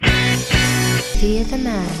Fear the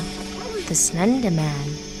man, the Slender Man,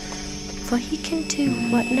 for he can do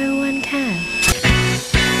what no one can.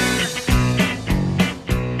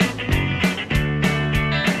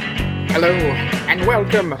 Hello, and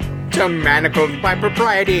welcome to Manacled by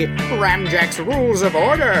Propriety, Ramjack's Rules of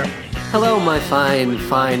Order. Hello, my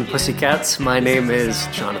fine pussycats. My name is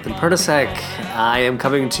Jonathan Pernisek. I am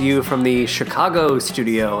coming to you from the Chicago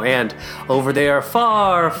studio, and over there,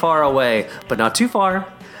 far, far away, but not too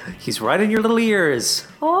far, he's right in your little ears.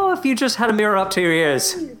 Oh, if you just had a mirror up to your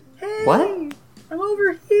ears. Hey, What? I'm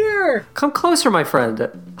over here. Come closer, my friend.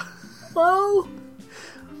 Hello?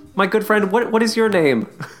 My good friend, what is your name?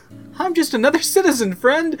 I'm just another citizen,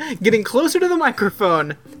 friend, getting closer to the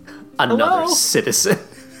microphone. Another Hello? citizen.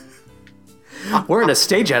 We're in a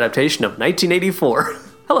stage adaptation of 1984.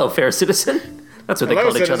 Hello, fair citizen. That's what they Hello,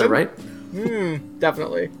 called each other, citizen. right?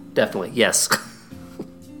 Definitely. Definitely, yes.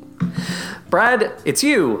 Brad, it's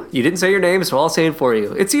you. You didn't say your name, so I'll say it for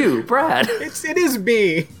you. It's you, Brad. It is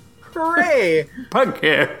me. Hooray.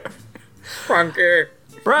 Punky. Funky.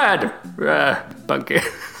 Brad. Punky.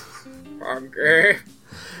 Funky.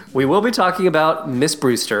 We will be talking about Miss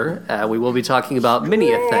Brewster. We will be talking about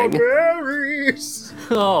many a thing. Strawberries.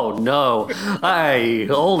 Oh, no. I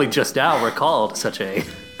only just now recalled such a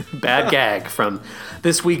bad gag from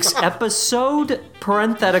this week's episode,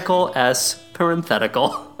 parenthetical S,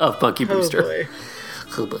 parenthetical, of Punky Brewster. boy.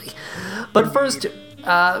 Oh, boy. But first,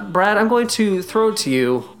 Brad, I'm going to throw it to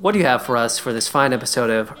you. What do you have for us for this fine episode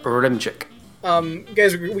of Rimjik?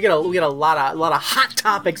 Guys, we got a lot of hot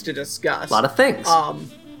topics to discuss. A lot of things.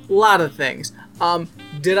 Lot of things.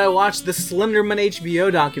 Did I watch the Slenderman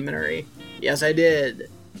HBO documentary? Yes, I did.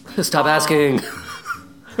 Stop asking.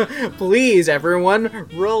 Please, everyone,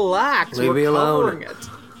 relax. Leave We're me alone. covering it.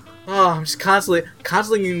 Oh, I'm just constantly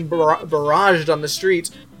getting barraged on the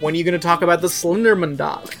streets. When are you going to talk about the Slenderman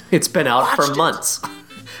doc? It's been out Watched for it. months.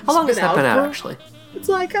 How long has that been out, actually? It's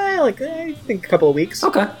like I think a couple of weeks.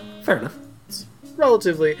 Okay, fair enough.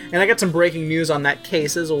 Relatively. And I got some breaking news on that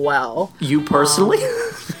case as well. You personally?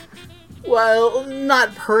 Well,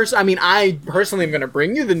 not I mean, I personally am going to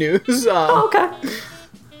bring you the news. Okay.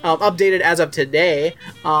 Updated as of today.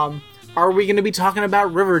 Are we going to be talking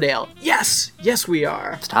about Riverdale? Yes! Yes, we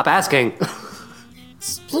are. Stop asking.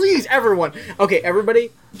 Please, everyone. Okay,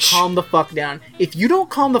 everybody, calm the fuck down. If you don't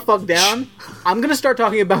calm the fuck down, I'm going to start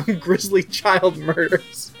talking about grisly child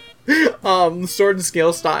murders. Sword and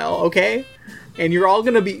Scale style, okay? And you're all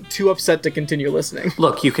going to be too upset to continue listening.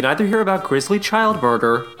 Look, you can either hear about grisly child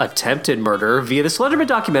murder, attempted murder via the Slenderman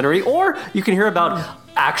documentary, or you can hear about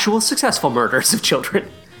actual successful murders of children.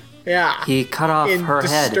 Yeah. He cut off In her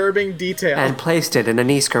head disturbing detail. and placed it in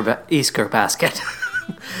an Easter basket.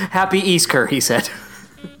 Happy Easter, he said.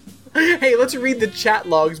 Hey, let's read the chat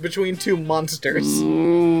logs between two monsters.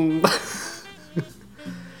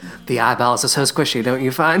 The eyeballs are so squishy, don't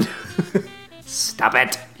you find? Stop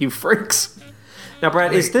it, you freaks. Now,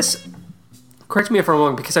 Brad, is this... Correct me if I'm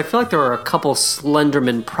wrong, because I feel like there are a couple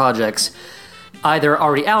Slenderman projects either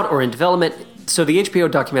already out or in development. So the HBO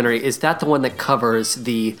documentary, is that the one that covers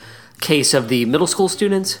the case of the middle school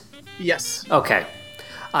students? Yes. Okay.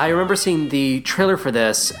 I remember seeing the trailer for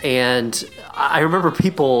this, and I remember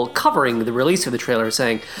people covering the release of the trailer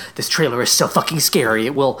saying, this trailer is so fucking scary,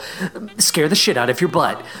 it will scare the shit out of your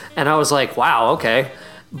butt. And I was like, wow, okay.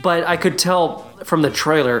 But I could tell from the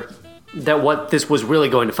trailer that what this was really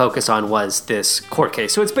going to focus on was this court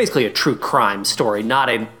case. So it's basically a true crime story, not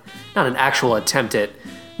an actual attempt at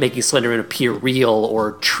making Slenderman appear real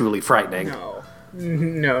or truly frightening. No.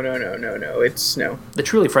 It's no. The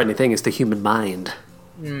truly frightening thing is the human mind.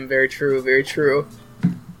 Very true, very true.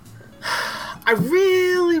 I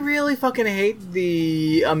really, really fucking hate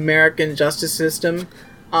the American justice system.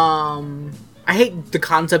 I hate the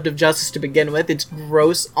concept of justice to begin with. It's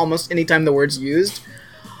gross almost anytime the word's used.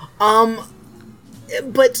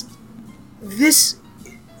 But this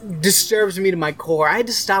disturbs me to my core. I had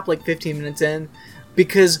to stop like 15 minutes in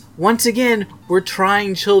because, once again, we're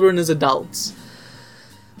trying children as adults.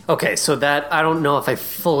 Okay, so that, I don't know if I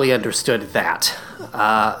fully understood that.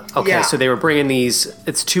 Okay, Yeah. So they were bringing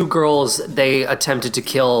it's two girls, they attempted to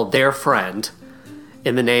kill their friend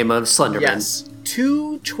in the name of Slenderman. Yes.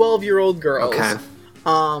 Two 12-year-old girls. Okay.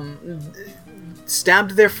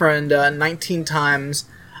 Stabbed their friend 19 times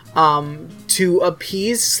to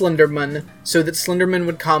appease Slenderman so that Slenderman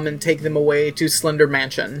would come and take them away to Slender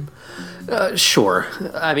Mansion. Sure.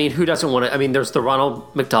 I mean, who doesn't want to... I mean, there's the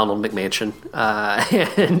Ronald McDonald McMansion,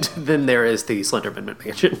 and then there is the Slenderman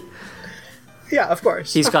McMansion. Yeah, of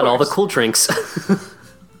course. He's got all the cool drinks.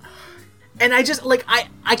 And I just, like,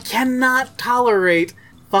 I cannot tolerate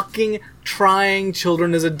fucking trying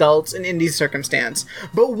children as adults in any circumstance.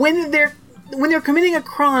 But when they're committing a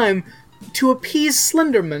crime to appease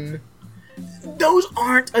Slenderman, those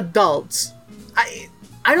aren't adults.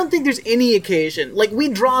 I don't think there's any occasion. Like, we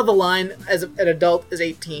draw the line as an adult as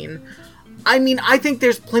 18. I mean, I think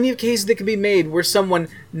there's plenty of cases that can be made where someone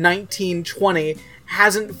 19, 20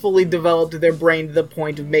 hasn't fully developed their brain to the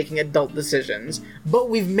point of making adult decisions. But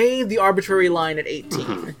we've made the arbitrary line at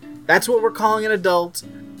 18. That's what we're calling an adult.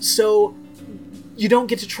 So, you don't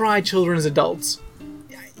get to try children as adults.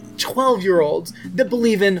 12-year-olds that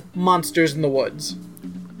believe in monsters in the woods.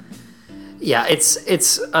 Yeah, it's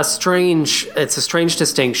a strange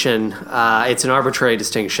distinction. It's an arbitrary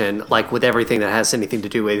distinction, like with everything that has anything to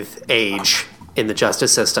do with age in the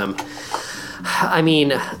justice system. I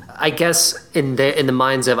mean, I guess in the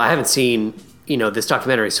minds of, I haven't seen this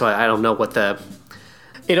documentary, so I don't know what the.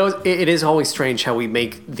 It is always strange how we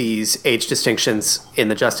make these age distinctions in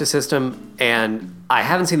the justice system, and I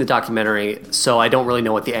haven't seen the documentary, so I don't really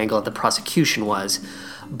know what the angle of the prosecution was.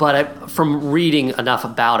 But from reading enough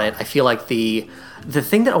about it, I feel like the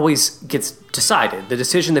thing that always gets decided, the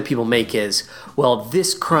decision that people make is, well,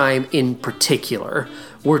 this crime in particular,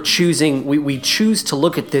 we choose to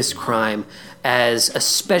look at this crime as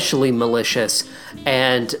especially malicious,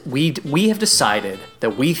 and we have decided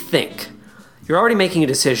that we think. You're already making a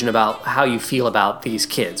decision about how you feel about these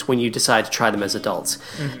kids when you decide to try them as adults.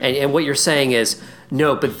 Mm-hmm. And what you're saying is,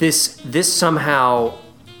 no, but this somehow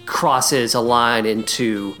crosses a line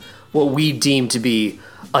into what we deem to be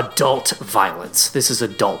adult violence. This is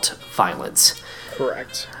adult violence.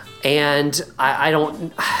 Correct. And I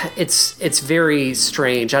don't. It's very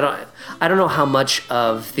strange. I don't know how much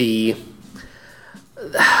of the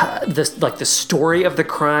story of the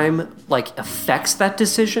crime affects that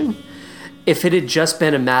decision. If it had just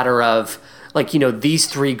been a matter of these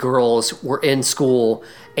three girls were in school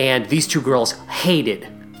and these two girls hated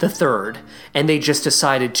the third, and they just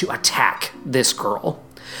decided to attack this girl.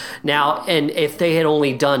 Now, and if they had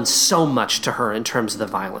only done so much to her in terms of the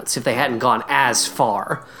violence, if they hadn't gone as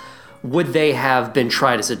far, would they have been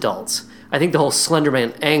tried as adults? I think the whole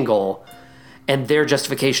Slenderman angle and their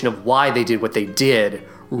justification of why they did what they did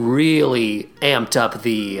really amped up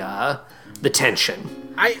the tension.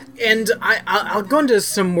 I'll go into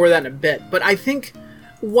some more of that in a bit, but I think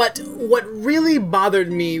what really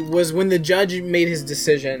bothered me was when the judge made his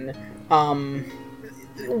decision.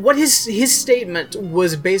 What his statement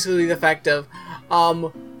was basically the fact of,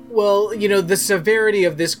 the severity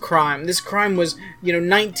of this crime. This crime was,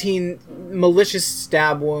 19 malicious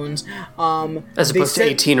stab wounds. As opposed to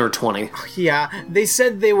 18 or 20. Yeah, they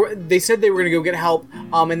said they were going to go get help,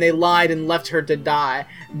 and they lied and left her to die.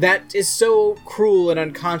 That is so cruel and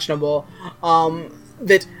unconscionable.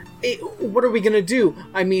 What are we going to do?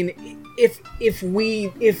 I mean, if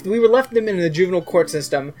we were left them in the juvenile court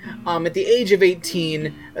system, at the age of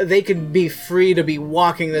 18, they could be free to be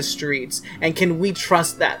walking the streets. And can we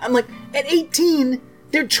trust that? I'm like, at 18,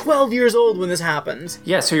 they're 12 years old when this happens.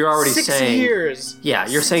 Yeah, so you're already 6 saying... 6 years. Yeah,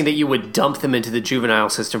 you're saying that you would dump them into the juvenile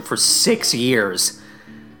system for 6 years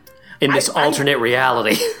in this alternate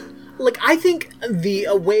reality. I think the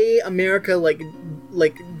way America,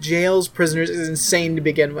 jails prisoners is insane to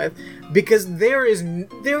begin with, because there is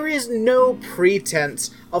no pretense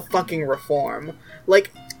of fucking reform.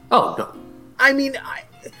 Oh, no. I mean,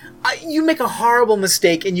 you make a horrible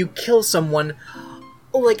mistake and you kill someone,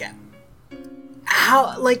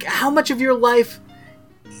 how much of your life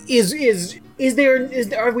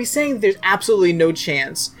are we saying there's absolutely no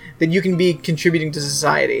chance that you can be contributing to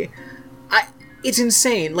society? It's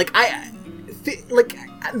insane.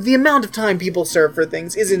 The amount of time people serve for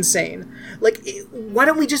things is insane. Why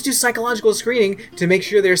don't we just do psychological screening to make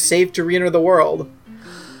sure they're safe to re-enter the world?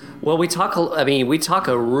 Well, we talk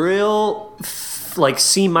a real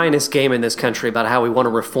C- game in this country about how we want to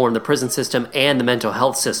reform the prison system and the mental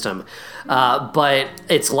health system. But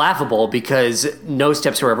it's laughable because no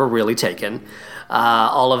steps were ever really taken.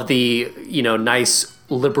 All of the, nice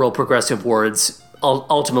liberal progressive words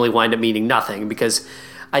ultimately wind up meaning nothing, because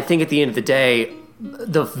I think at the end of the day,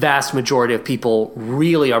 the vast majority of people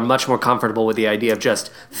really are much more comfortable with the idea of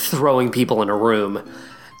just throwing people in a room.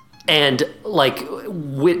 And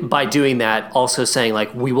by doing that, also saying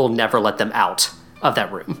we will never let them out of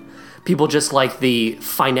that room. People just like the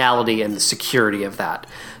finality and the security of that.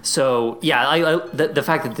 So yeah, the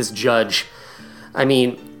fact that this judge,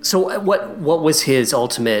 so what was his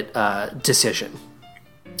ultimate decision?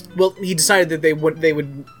 Well, he decided that they would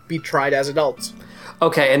be tried as adults.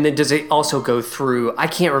 Okay, and then does it also go through... I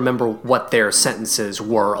can't remember what their sentences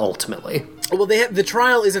were ultimately. Well, the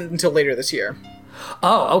trial isn't until later this year.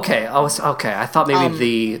 Oh, okay. I thought maybe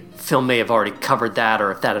the film may have already covered that,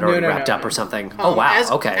 or if that had already wrapped up or something. Oh, wow.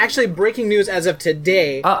 Okay. Actually, breaking news as of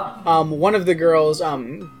today. One of the girls,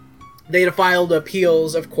 they had filed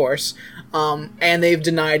appeals, of course, and they've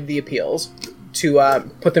denied the appeals to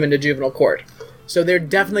put them into juvenile court. So they're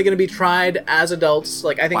definitely going to be tried as adults.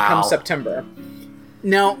 Like I think come September.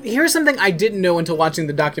 Now, here's something I didn't know until watching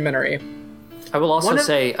the documentary. I will also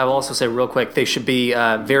say real quick, they should be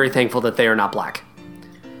very thankful that they are not black.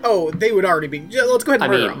 Oh, they would already be. Yeah, let's go ahead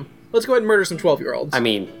and murder them. Let's go ahead and murder some 12-year-olds. I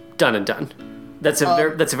mean, done and done. That's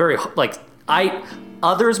a very like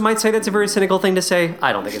others might say that's a very cynical thing to say.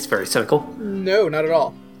 I don't think it's very cynical. No, not at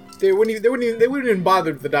all. They wouldn't even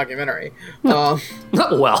bother with the documentary. Well,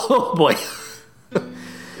 oh boy.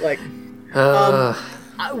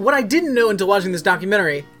 What I didn't know until watching this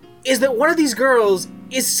documentary is that one of these girls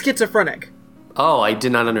is schizophrenic. Oh, I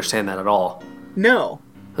did not understand that at all. No.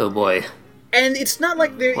 Oh boy. And it's not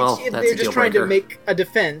like they're just trying to make a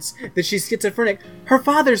defense that she's schizophrenic. Her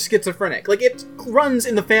father's schizophrenic. Like, it runs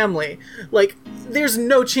in the family. Like, there's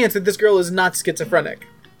no chance that this girl is not schizophrenic.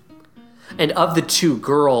 And of the two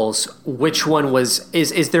girls, which one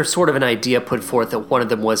is there sort of an idea put forth that one of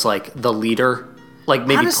them was, like, the leader? Like,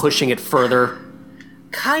 maybe pushing it further?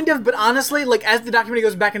 Kind of, but honestly, like, as the documentary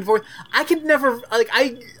goes back and forth, I could never, like,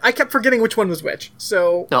 I kept forgetting which one was which.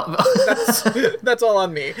 So, that's all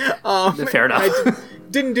on me. Fair enough. I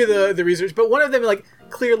didn't do the research, but one of them, like,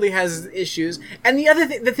 clearly has issues. And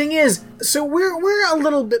the thing is, so we're a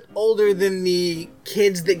little bit older than the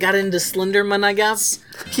kids that got into Slenderman, I guess.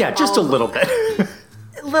 Yeah, just a little bit.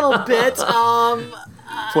 A little bit.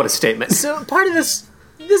 What a statement. So part of this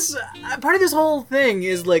whole thing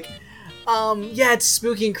is, like, yeah, it's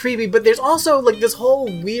spooky and creepy, but there's also, like, this whole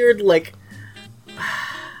weird, like,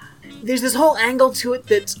 there's this whole angle to it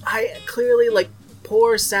that I clearly, like,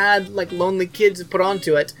 poor, sad, like, lonely kids have put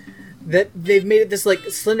onto it, that they've made it this, like,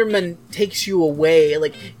 Slenderman takes you away,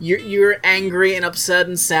 like, you're angry and upset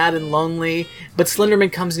and sad and lonely, but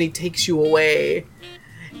Slenderman comes and he takes you away,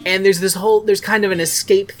 and there's kind of an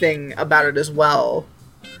escape thing about it as well,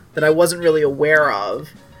 that I wasn't really aware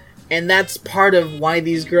of. And that's part of why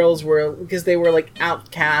these girls because they were, like,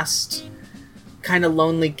 outcast, kind of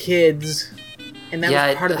lonely kids. And that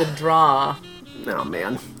was part of the draw. Oh,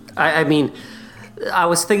 man. I mean, I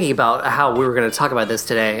was thinking about how we were going to talk about this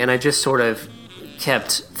today, and I just sort of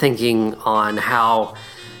kept thinking on how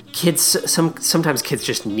sometimes kids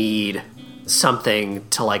just need something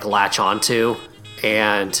to, like, latch onto.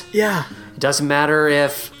 And yeah, it doesn't matter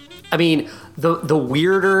if... I mean... The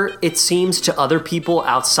weirder it seems to other people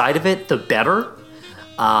outside of it, the better.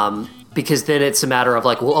 Because then it's a matter of,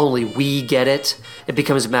 like, well, only we get it. It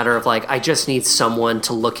becomes a matter of, like, I just need someone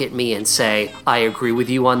to look at me and say, I agree with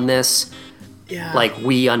you on this. Yeah. Like,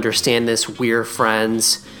 we understand this. We're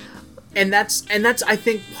friends. And that's I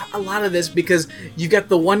think a lot of this, because you've got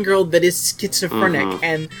the one girl that is schizophrenic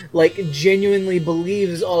and, like, genuinely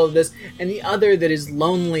believes all of this, and the other that is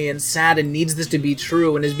lonely and sad and needs this to be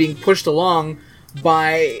true and is being pushed along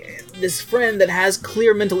by this friend that has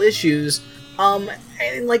clear mental issues.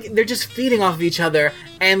 And, like, they're just feeding off of each other.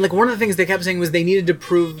 And, like, one of the things they kept saying was they needed to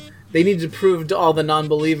prove to all the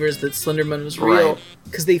non-believers that Slenderman was real.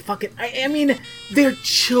 Because they fucking... I mean, they're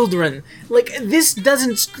children. Like,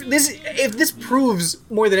 if this proves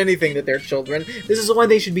more than anything that they're children, this is why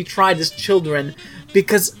they should be tried as children.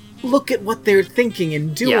 Because look at what they're thinking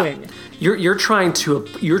and doing. Yeah. You're trying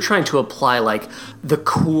to apply, like, the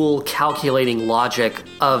cool, calculating logic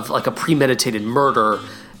of, like, a premeditated murder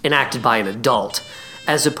enacted by an adult,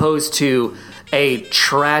 as opposed to a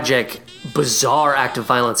tragic, bizarre act of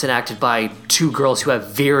violence enacted by two girls who have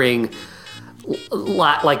varying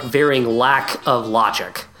lack of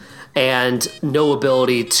logic and no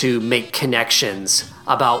ability to make connections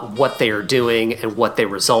about what they are doing and what they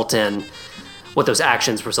result in, what those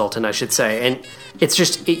actions result in, I should say. And it's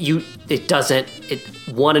just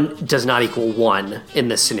one does not equal one in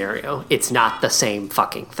this scenario. It's not the same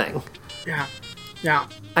fucking thing. Yeah.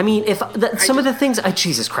 I mean, of the things,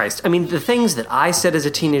 Jesus Christ. I mean, the things that I said as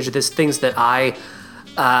a teenager, things that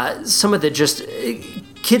some of the just,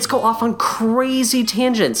 kids go off on crazy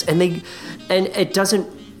tangents, and it doesn't,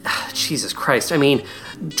 Jesus Christ. I mean,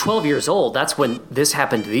 12 years old, that's when this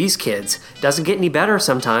happened to these kids. Doesn't get any better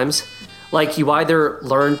sometimes. Like, you either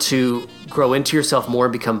learn to grow into yourself more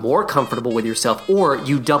and become more comfortable with yourself, or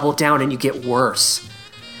you double down and you get worse.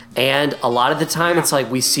 And a lot of the time, it's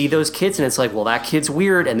like we see those kids and it's like, well, that kid's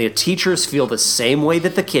weird. And the teachers feel the same way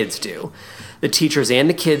that the kids do. The teachers and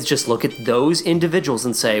the kids just look at those individuals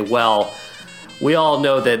and say, well, we all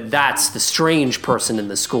know that that's the strange person in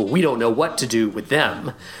the school. We don't know what to do with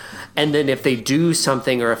them. And then if they do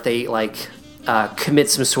something or if they like commit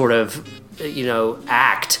some sort of,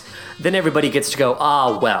 act, then everybody gets to go,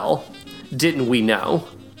 well, didn't we know?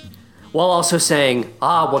 While also saying,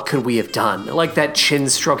 what could we have done? Like that chin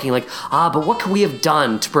stroking, like, but what could we have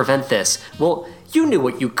done to prevent this? Well, you knew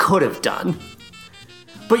what you could have done,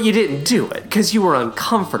 but you didn't do it because you were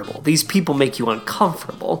uncomfortable. These people make you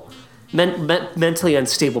uncomfortable. Mentally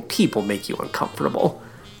unstable people make you uncomfortable.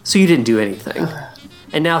 So you didn't do anything.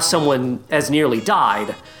 And now someone has nearly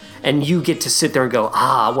died, and you get to sit there and go,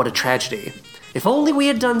 what a tragedy. If only we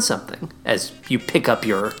had done something, as you pick up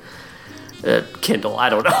your Kindle, I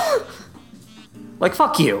don't know. Like,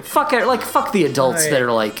 fuck you. Fuck the adults that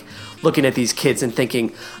are, like, looking at these kids and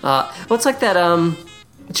thinking, it's like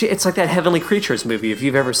that Heavenly Creatures movie, if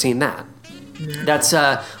you've ever seen that. Yeah. That's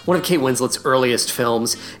one of Kate Winslet's earliest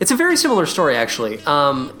films. It's a very similar story, actually.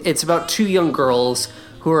 It's about two young girls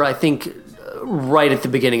who are, I think, right at the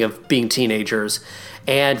beginning of being teenagers,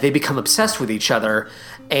 and they become obsessed with each other,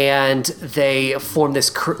 and they form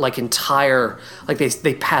this entire,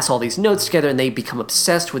 they pass all these notes together, and they become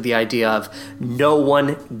obsessed with the idea of no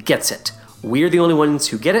one gets it. We're the only ones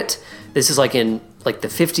who get it. This is like in the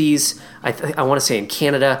 50s, I want to say in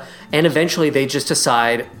Canada, and eventually they just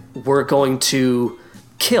decide we're going to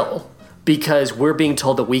kill because we're being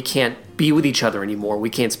told that we can't be with each other anymore. We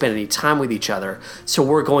can't spend any time with each other. So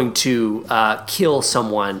we're going to kill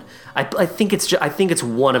someone. I think it's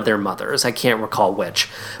one of their mothers. I can't recall which.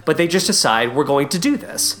 But they just decide we're going to do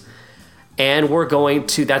this. And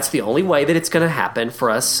that's the only way that it's going to happen for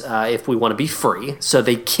us if we want to be free. So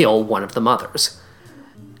they kill one of the mothers.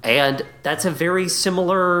 And that's a very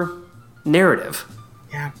similar narrative.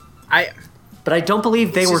 Yeah. But I don't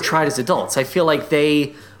believe they were tried as adults. I feel like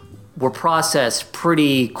they were processed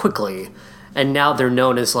pretty quickly, and now they're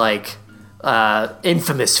known as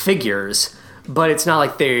infamous figures, but it's not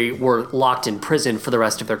like they were locked in prison for the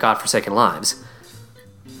rest of their godforsaken lives.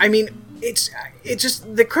 I mean, it's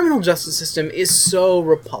just the criminal justice system is so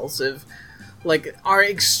repulsive. Like,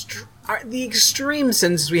 the extreme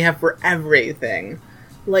sentences we have for everything.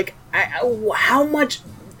 Like, how much...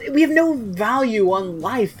 We have no value on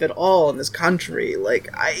life at all in this country. Like,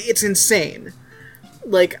 it's insane.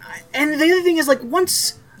 Like, and the other thing is,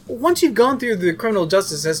 once you've gone through the criminal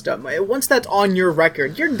justice system, once that's on your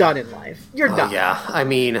record, you're done in life. You're done. Yeah, I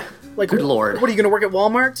mean, good lord. What are you going to work at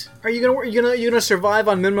Walmart? Are you going to survive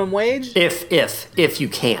on minimum wage? If you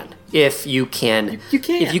can. If you can. You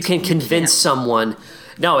can't. If you can convince someone...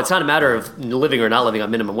 No, it's not a matter of living or not living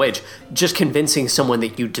on minimum wage. Just convincing someone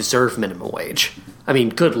that you deserve minimum wage. I mean,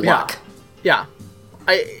 good luck. Yeah.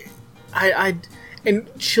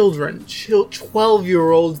 And children,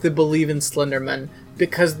 12-year-olds that believe in Slenderman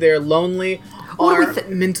because they're lonely or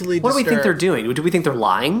mentally disturbed. What do we think they're doing? Do we think they're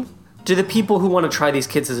lying? Do the people who want to try these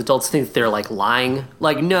kids as adults think that they're, lying?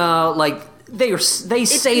 No, they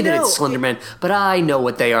say that it's Slenderman, but I know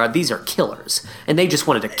what they are. These are killers, and they just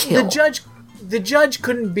wanted to kill. The judge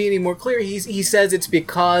couldn't be any more clear. He says it's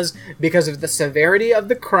because of the severity of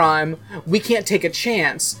the crime, we can't take a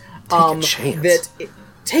chance.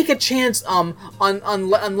 Take a chance on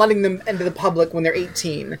letting them into the public when they're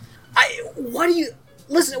 18. How do you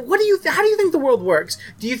think the world works?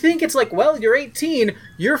 Do you think it's you're 18,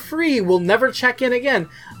 you're free, we'll never check in again?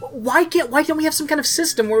 Why can't we have some kind of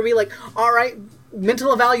system where we all right,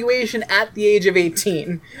 mental evaluation at the age of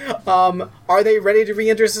 18. Are they ready to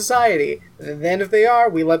re-enter society? Then if they are,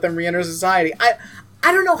 we let them re-enter society.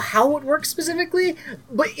 I don't know how it works specifically,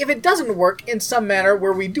 but if it doesn't work in some manner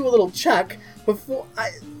where we do a little check before,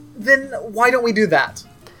 then why don't we do that?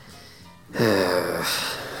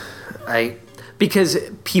 Because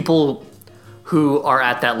people who are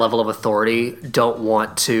at that level of authority don't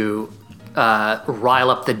want to rile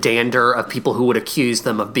up the dander of people who would accuse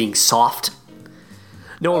them of being soft.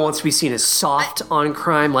 No one wants to be seen as soft on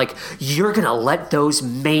crime. You're going to let those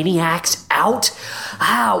maniacs out?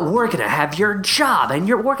 We're going to have your job, and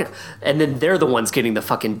you're working. And then they're the ones getting the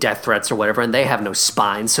fucking death threats or whatever, and they have no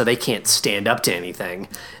spine, so they can't stand up to anything.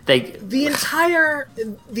 The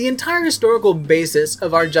entire historical basis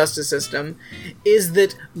of our justice system is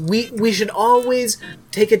that we should always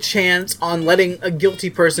take a chance on letting a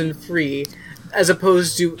guilty person free, as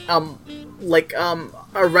opposed to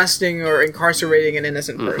arresting or incarcerating an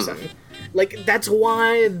innocent person. That's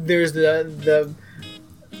why there's the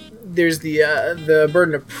the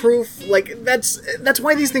burden of proof. Like that's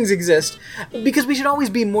why these things exist, because we should always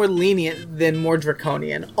be more lenient than more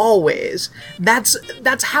draconian. Always.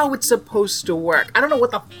 That's how it's supposed to work. I don't know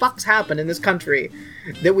what the fuck's happened in this country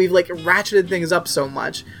that we've like ratcheted things up so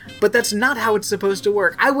much, but that's not how it's supposed to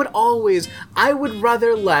work. I would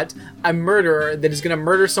rather let a murderer that is going to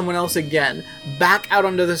murder someone else again back out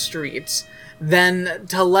onto the streets than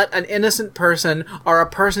to let an innocent person or a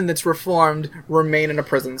person that's reformed remain in a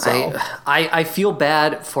prison cell. I feel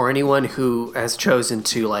bad for anyone who has chosen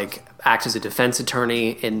to like act as a defense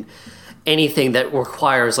attorney in anything that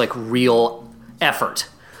requires like real effort,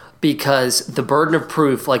 because the burden of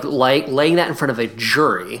proof, like laying that in front of a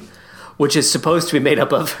jury, which is supposed to be made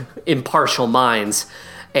up of impartial minds,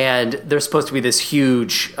 and there's supposed to be this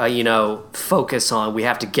huge focus on we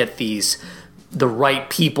have to get the right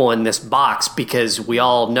people in this box, because we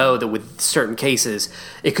all know that with certain cases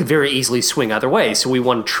it could very easily swing either way. So we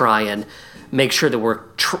want to try and make sure that we're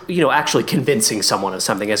actually convincing someone of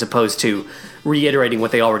something, as opposed to reiterating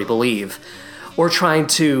what they already believe, or trying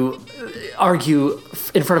to argue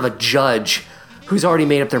in front of a judge who's already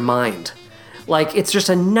made up their mind. Like, it's just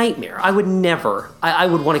a nightmare. I would never, I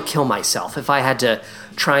would want to kill myself if I had to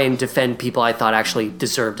try and defend people I thought actually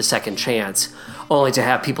deserved a second chance, only to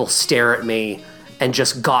have people stare at me and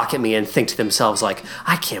just gawk at me and think to themselves, like,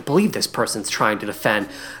 I can't believe this person's trying to defend.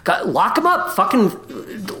 Lock them up, fucking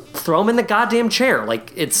throw them in the goddamn chair.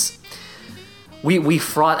 Like, it's, we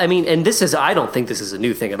froth. I mean, and I don't think this is a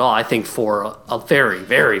new thing at all. I think for a very,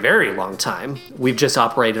 very, very long time, we've just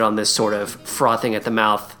operated on this sort of frothing at the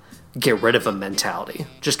mouth, get rid of them mentality.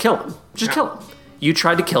 Just kill them. Just kill them. You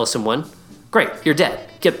tried to kill someone. Great, you're dead.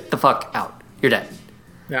 Get the fuck out. You're dead.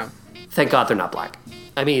 Yeah. Thank God they're not black.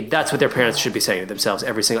 I mean, that's what their parents should be saying to themselves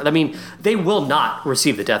every single... I mean, they will not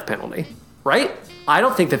receive the death penalty, right? I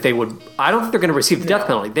don't think that they would... I don't think they're going to receive the death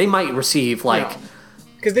penalty. They might receive, like...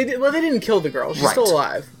 Because they didn't kill the girl. She's still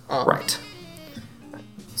alive. Right.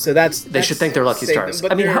 So that's... They should thank their lucky stars.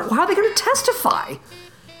 I mean, how are they going to testify?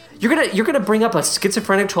 You're gonna bring up a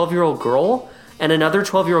schizophrenic 12-year-old girl and another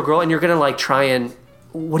 12-year-old girl, and you're going to, like, try and...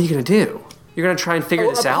 What are you going to do? You're going to try and figure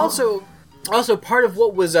this out? Also, part of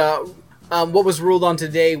what was ruled on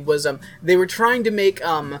today was they were trying to make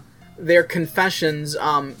their confessions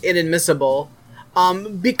inadmissible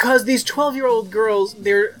because these 12-year-old girls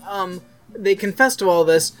they confessed to all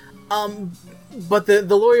this, but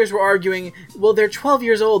the lawyers were arguing, well, they're 12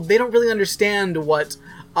 years old, they don't really understand what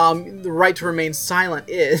the right to remain silent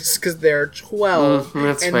is, because they're 12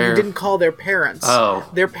 and fair. didn't call their parents.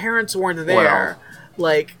 Their parents weren't there.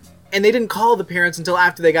 And they didn't call the parents until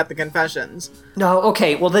after they got the confessions. No,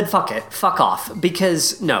 okay, well then fuck it. Fuck off.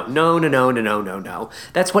 Because no.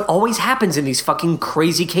 That's what always happens in these fucking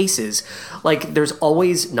crazy cases. Like, there's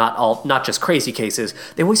always, not just crazy cases,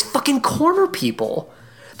 they always fucking corner people.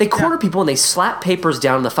 They corner people and they slap papers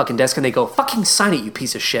down on the fucking desk and they go, fucking sign it, you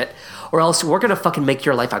piece of shit, or else we're gonna fucking make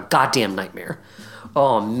your life a goddamn nightmare.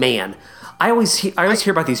 Oh, man. I always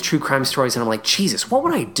hear about these true crime stories, and I'm like, Jesus, what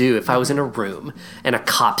would I do if I was in a room and a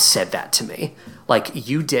cop said that to me? Like,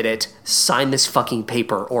 you did it, sign this fucking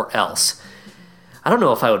paper or else. I don't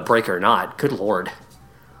know if I would break or not. Good Lord.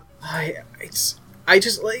 I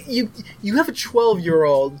just, like, you have a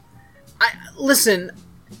 12-year-old. Listen,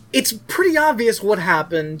 it's pretty obvious what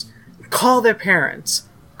happened. Call their parents.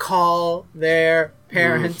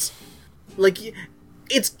 Like,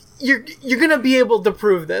 it's... You're gonna be able to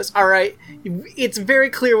prove this, all right? It's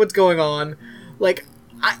very clear what's going on. Like,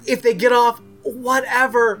 if they get off,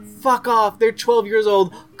 whatever, fuck off. They're 12 years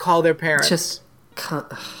old. Call their parents.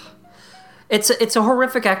 It's a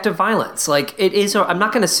horrific act of violence. Like, it is. I'm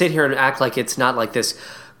not gonna sit here and act like it's not like this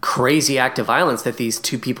crazy act of violence that these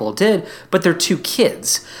two people did, but they're two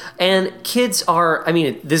kids, and kids are. I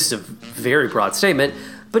mean, this is a very broad statement,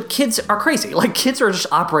 but kids are crazy. Like, kids are just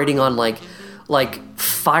operating on like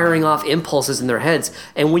firing off impulses in their heads.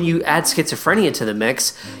 And when you add schizophrenia to the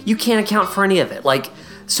mix, you can't account for any of it. Like,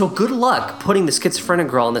 so good luck putting the schizophrenic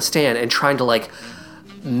girl on the stand and trying to, like,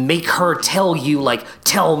 make her tell you, like,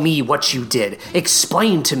 tell me what you did.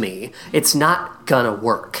 Explain to me. It's not gonna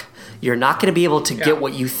work. You're not gonna be able to get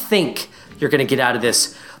what you think you're gonna get out of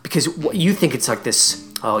this, because what you think it's like this,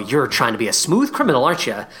 oh, you're trying to be a smooth criminal, aren't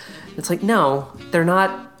you? It's like, no, they're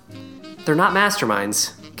not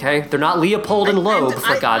masterminds. Okay, they're not Leopold and Loeb,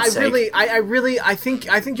 for God's sake. I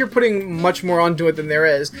think you're putting much more onto it than there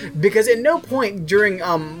is, because at no point during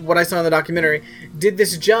what I saw in the documentary did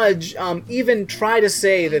this judge even try to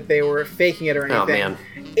say that they were faking it or anything. Oh man,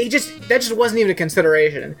 that just wasn't even a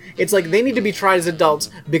consideration. It's like, they need to be tried as adults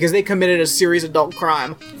because they committed a serious adult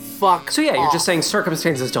crime. Fuck. So yeah, off. You're just saying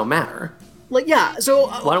circumstances don't matter. Like, yeah, so...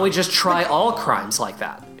 Why don't we just try all crimes like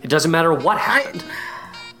that? It doesn't matter what happened.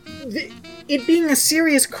 It being a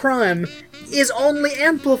serious crime is only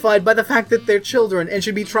amplified by the fact that they're children and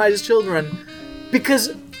should be tried as children.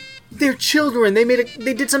 Because they're children.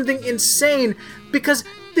 They did something insane because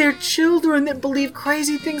they're children that believe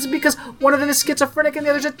crazy things because one of them is schizophrenic and the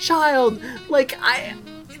other's a child. Like,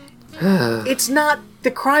 it's not... The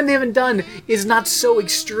crime they haven't done is not so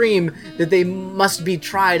extreme that they must be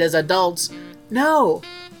tried as adults. No.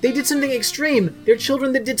 They did something extreme. They're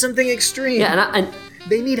children that did something extreme. Yeah, and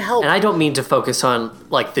they need help. And I don't mean to focus on,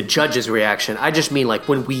 like, the judge's reaction. I just mean, like,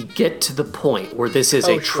 when we get to the point where this is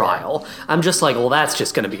a trial, I'm just like, well, that's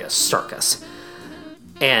just going to be a circus.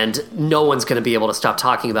 And no one's going to be able to stop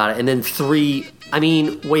talking about it. And then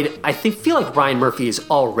I feel like Ryan Murphy is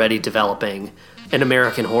already developing an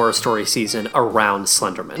American Horror Story season around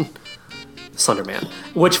Slenderman,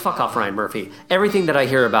 which fuck off Ryan Murphy. Everything that I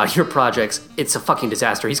hear about your projects, it's a fucking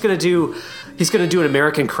disaster. He's gonna do an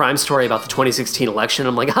American Crime Story about the 2016 election.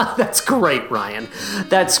 I'm like, that's great, Ryan.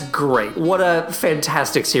 That's great. What a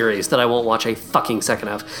fantastic series that I won't watch a fucking second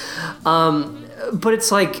of. But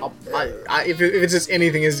it's like... if it's just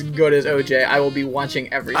anything as good as OJ, I will be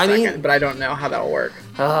watching every second, but I don't know how that'll work.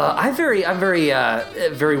 I'm very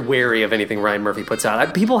wary of anything Ryan Murphy puts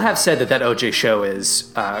out. People have said that OJ show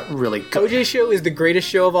is really good. OJ show is the greatest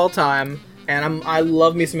show of all time, and I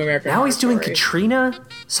love me some American Horror Now he's doing Story. Katrina?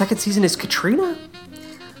 Second season is Katrina?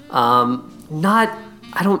 But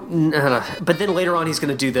then later on he's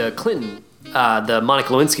going to do the Clinton, the Monica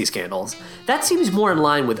Lewinsky scandals. That seems more in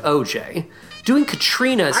line with OJ. Doing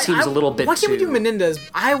Katrina seems a little bit too... Why can't we do Menendez?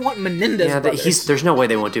 I want Menendez brothers. There's no way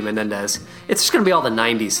they won't do Menendez. It's just going to be all the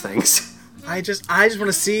 90s things. I just want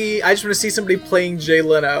to see somebody playing Jay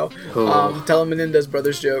Leno, telling Menendez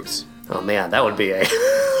brothers jokes. Oh man, that would be a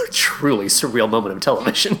truly surreal moment of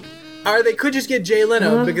television. Or they could just get Jay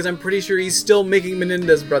Leno, because I'm pretty sure he's still making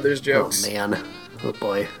Menendez brothers jokes. Oh man. Oh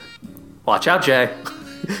boy. Watch out, Jay.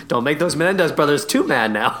 Don't make those Menendez brothers too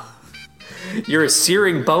mad now. You're a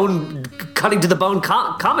searing bone, cutting to the bone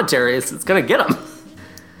commentary. It's going to get them.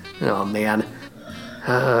 Oh, man.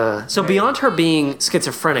 So beyond her being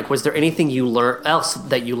schizophrenic, was there anything else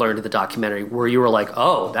that you learned in the documentary where you were like,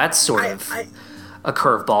 oh, that's sort of a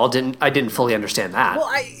curveball? I didn't fully understand that.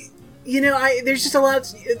 Well, there's just a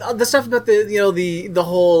lot of the stuff about the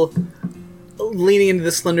whole leaning into the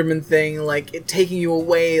Slenderman thing, like it taking you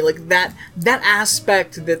away, like that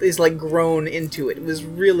aspect that is like grown into it was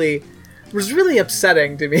really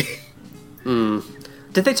upsetting to me.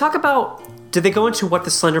 Did they go into what the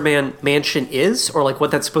Slenderman mansion is, or like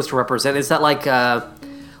what that's supposed to represent? Is that like a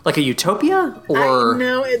utopia, or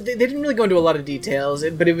no? They didn't really go into a lot of details,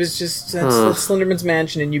 but it was just that's Slenderman's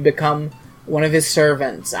mansion, and you become one of his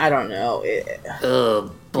servants. I don't know.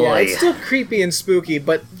 Oh boy, yeah, it's still creepy and spooky,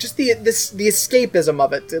 but just the escapism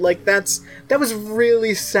of it, like that was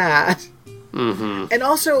really sad. Mm-hmm. And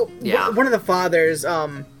also, one of the fathers,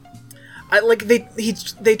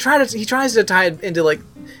 he tries to tie it into like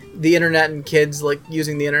the internet and kids like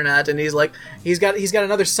using the internet, and he's got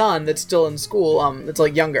another son that's still in school, that's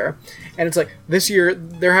like younger, and it's like this year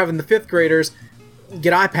they're having the 5th graders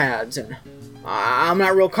get iPads, and I'm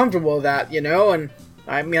not real comfortable with that, and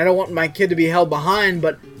I mean I don't want my kid to be held behind,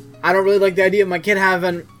 but I don't really like the idea of my kid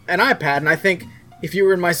having an iPad, and I think if you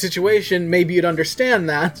were in my situation maybe you'd understand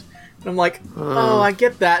that. And I'm like, I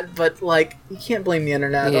get that, but like you can't blame the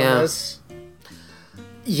internet on this.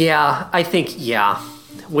 Yeah, I think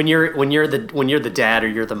when you're the dad or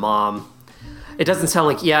you're the mom, it doesn't sound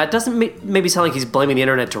like it doesn't maybe sound like he's blaming the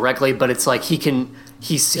internet directly, but it's like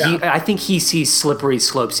I think he sees slippery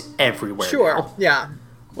slopes everywhere. Sure, now. Yeah.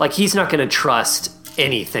 Like he's not going to trust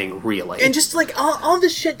anything really. And just like all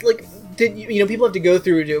this shit, like people have to go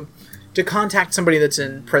through to contact somebody that's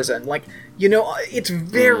in prison. Like it's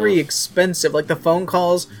very expensive. Like the phone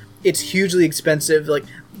calls, it's hugely expensive. Like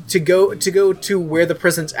to go to where the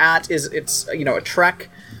prison's at it's a trek.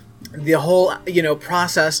 The whole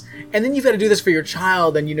process, and then you've got to do this for your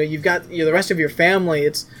child, and you've got the rest of your family.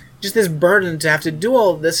 It's just this burden to have to do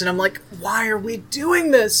all of this, and I'm like, why are we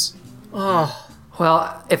doing this? Oh.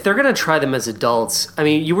 Well, if they're going to try them as adults, I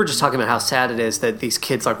mean, you were just talking about how sad it is that these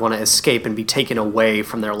kids like want to escape and be taken away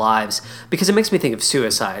from their lives, because it makes me think of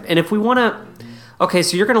suicide. And if we want to, okay,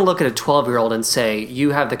 so you're going to look at a 12-year-old and say,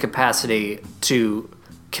 you have the capacity to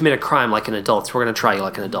commit a crime like an adult, so we're going to try you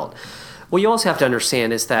like an adult. What you also have to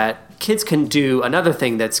understand is that kids can do another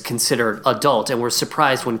thing that's considered adult, and we're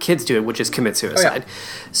surprised when kids do it, which is commit suicide. Oh,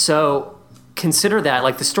 yeah. So consider that,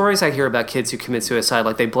 like the stories I hear about kids who commit suicide,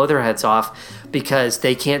 like they blow their heads off because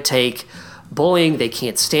they can't take bullying, they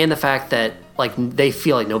can't stand the fact that Like, they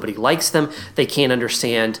feel like nobody likes them. They can't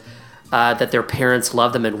understand that their parents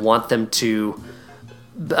love them and want them to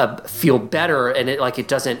feel better, and it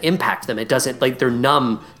doesn't impact them. It doesn't, like, they're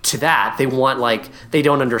numb to that. They want, like, they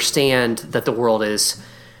don't understand that the world is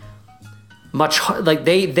much, like,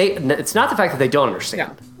 they it's not the fact that they don't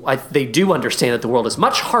understand. Yeah. They do understand that the world is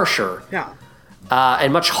much harsher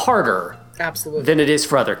and much harder absolutely than it is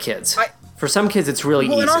for other kids. For some kids, it's really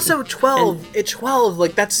easy. And also 12, at 12,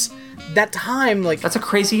 like, that's that time, like, that's a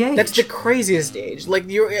crazy age. That's the craziest age. Like,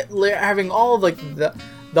 you're having all of, like, the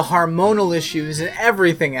hormonal issues and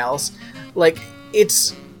everything else. Like,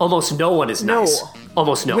 it's almost no one is nice.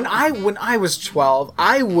 Almost no one. When I was 12,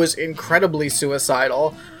 I was incredibly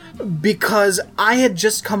suicidal because I had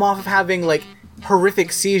just come off of having, like,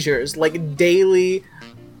 horrific seizures, like, daily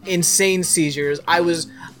insane seizures. I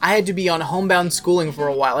had to be on homebound schooling for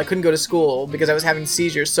a while. I couldn't go to school because I was having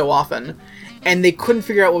seizures so often, and they couldn't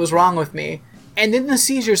figure out what was wrong with me. And then the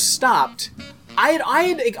seizures stopped. I had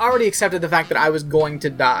already accepted the fact that I was going to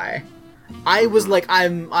die. I was like,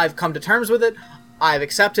 I've come to terms with it. I've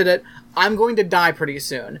accepted it. I'm going to die pretty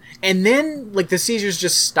soon. And then, like, the seizures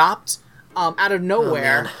just stopped out of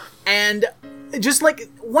nowhere. And just, like,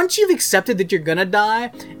 once you've accepted that you're gonna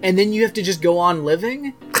die, and then you have to just go on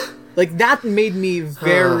living, like, that made me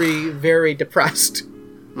very, very depressed.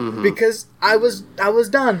 Mm-hmm. Because I was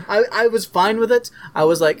done. I was fine with it. I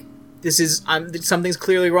was like, something's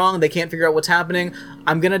clearly wrong. They can't figure out what's happening.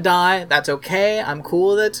 I'm gonna die. That's okay. I'm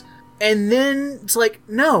cool with it. And then it's like,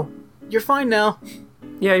 no, you're fine now.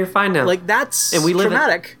 Yeah, you're fine now. Like, that's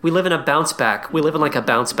traumatic. We live in a bounce back. We live in, like, a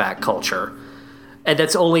bounce back culture. And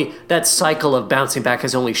that cycle of bouncing back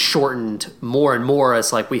has only shortened more and more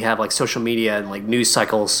as, like, we have, like, social media and, like, news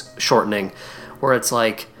cycles shortening, where it's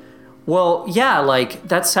like, well, yeah, like,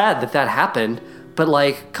 that's sad that happened, but,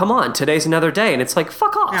 like, come on, today's another day. And it's like,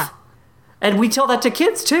 fuck off. Yeah. And we tell that to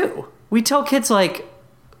kids, too. We tell kids, like,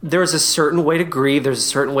 there's a certain way to grieve, there's a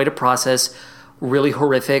certain way to process really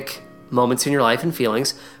horrific moments in your life and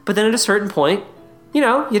feelings, but then at a certain point,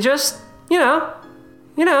 you just,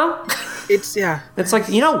 It's, yeah. It's like,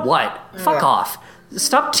 you know what? Fuck off.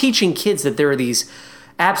 Stop teaching kids that there are these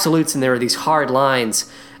absolutes and there are these hard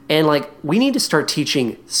lines. And, like, we need to start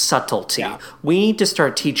teaching subtlety. Yeah. We need to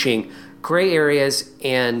start teaching gray areas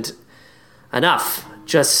and enough.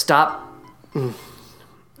 Just stop.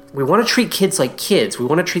 We want to treat kids like kids. We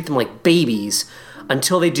want to treat them like babies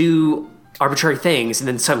until they do arbitrary things and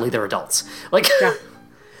then suddenly they're adults. Like,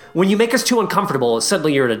 when you make us too uncomfortable,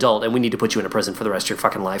 suddenly you're an adult and we need to put you in a prison for the rest of your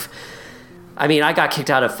fucking life. I mean, I got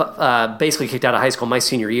basically kicked out of high school my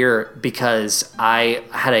senior year because I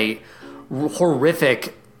had a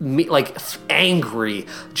horrific, like, angry,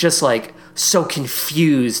 just, like, so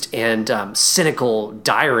confused and cynical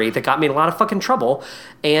diary that got me in a lot of fucking trouble.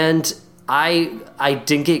 And I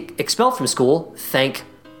didn't get expelled from school,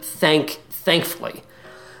 thankfully.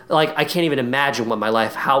 Like, I can't even imagine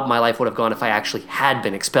how my life would have gone if I actually had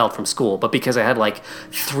been expelled from school. But because I had, like,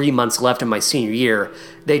 3 months left in my senior year,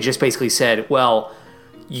 they just basically said, well,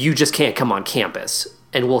 you just can't come on campus,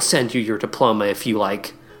 and we'll send you your diploma if you,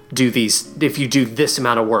 like, if you do this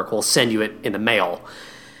amount of work, we'll send you it in the mail.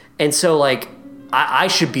 And so, like, I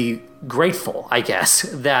should be grateful, I guess,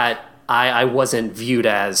 that I wasn't viewed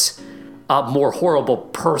as a more horrible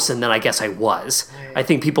person than I guess I was. Right. I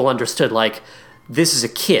think people understood, like, this is a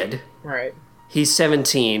kid. Right. He's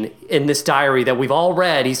 17. In this diary that we've all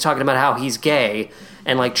read, he's talking about how he's gay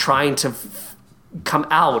and, like, trying to come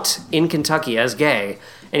out in Kentucky as gay.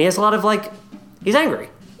 And he has a lot of, like, he's angry.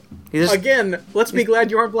 Again, let's be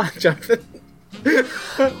glad you aren't black, Jonathan.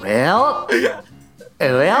 Well.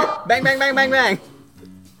 Bang, bang, bang, bang, bang.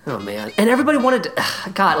 Oh, man. And everybody wanted to,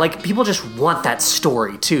 God, like, people just want that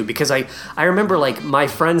story, too, because I remember, like, my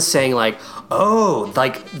friends saying, like, oh,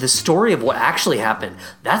 like, the story of what actually happened,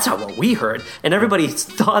 that's not what we heard. And everybody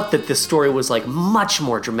thought that this story was, like, much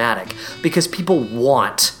more dramatic, because people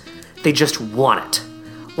they just want it.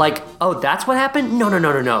 Like, oh, that's what happened?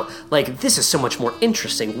 No. Like, this is so much more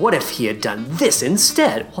interesting. What if he had done this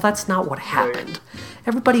instead? Well, that's not what happened.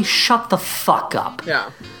 Everybody shut the fuck up. Yeah.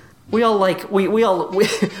 We all love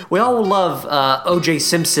O.J.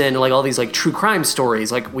 Simpson and, like, all these, like, true crime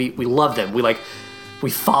stories. Like, we love them. We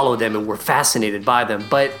follow them and we're fascinated by them.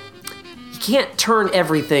 But you can't turn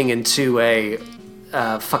everything into a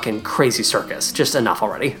fucking crazy circus. Just enough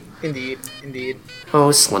already. Indeed. Oh,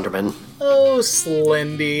 Slenderman. Oh,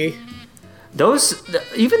 Slendy.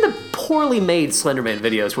 Even the poorly made Slenderman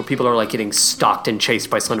videos where people are, like, getting stalked and chased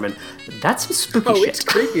by Slenderman, that's some spooky shit. Oh, it's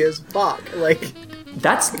creepy as fuck. Like,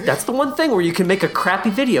 that's the one thing where you can make a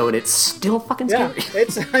crappy video and it's still fucking scary. Yeah,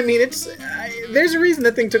 there's a reason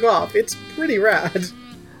that thing took off. It's pretty rad.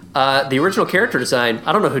 The original character design,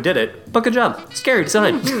 I don't know who did it, but good job. Scary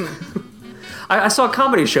design. I saw a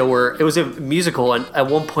comedy show where it was a musical, and at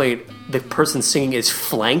one point, the person singing is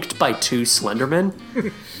flanked by 2 Slendermen.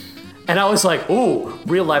 And I was like, ooh,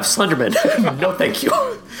 real life Slenderman. No, thank you.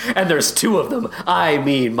 And there's 2 of them. I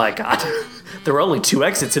mean, my God. There were only 2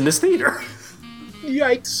 exits in this theater.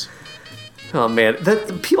 Yikes. Oh, man.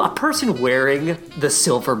 A person wearing the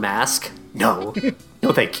silver mask? No.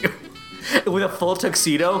 No, thank you. With a full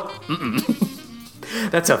tuxedo? Mm-mm.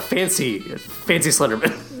 That's a fancy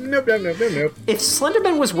Slenderman. Nope. If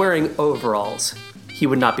Slenderman was wearing overalls, he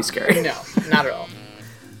would not be scary. No, not at all.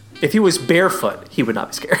 If he was barefoot, he would not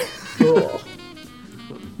be scary. Cool.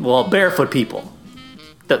 Well, barefoot people,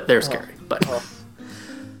 they're scary. But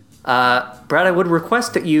Brad, I would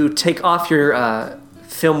request that you take off your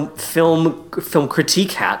film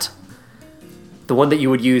critique hat, the one that you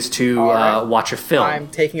would use to watch a film. I'm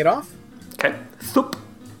taking it off. Okay. Thoop.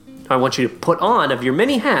 I want you to put on, of your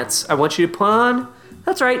many hats, I want you to put on,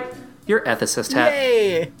 that's right, your ethicist hat.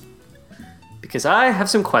 Yay! Because I have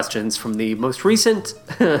some questions from the most recent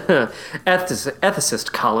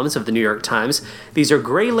ethicist columns of the New York Times. These are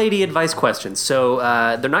gray lady advice questions, so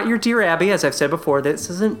they're not your Dear Abby, as I've said before. This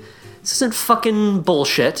isn't fucking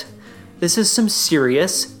bullshit. This is some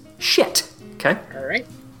serious shit. Okay? All right.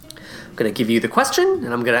 I'm going to give you the question,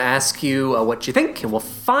 and I'm going to ask you what you think, and we'll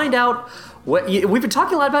find out what we've been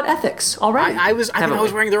talking a lot about ethics already. I think I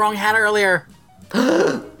was wearing the wrong hat earlier.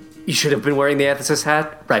 You should have been wearing the ethicist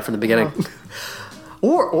hat right from the beginning.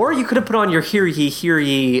 Or you could have put on your hear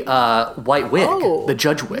ye white wig, the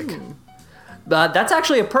judge wig. That's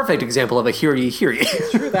actually a perfect example of a hear ye.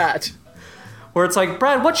 True that. Where it's like,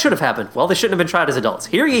 Brad, what should have happened? Well, they shouldn't have been tried as adults.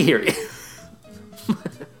 Hear ye.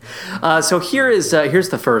 So here's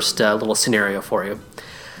the first little scenario for you.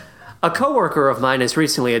 A coworker of mine has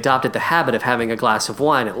recently adopted the habit of having a glass of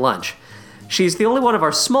wine at lunch. She's the only one of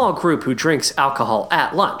our small group who drinks alcohol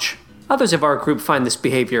at lunch. Others of our group find this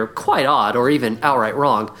behavior quite odd or even outright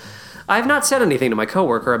wrong. I have not said anything to my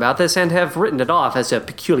coworker about this and have written it off as a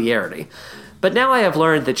peculiarity. But now I have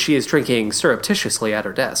learned that she is drinking surreptitiously at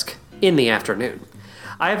her desk in the afternoon.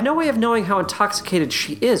 I have no way of knowing how intoxicated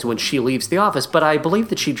she is when she leaves the office, but I believe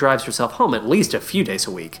that she drives herself home at least a few days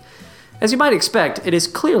a week. As you might expect, it is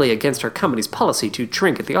clearly against her company's policy to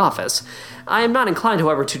drink at the office. I am not inclined,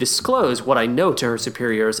 however, to disclose what I know to her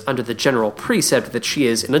superiors under the general precept that she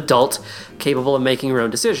is an adult, capable of making her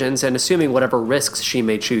own decisions and assuming whatever risks she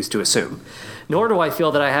may choose to assume. Nor do I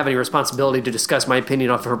feel that I have any responsibility to discuss my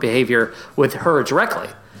opinion of her behavior with her directly.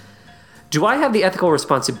 Do I have the ethical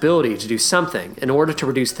responsibility to do something in order to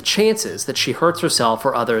reduce the chances that she hurts herself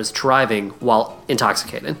or others driving while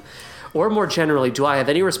intoxicated? Or more generally, do I have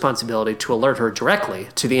any responsibility to alert her directly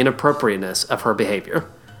to the inappropriateness of her behavior?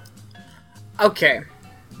 Okay,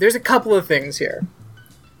 there's a couple of things here.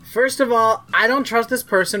 First of all, I don't trust this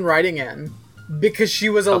person writing in because she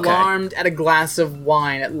was alarmed at a glass of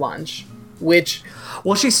wine at lunch, which...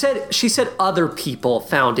 Well, she said other people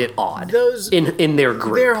found it odd those in their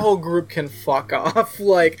group. Their whole group can fuck off.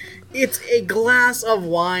 Like, it's a glass of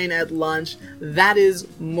wine at lunch. That is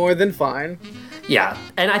more than fine. Yeah,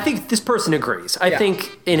 and I think this person agrees. I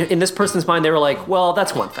think in this person's mind, they were like, well,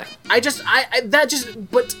 that's one thing.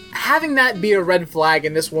 But having that be a red flag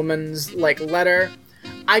in this woman's, letter,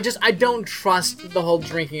 I don't trust the whole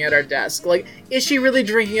drinking at her desk. Like, is she really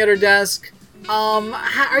drinking at her desk?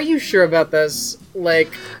 Are you sure about this?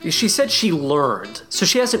 She said she learned, so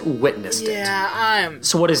she hasn't witnessed it. Yeah,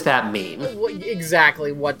 So what does that mean?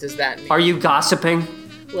 Exactly, what does that mean? Are you gossiping?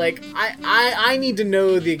 I need to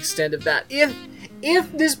know the extent of that.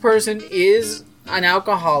 If this person is an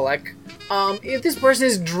alcoholic, if this person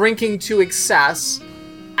is drinking to excess,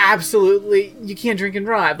 absolutely, you can't drink and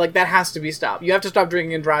drive. That has to be stopped. You have to stop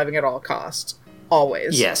drinking and driving at all costs.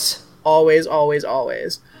 Always. Yes. Always, always,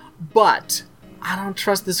 always. But I don't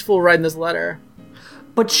trust this fool writing this letter.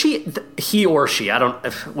 But he or she,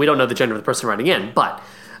 we don't know the gender of the person writing in, but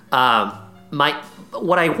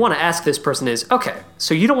what I want to ask this person is, okay,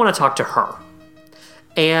 so you don't want to talk to her,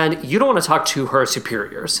 and you don't want to talk to her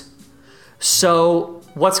superiors. So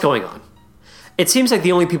what's going on? It seems like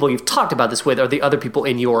the only people you've talked about this with are the other people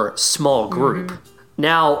in your small group. Mm-hmm.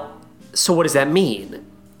 Now, so what does that mean?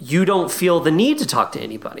 You don't feel the need to talk to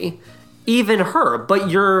anybody, even her, but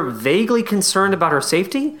you're vaguely concerned about her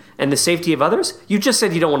safety and the safety of others? You just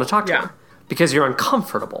said you don't want to talk to her because you're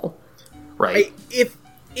uncomfortable, right?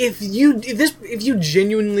 If you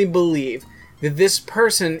genuinely believe that this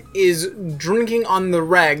person is drinking on the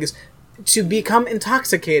regs to become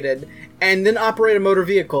intoxicated and then operate a motor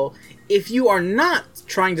vehicle, if you are not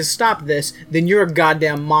trying to stop this, then you're a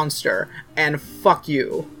goddamn monster, and fuck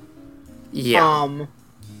you. Yeah.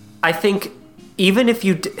 I think even if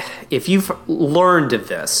you've learned of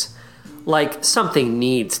this, like, something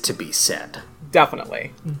needs to be said.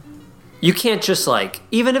 Definitely. You can't just, like,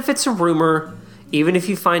 even if it's a rumor, even if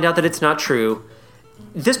you find out that it's not true,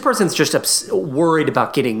 this person's just worried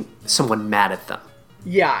about getting someone mad at them.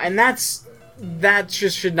 Yeah, and that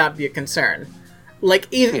just should not be a concern.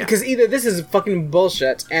 Like, because either this is fucking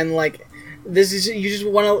bullshit, and, like, this is, you just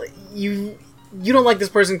want to, you don't like this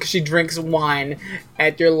person because she drinks wine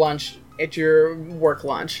at your lunch, at your work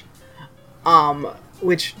lunch.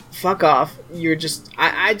 Which, fuck off. You're just,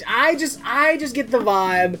 I just get the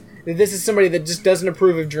vibe that this is somebody that just doesn't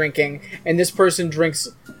approve of drinking, and this person drinks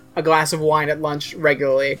a glass of wine at lunch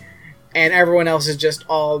regularly, and everyone else is just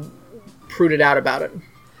all pruded out about it.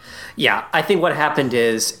 Yeah, I think what happened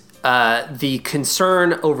is the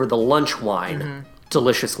concern over the lunch wine,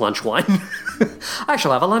 delicious lunch wine. I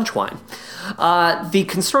shall have a lunch wine. The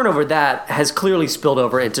concern over that has clearly spilled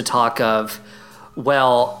over into talk of,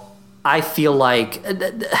 well, I feel like...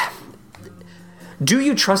 do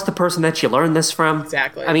you trust the person that you learned this from?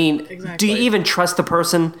 Exactly. I mean, do you even trust the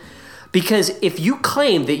person? Because if you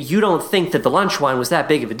claim that you don't think that the lunch wine was that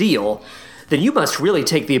big of a deal, then you must really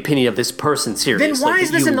take the opinion of this person seriously. Then why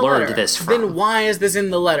is this in the letter? This from. Then why is this in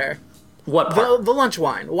the letter? What part? The lunch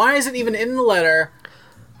wine. Why is it even in the letter?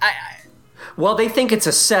 Well, they think it's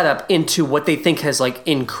a setup into what they think has, like,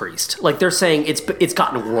 increased. Like, they're saying it's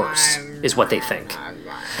gotten worse, is what they think.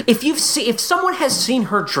 If someone has seen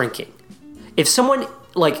her drinking, if someone,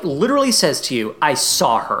 like, literally says to you, I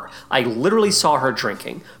literally saw her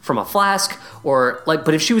drinking from a flask, or, like,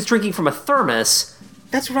 but if she was drinking from a thermos...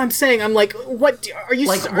 That's what I'm saying. I'm like, what are you...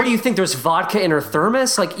 Like, what do you think? There's vodka in her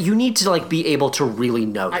thermos? Like, you need to, like, be able to really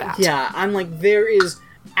know that. Yeah, I'm like, there is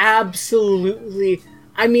absolutely...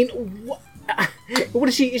 I mean, what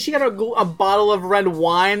is she... Is she got a bottle of red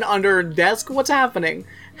wine under her desk? What's happening?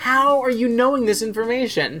 How are you knowing this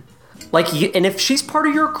information? Like, and if she's part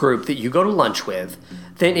of your group that you go to lunch with,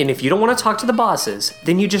 then, and if you don't want to talk to the bosses,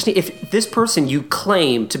 then you just need... If this person you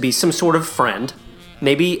claim to be some sort of friend...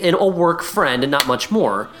 maybe a work friend and not much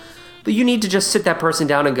more, but you need to just sit that person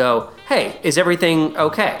down and go, hey, is everything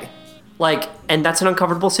okay? Like, and that's an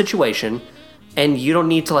uncomfortable situation, and you don't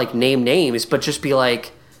need to, like, name names, but just be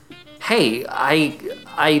like, hey,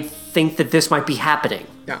 I think that this might be happening.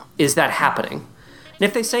 Yeah. Is that happening? And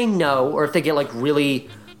if they say no, or if they get, like, really,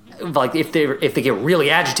 like, if they get really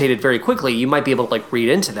agitated very quickly, you might be able to, like, read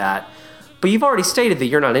into that, but you've already stated that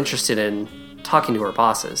you're not interested in talking to her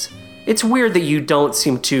bosses. It's weird that you don't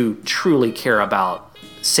seem to truly care about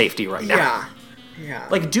safety right now. Yeah.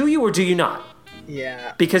 Like, do you or do you not?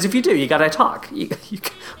 Yeah. Because if you do, you gotta talk. You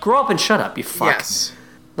grow up and shut up, you fuck. Yes.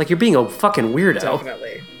 Like, you're being a fucking weirdo.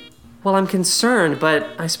 Definitely. Well, I'm concerned, but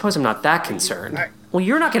I suppose I'm not that concerned. Well,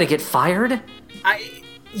 you're not gonna get fired.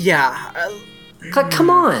 Yeah. Like, come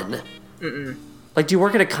on. Like, do you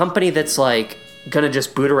work at a company that's, like, gonna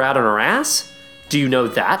just boot her out on her ass? Do you know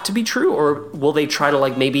that to be true, or will they try to,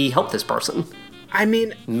 like, maybe help this person? I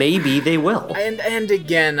mean... Maybe they will. And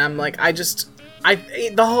again, I'm like,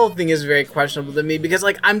 the whole thing is very questionable to me, because,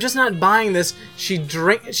 like, I'm just not buying this.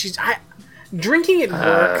 Drinking at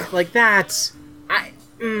work, like, that's...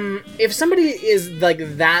 if somebody is,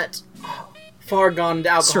 like, that far gone to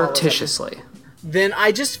alcoholism... Surreptitiously. Then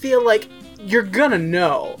I just feel like you're gonna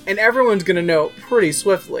know, and everyone's gonna know pretty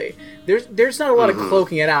swiftly. There's not a lot of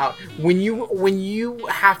cloaking it out when you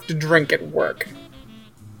have to drink at work.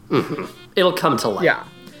 It'll come to light. Yeah.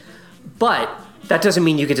 But that doesn't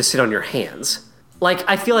mean you get to sit on your hands. Like,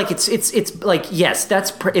 I feel like it's like, yes,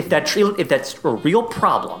 if that's a real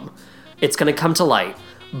problem, it's going to come to light.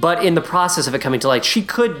 But in the process of it coming to light, she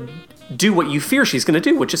could do what you fear she's going to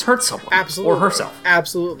do, which is hurt someone. Absolutely. Or herself.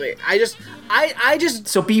 Absolutely. I just...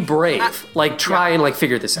 So be brave. Try and, like,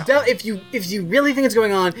 figure this out. If you really think it's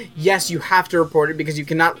going on, yes, you have to report it, because you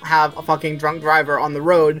cannot have a fucking drunk driver on the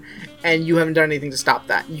road, and you haven't done anything to stop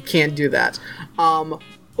that. You can't do that.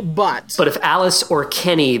 But if Alice or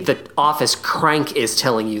Kenny, the office crank, is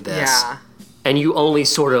telling you this, yeah, and you only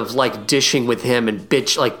sort of, like, dishing with him and being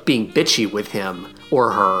bitchy with him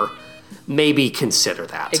or her, maybe consider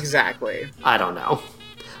that. Exactly. I don't know.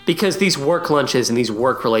 Because these work lunches and these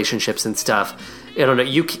work relationships and stuff, I don't know,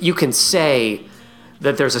 you can say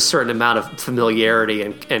that there's a certain amount of familiarity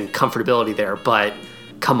and comfortability there, but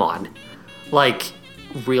come on. Like,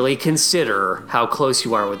 really consider how close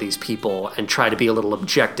you are with these people and try to be a little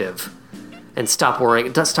objective and stop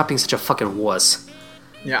being such a fucking wuss.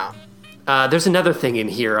 Yeah. There's another thing in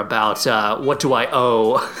here about what do I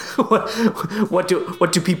owe? what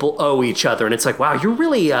do people owe each other? And it's like, wow, you're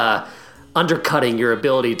really undercutting your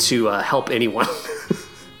ability to help anyone.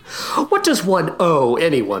 What does one owe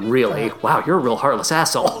anyone, really? Wow, you're a real heartless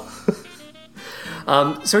asshole.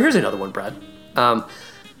 So here's another one, Brad. I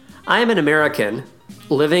am an American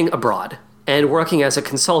living abroad and working as a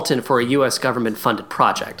consultant for a U.S. government-funded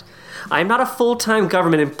project. I am not a full-time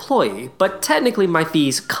government employee, but technically my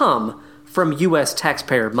fees come from U.S.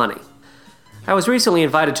 taxpayer money. I was recently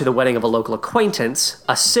invited to the wedding of a local acquaintance,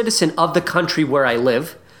 a citizen of the country where I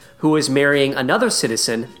live, who is marrying another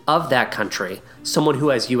citizen of that country, someone who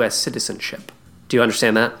has U.S. citizenship. Do you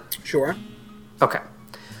understand that? Sure. Okay.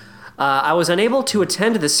 I was unable to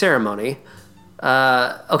attend the ceremony.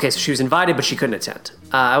 So she was invited, but she couldn't attend.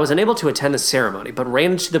 I was unable to attend the ceremony, but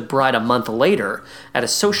ran into the bride a month later at a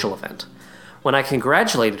social event. When I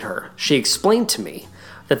congratulated her, she explained to me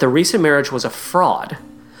that the recent marriage was a fraud,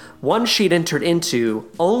 one she'd entered into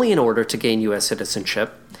only in order to gain U.S.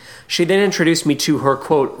 citizenship. She then introduced me to her,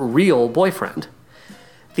 quote, real boyfriend.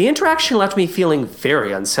 The interaction left me feeling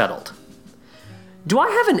very unsettled. Do I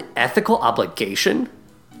have an ethical obligation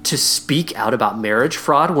to speak out about marriage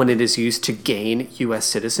fraud when it is used to gain U.S.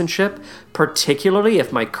 citizenship, particularly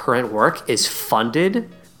if my current work is funded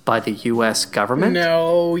by the U.S. government?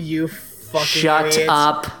 No, you fucking Shut idiots.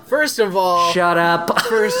 up. First of all,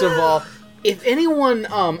 if anyone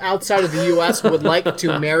outside of the U.S. would like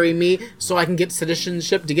to marry me so I can get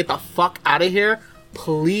citizenship to get the fuck out of here,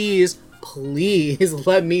 please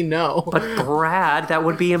let me know. But Brad, that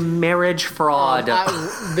would be a marriage fraud.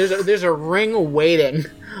 There's a ring waiting.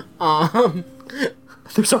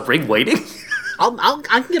 There's a ring waiting?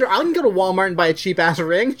 I can go to Walmart and buy a cheap ass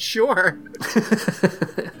ring. Sure.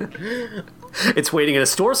 It's waiting in a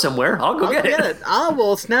store somewhere. I'll go get it. I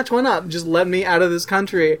will snatch one up. Just let me out of this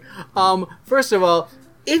country. First of all,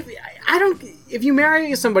 if you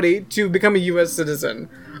marry somebody to become a U.S. citizen,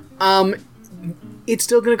 it's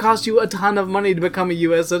still going to cost you a ton of money to become a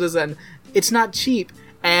U.S. citizen. It's not cheap.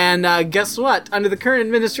 And guess what? Under the current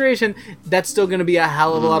administration, that's still going to be a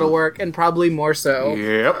hell of a lot of work, and probably more so.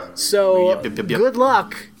 Yep. So, good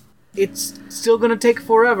luck. It's still going to take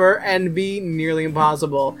forever and be nearly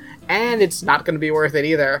impossible. And it's not going to be worth it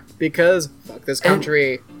either, because fuck this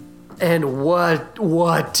country. And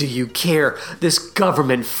what do you care? This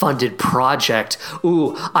government-funded project.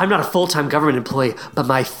 Ooh, I'm not a full-time government employee, but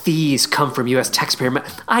my fees come from U.S. taxpayer money.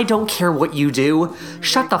 I don't care what you do.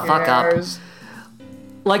 Shut the fuck up.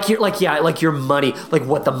 Like your money, like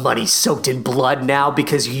what, the money's soaked in blood now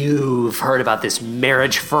because you've heard about this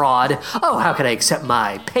marriage fraud? Oh, how can I accept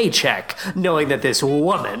my paycheck knowing that this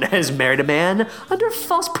woman has married a man under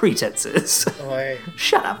false pretenses? Boy.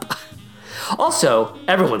 Shut up. Also,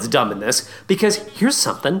 everyone's dumb in this because here's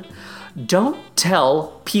something. Don't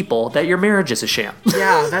tell people that your marriage is a sham.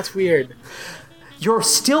 Yeah, that's weird. You're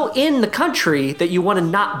still in the country that you want to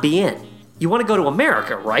not be in. You want to go to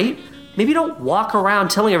America, right? Maybe don't walk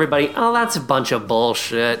around telling everybody, oh, that's a bunch of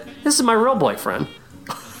bullshit. This is my real boyfriend.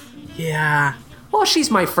 Yeah. Well,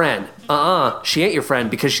 she's my friend. She ain't your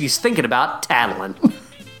friend because she's thinking about tattling.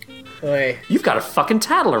 Boy. You've got a fucking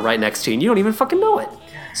tattler right next to you and you don't even fucking know it.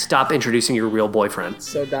 Stop introducing your real boyfriend.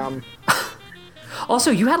 So dumb.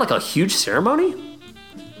 Also, you had like a huge ceremony?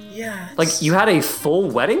 Yeah. Like, you had a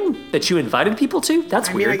full wedding that you invited people to?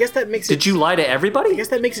 That's weird. I guess that makes it... Did you lie to everybody? I guess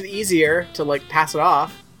that makes it easier to, like, pass it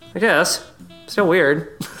off. I guess. Still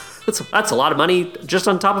weird. That's a lot of money just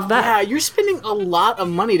on top of that. Yeah, you're spending a lot of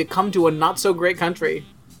money to come to a not-so-great country.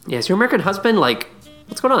 Yeah, is your American husband, like,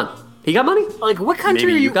 what's going on? He got money? Like, what country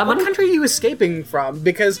Maybe are you got money? What country are you escaping from?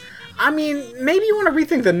 Because, I mean, maybe you want to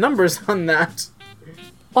rethink the numbers on that.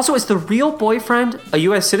 Also, is the real boyfriend a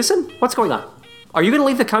U.S. citizen? What's going on? Are you going to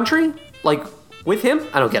leave the country? Like, with him?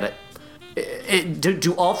 I don't get it.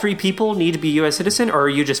 Do all three people need to be a U.S. citizen, or are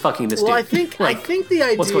you just fucking this dude? Well, I think the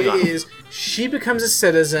idea is she becomes a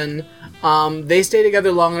citizen. They stay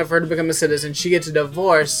together long enough for her to become a citizen. She gets a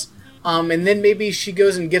divorce, and then maybe she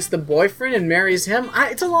goes and gets the boyfriend and marries him.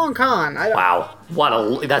 It's a long con. Wow,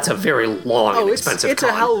 that's a very long and expensive con. It's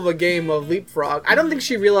a hell of a game of leapfrog. I don't think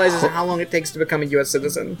she realizes how long it takes to become a U.S.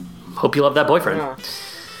 citizen. Hope you love that boyfriend. Yeah.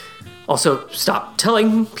 Also, stop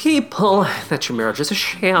telling people that your marriage is a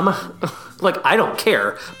sham. Like, I don't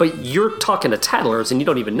care, but you're talking to tattlers and you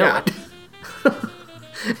don't even know it.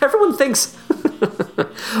 Everyone thinks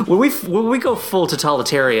when we go full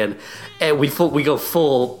totalitarian and we go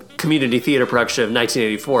full community theater production of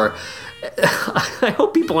 1984, I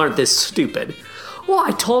hope people aren't this stupid. Well,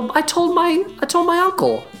 I told my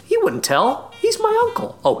uncle. He wouldn't tell. He's my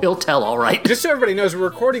uncle. Oh, he'll tell, all right. Just so everybody knows, we're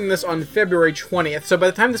recording this on February 20th, so by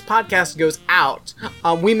the time this podcast goes out,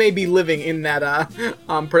 we may be living in that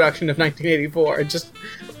production of 1984. Just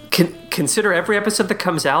Consider every episode that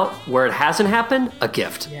comes out where it hasn't happened a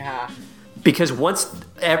gift. Yeah. Because once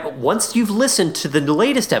you've listened to the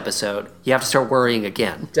latest episode, you have to start worrying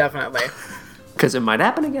again. Definitely. Because it might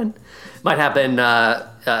happen again. Might happen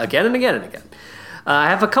again and again and again. I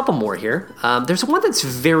have a couple more here. There's one that's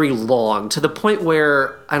very long, to the point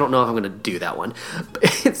where I don't know if I'm going to do that one.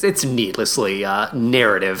 It's needlessly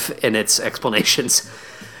narrative in its explanations.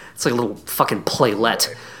 It's like a little fucking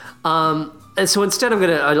playlet. And so instead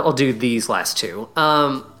I'll do these last two.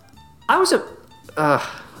 I was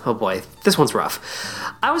oh boy, this one's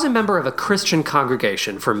rough. I was a member of a Christian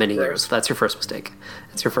congregation for many years. That's your first mistake.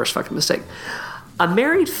 That's your first fucking mistake. A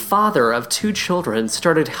married father of 2 children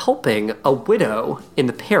started helping a widow in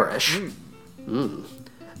the parish.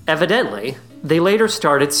 Evidently, they later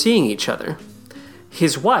started seeing each other.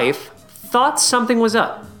 His wife thought something was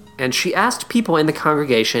up, and she asked people in the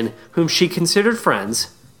congregation whom she considered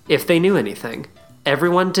friends if they knew anything.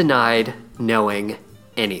 Everyone denied knowing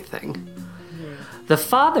anything. The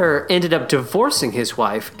father ended up divorcing his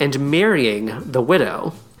wife and marrying the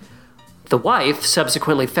widow. The wife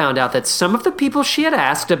subsequently found out that some of the people she had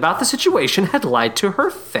asked about the situation had lied to her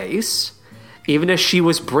face, even as she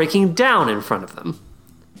was breaking down in front of them.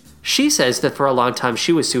 She says that for a long time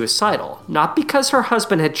she was suicidal, not because her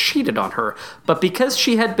husband had cheated on her, but because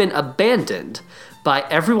she had been abandoned by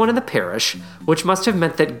everyone in the parish, which must have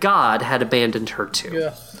meant that God had abandoned her too.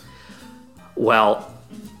 Yeah. Well,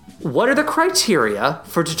 what are the criteria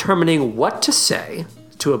for determining what to say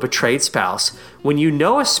to a betrayed spouse when you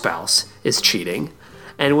know a spouse is cheating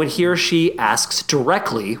and when he or she asks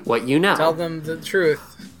directly what you know? Tell them the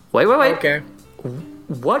truth. Wait. Okay.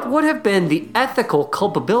 What would have been the ethical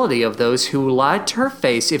culpability of those who lied to her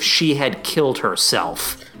face if she had killed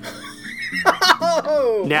herself?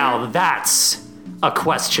 Oh! Now that's a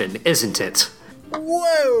question, isn't it?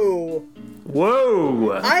 Whoa!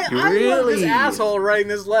 Whoa! I love this asshole writing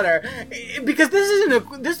this letter, because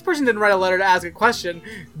this person didn't write a letter to ask a question.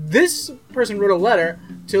 This person wrote a letter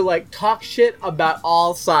to like talk shit about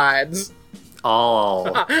all sides.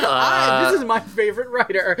 Oh, This is my favorite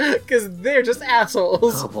writer because they're just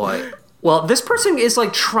assholes. Oh boy. Well, this person is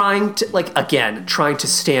like trying to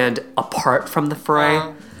stand apart from the fray.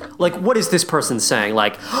 Like, what is this person saying?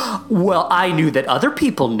 Like, well, I knew that other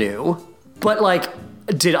people knew, but like,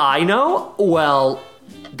 did I know? Well,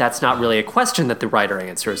 that's not really a question that the writer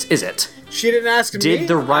answers, is it? She didn't ask me. Did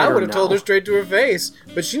the writer I would have told know? her straight to her face,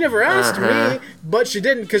 but she never asked me. But she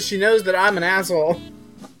didn't because she knows that I'm an asshole.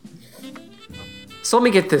 So let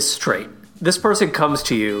me get this straight. This person comes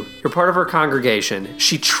to you, you're part of her congregation,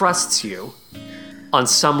 she trusts you on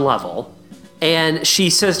some level, and she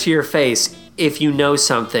says to your face, if you know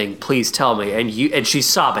something, please tell me. And she's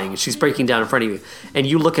sobbing, she's breaking down in front of you, and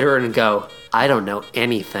you look at her and go, I don't know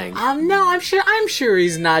anything. No, I'm sure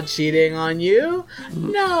he's not cheating on you.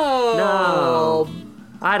 No.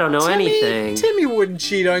 I don't know anything. Timmy wouldn't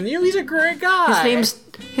cheat on you. He's a great guy.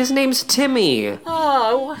 His name's Timmy.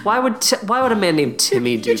 Oh. Why would a man named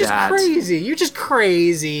Timmy do that? You're just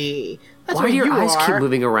crazy. That's Why what do your you eyes are. keep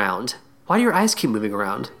moving around?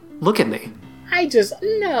 Look at me.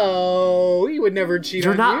 No, he would never cheat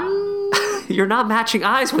on you. You're not matching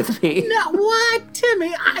eyes with me. No, what?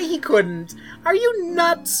 Timmy, he couldn't. Are you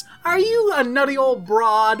nuts? Are you a nutty old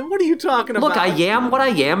broad? What are you talking about? Look, I am what I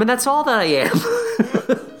am, and that's all that I am.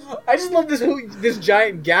 I just love this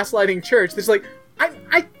giant gaslighting church. That's like,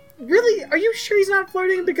 I really, are you sure he's not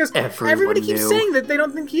flirting? Because everybody keeps saying that they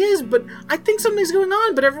don't think he is, but I think something's going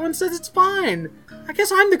on, but everyone says it's fine. I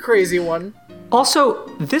guess I'm the crazy one. Also,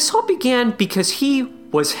 this all began because he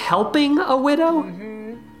was helping a widow?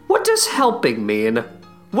 Mm-hmm. What does helping mean?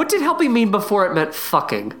 What did helping mean before it meant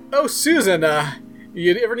fucking? Oh, Susan,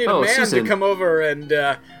 you ever need a man Susan. to come over and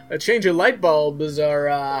change your light bulbs or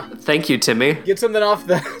Thank you, Timmy. get something off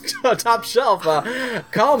the top shelf,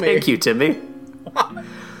 call me. Thank you, Timmy.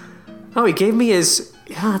 Oh, he gave me his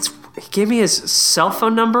cell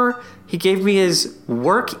phone number. He gave me his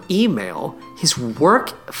work email, his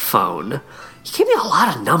work phone. He gave me a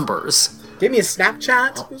lot of numbers. Gave me a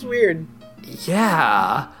Snapchat? It was weird.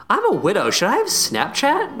 Yeah. I'm a widow. Should I have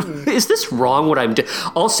Snapchat? Is this wrong what I'm doing?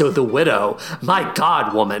 Also, the widow. My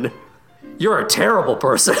God, woman. You're a terrible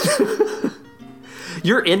person.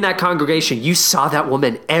 You're in that congregation. You saw that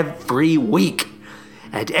woman every week.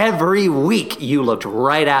 And every week you looked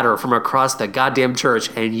right at her from across the goddamn church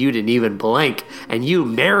and you didn't even blink. And you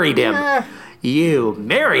married him. You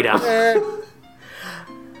married him.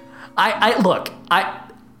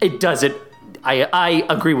 I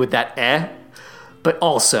agree with that, but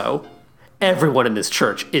also, everyone in this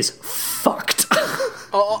church is fucked.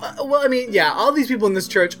 Well, I mean, yeah, all these people in this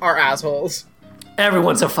church are assholes.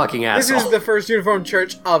 Everyone's a fucking asshole. This is the first uniformed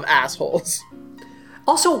church of assholes.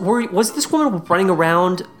 Also, was this woman running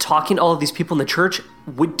around talking to all of these people in the church?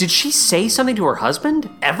 Did she say something to her husband?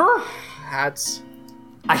 Ever? That's...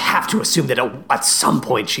 I have to assume that at some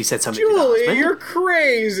point she said something to the Julie, husband. you're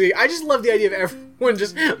crazy. I just love the idea of everyone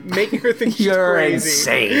just making her think she's You're crazy.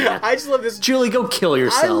 insane. I just love this. Julie, go kill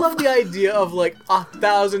yourself. I love the idea of like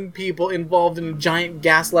 1,000 people involved in a giant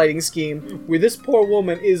gaslighting scheme where this poor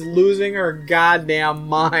woman is losing her goddamn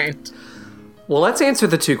mind. Well, let's answer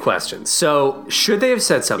the two questions. So, should they have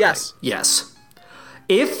said something? Yes. Yes.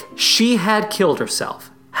 If she had killed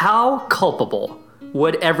herself, how culpable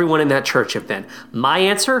would everyone in that church have been? My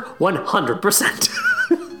answer, 100%.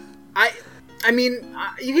 I mean,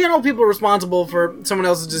 you can't hold people responsible for someone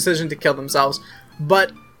else's decision to kill themselves,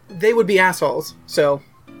 but they would be assholes, so...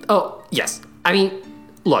 Oh, yes. I mean,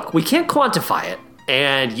 look, we can't quantify it,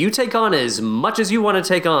 and you take on as much as you want to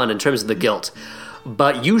take on in terms of the guilt,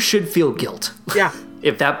 but you should feel guilt. Yeah.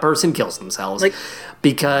 If that person kills themselves.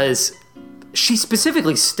 Because she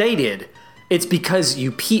specifically stated... It's because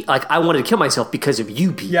I wanted to kill myself because of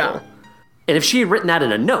you people. Yeah. And if she had written that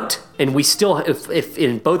in a note, and we still, if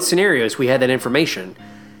in both scenarios we had that information,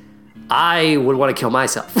 I would want to kill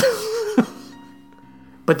myself.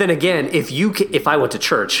 But then again, if I went to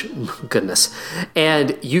church, goodness,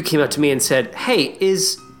 and you came up to me and said, "Hey,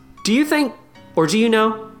 do you think, or do you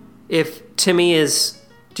know if Timmy is?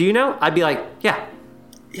 Do you know?" I'd be like, "Yeah,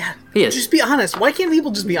 he is." Just be honest. Why can't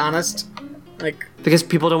people just be honest? Because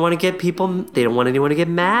people don't want to they don't want anyone to get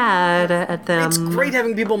mad at them. It's great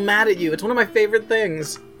having people mad at you. It's one of my favorite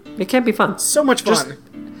things. It can be fun. So much fun.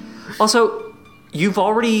 Also, you've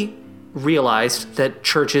already realized that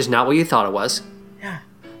church is not what you thought it was. Yeah.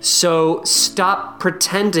 So stop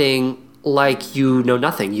pretending like you know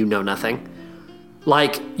nothing. You know nothing.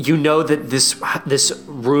 Like, you know that this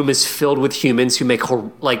room is filled with humans who make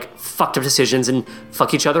fucked up decisions and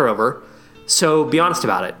fuck each other over. So be honest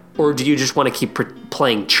about it. Or do you just want to keep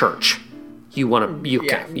playing church? You want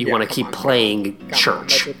to keep playing church.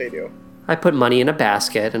 That's what they do. I put money in a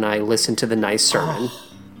basket and I listen to the nice sermon.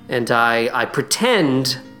 And I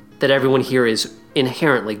pretend that everyone here is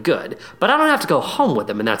inherently good. But I don't have to go home with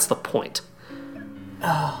them, and that's the point.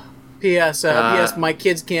 P.S. My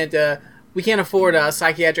kids can't... we can't afford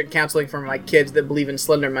psychiatric counseling for my kids that believe in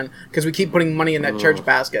Slenderman because we keep putting money in that church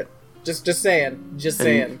basket. Just saying. Just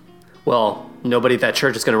saying. Well, nobody at that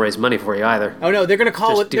church is going to raise money for you either. Oh no, they're going to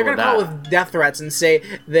call Just with death threats and say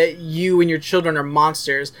that you and your children are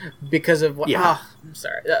monsters because of what. Yeah. Oh, I'm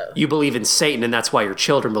sorry. You believe in Satan, and that's why your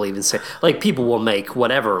children believe in Satan. Like, people will make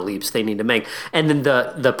whatever leaps they need to make, and then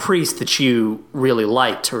the priest that you really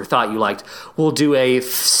liked or thought you liked will do a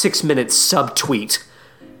 6-minute subtweet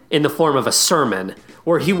in the form of a sermon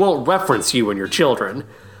where he won't reference you and your children,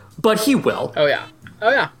 but he will. Oh yeah.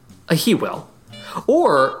 He will.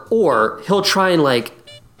 Or he'll try and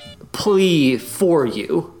plead for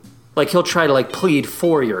you. Like, he'll try to plead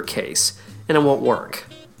for your case, and it won't work.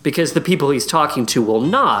 Because the people he's talking to will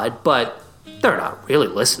nod, but they're not really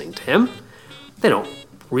listening to him. They don't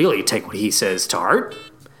really take what he says to heart.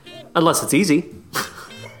 Unless it's easy.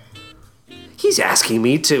 He's asking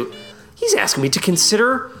me to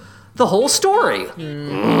consider the whole story.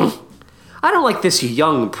 I don't like this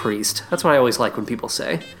young priest. That's what I always like when people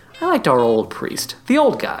say. I liked our old priest. The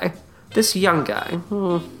old guy. This young guy.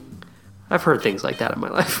 I've heard things like that in my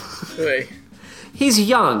life. Wait. He's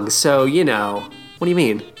young, so, What do you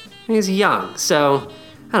mean? He's young, so,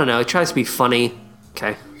 I don't know. He tries to be funny.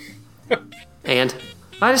 Okay. And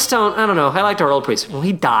I don't know. I liked our old priest. Well,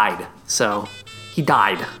 he died, so he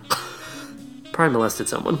died. Probably molested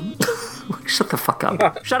someone. Shut the fuck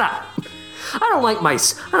up. Shut up. I like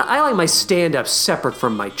my stand-up separate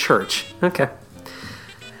from my church. Okay.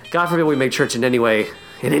 God forbid we make church in any way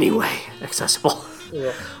accessible.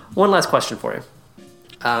 Yeah. One last question for you.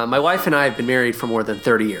 My wife and I have been married for more than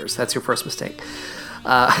 30 years. That's your first mistake.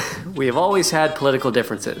 We have always had political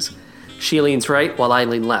differences. She leans right while I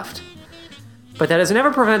lean left. But that has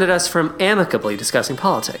never prevented us from amicably discussing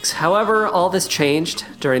politics. However, all this changed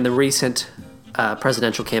during the recent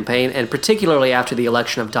presidential campaign, and particularly after the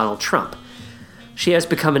election of Donald Trump. She has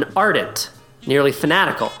become an ardent, nearly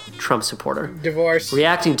fanatical Trump supporter. Divorce.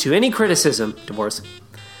 Reacting to any criticism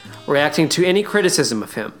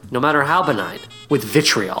of him, no matter how benign, with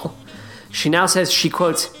vitriol. She now says she,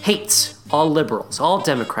 quotes, hates all liberals, all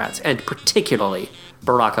Democrats, and particularly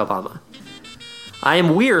Barack Obama. I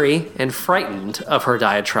am weary and frightened of her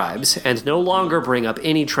diatribes and no longer bring up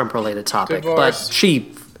any Trump-related topic.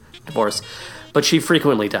 Divorce. But she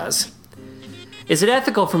frequently does. Is it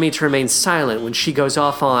ethical for me to remain silent when she goes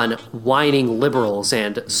off on whining liberals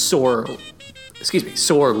and sore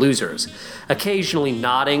losers, occasionally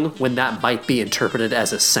nodding when that might be interpreted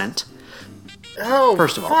as assent? Oh,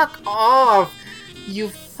 First of all, fuck off, you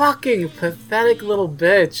fucking pathetic little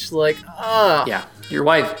bitch. Like, ugh. yeah, your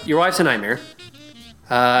wife's a nightmare.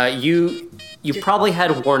 You probably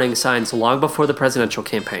had warning signs long before the presidential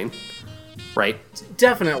campaign, right?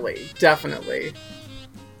 Definitely.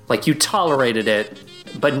 Like, you tolerated it,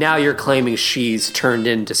 but now you're claiming she's turned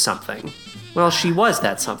into something. Well, she was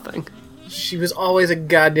that something. She was always a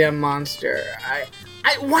goddamn monster.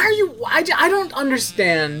 I don't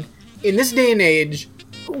understand, in this day and age,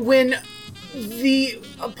 when the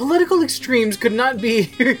political extremes could not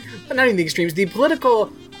be... not even the extremes, the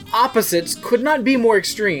political opposites could not be more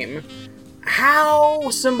extreme. How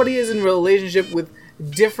somebody is in a relationship with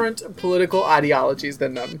different political ideologies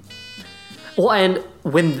than them. Well, and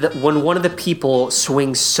when one of the people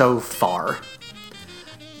swings so far...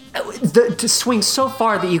 to swing so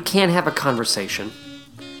far that you can't have a conversation.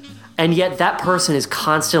 And yet that person is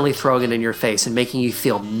constantly throwing it in your face and making you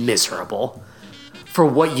feel miserable for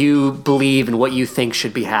what you believe and what you think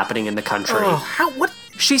should be happening in the country. Oh, what?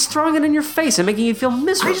 She's throwing it in your face and making you feel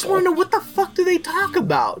miserable. I just want to know, what the fuck do they talk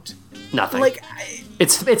about? Nothing. Like,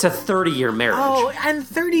 it's a 30-year marriage. Oh, and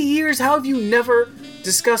 30 years, how have you never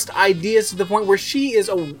discussed ideas to the point where she is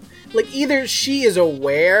either she is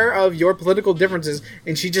aware of your political differences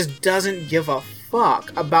and she just doesn't give a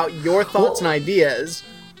fuck about your thoughts and ideas.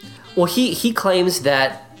 Well, he claims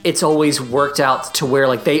that it's always worked out to where,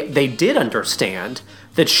 like, they did understand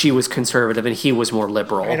that she was conservative and he was more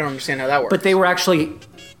liberal. I don't understand how that works. But they were actually...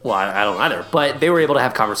 Well, I don't either. But they were able to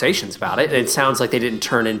have conversations about it. And it sounds like they didn't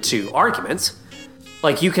turn into arguments.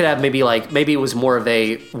 Like, you could have maybe it was more of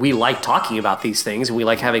a, we like talking about these things and we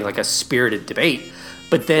like having, like, a spirited debate.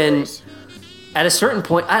 But then, at a certain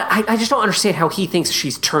point, I just don't understand how he thinks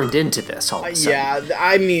she's turned into this all of a sudden. Yeah,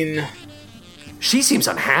 I mean... She seems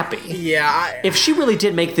unhappy. Yeah. If she really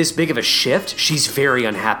did make this big of a shift, she's very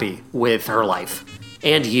unhappy with her life.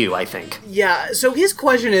 And you, I think. Yeah, so his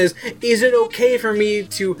question is it okay for me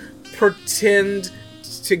to pretend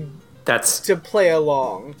to play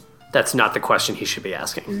along? That's not the question he should be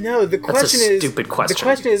asking. No, the question is... That's a stupid question. The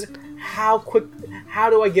question is, how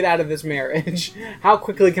do I get out of this marriage? How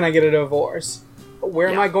quickly can I get a divorce? Where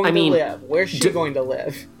am I going to live? Where's she going to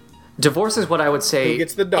live? Divorce is what I would say... Who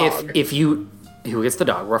gets the dog? Who gets the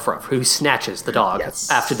dog? Ruff. Who snatches the dog yes.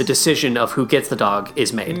 after the decision of who gets the dog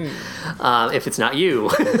is made. If it's not you,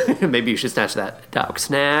 maybe you should snatch that dog.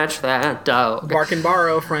 Snatch that dog. Bark and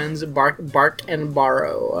borrow, friends. Bark and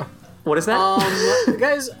borrow. What is that?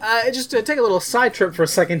 Guys, just to take a little side trip for a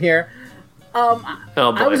second here. Oh, boy.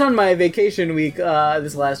 I was on my vacation week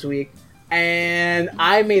this last week, and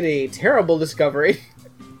I made a terrible discovery.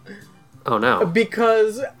 Oh, no.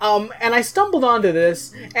 Because, and I stumbled onto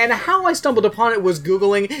this, and how I stumbled upon it was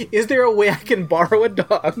Googling, is there a way I can borrow a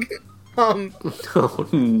dog? Oh,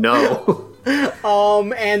 no.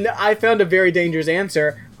 And I found a very dangerous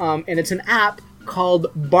answer, and it's an app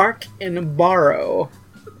called Bark and Borrow.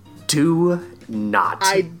 Do not.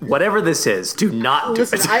 Whatever this is, do not do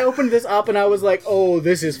it. I opened this up and I was like, oh,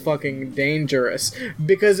 this is fucking dangerous.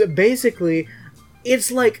 Because basically, it's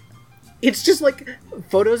just like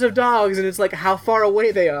photos of dogs, and it's like how far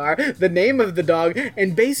away they are, the name of the dog,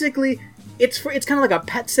 and basically it's kind of like a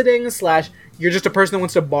pet sitting / you're just a person that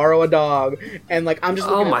wants to borrow a dog, and like I'm just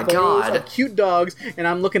looking at photos of cute dogs, and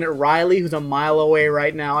I'm looking at Riley, who's a mile away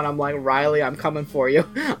right now, and I'm like, Riley, I'm coming for you.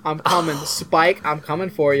 I'm coming. Spike, I'm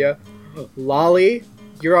coming for you. Lolly,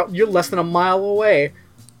 you're less than a mile away.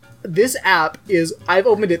 This app is, I've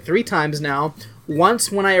opened it 3 times now.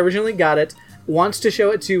 Once when I originally got it, once to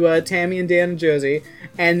show it to Tammy and Dan and Josie,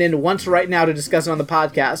 and then once right now to discuss it on the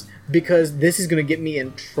podcast, because this is going to get me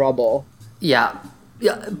in trouble. Yeah.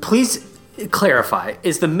 Please clarify.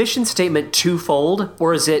 Is the mission statement twofold,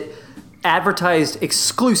 or is it advertised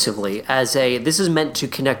exclusively as this is meant to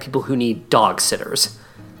connect people who need dog sitters?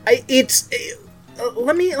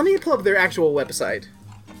 Let me pull up their actual website.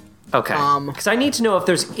 Okay. Because I need to know if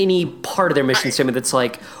there's any part of their mission statement that's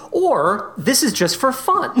like, or this is just for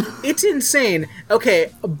fun. It's insane.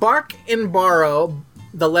 Okay, Bark and Borrow,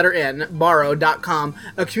 the letter N, borrow.com,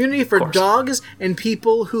 a community for dogs and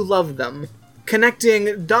people who love them.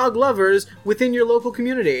 Connecting dog lovers within your local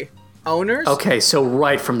community. Owners? Okay, so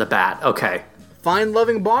right from the bat. Okay. Find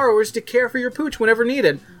loving borrowers to care for your pooch whenever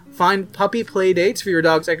needed. Find puppy play dates for your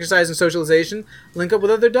dog's exercise and socialization. Link up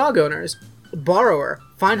with other dog owners. Borrower.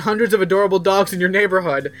 Find hundreds of adorable dogs in your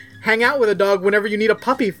neighborhood. Hang out with a dog whenever you need a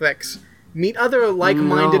puppy fix. Meet other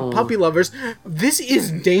like-minded puppy lovers. This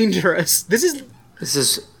is dangerous. This is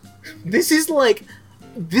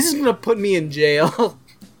gonna put me in jail.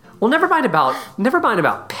 Well, never mind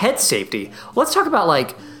about pet safety. Let's talk about,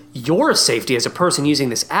 like, your safety as a person using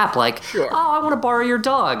this app. Like, Sure. oh, I want to borrow your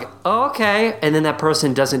dog. Oh, okay. And then that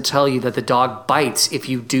person doesn't tell you that the dog bites if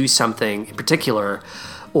you do something in particular.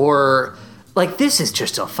 Or, like, this is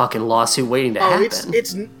just a fucking lawsuit waiting to happen.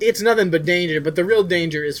 It's nothing but danger, but the real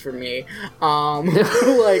danger is for me.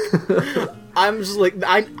 Like, I'm just like,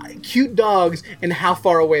 cute dogs and how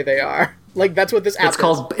far away they are. Like, that's what this app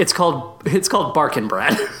It's called Barkin'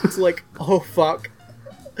 Brad. It's like, oh fuck.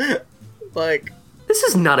 Like, This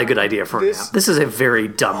is not a good idea for an app. This is a very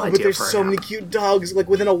dumb idea for an app. but there's so many cute dogs, like,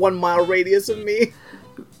 within a 1 mile radius of me.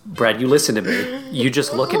 Brad, you listen to me. You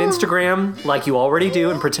just look at Instagram like you already do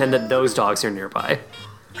and pretend that those dogs are nearby.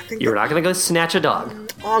 You're not going to go snatch a dog.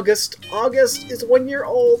 August is 1 year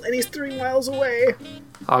old, and he's 3 miles away.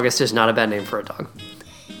 August is not a bad name for a dog.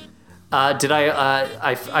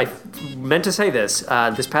 I meant to say this.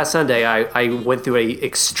 This past Sunday, I went through a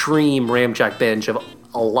extreme Ramjack binge of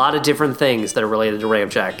a lot of different things that are related to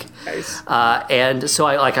Ramjack. Nice. And so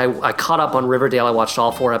I caught up on Riverdale. I watched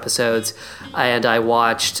all 4 episodes, and I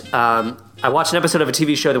watched an episode of a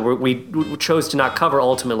TV show that we chose to not cover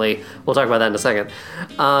ultimately. We'll talk about that in a second.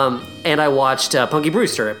 And I watched Punky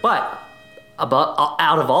Brewster. But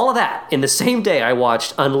out of all of that, in the same day, I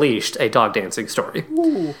watched Unleashed, a dog dancing story.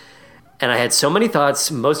 Ooh. And I had so many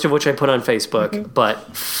thoughts, most of which I put on Facebook,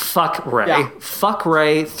 but fuck Ray. Yeah. Fuck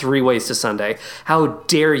Ray 3 ways to Sunday. How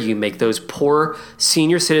dare you make those poor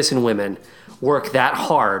senior citizen women work that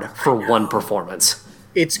hard for one performance?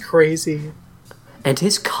 It's crazy. And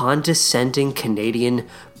his condescending Canadian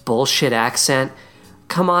bullshit accent.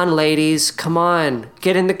 Come on, ladies. Come on.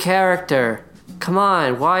 Get in the character. Come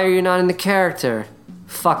on. Why are you not in the character?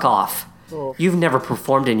 Fuck off. Oh. You've never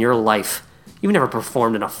performed in your life. You've never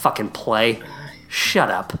performed in a fucking play.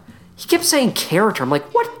 Shut up. He kept saying character. I'm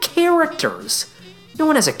like, what characters? No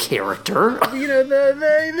one has a character. You know,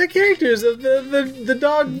 the characters of the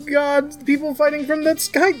dog gods, the people fighting from the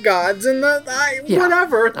sky gods, and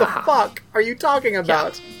whatever the fuck are you talking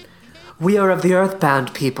about? We are of the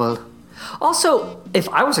earthbound people. Also, if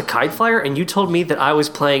I was a kite flyer and you told me that I was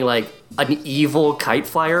playing, like, an evil kite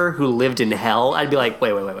flyer who lived in hell, I'd be like,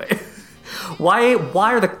 wait. Why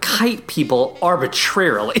are the kite people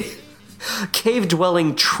arbitrarily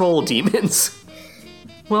cave-dwelling troll demons?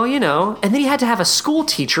 Well, you know, and then he had to have a school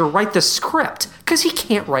teacher write the script, because he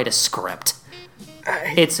can't write a script.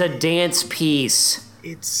 It's a dance piece.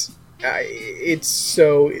 It's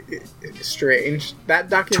so strange. That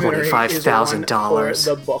documentary is $25,000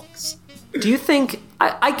 for the books. Do you think,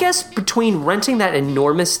 I guess between renting that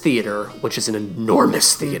enormous theater, which is an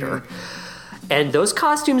enormous theater, and those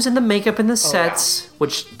costumes and the makeup and the sets,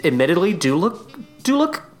 which admittedly do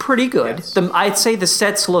look pretty good. Yes. I'd say the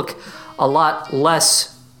sets look a lot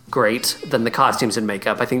less great than the costumes and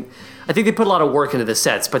makeup. I think they put a lot of work into the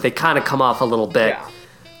sets, but they kind of come off a little bit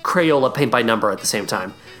Crayola paint by number at the same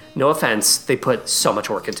time. No offense, they put so much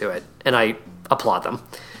work into it, and I applaud them.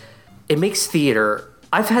 It makes theater,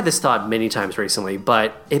 I've had this thought many times recently,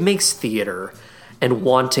 but it makes theater and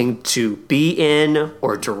wanting to be in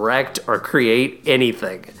or direct or create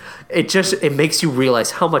anything, it makes you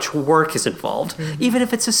realize how much work is involved, even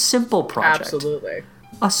if it's a simple project. Absolutely.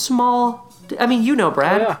 A small, I mean, you know,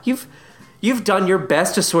 Brad, Oh, yeah. you've done your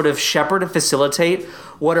best to sort of shepherd and facilitate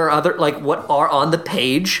what are on the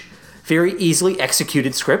page, very easily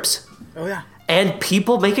executed scripts. Oh yeah. And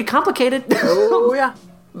people make it complicated. Oh yeah.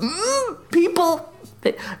 People.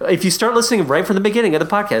 If you start listening right from the beginning of the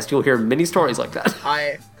podcast, you'll hear many stories like that.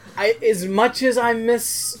 I as much as I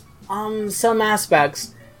miss some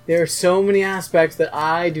aspects, there are so many aspects that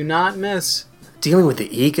I do not miss. Dealing with the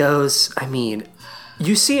egos, I mean,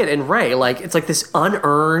 you see it in Ray, like, it's like this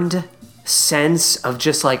unearned sense of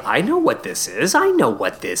just like, I know what this is.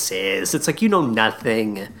 It's like, you know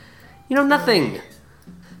nothing. You know nothing.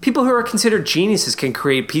 People who are considered geniuses can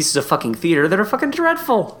create pieces of fucking theater that are fucking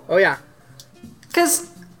dreadful. Oh yeah. Because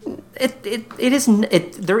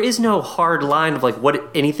there is no hard line of like what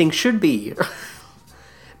anything should be.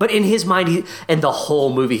 But in his mind, and the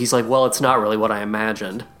whole movie, he's like, well, it's not really what I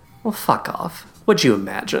imagined. Well, fuck off. What'd you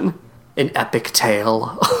imagine? An epic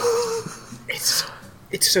tale. It's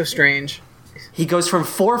so strange. He goes from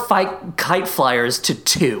 4 kite flyers to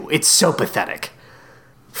 2. It's so pathetic.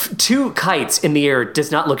 2 kites in the air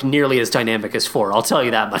does not look nearly as dynamic as 4. I'll tell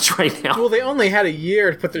you that much right now. Well, they only had a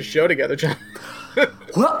year to put their show together, John.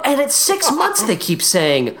 Well, and it's 6 months they keep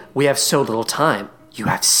saying, we have so little time. You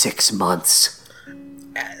have 6 months.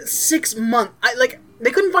 6 months.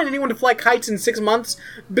 They couldn't find anyone to fly kites in 6 months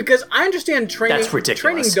because I understand That's ridiculous.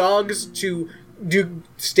 training dogs to do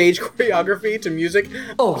stage choreography to music.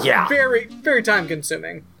 Oh, yeah. Very, very time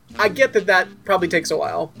consuming. I get that probably takes a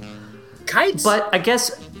while. Kites? But I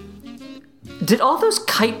guess, did all those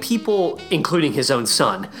kite people, including his own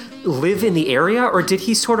son, live in the area, or did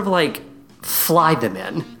he sort of like fly them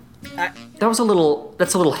in? That's a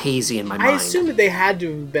little hazy in my mind. I assume that they had to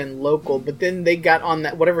have been local, but then they got on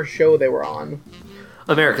that whatever show they were on.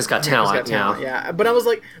 America's Got Talent, yeah. But I was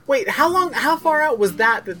like, wait, how far out was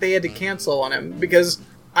that they had to cancel on him? Because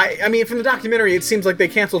I mean, from the documentary, it seems like they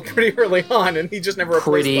canceled pretty early on, and he just never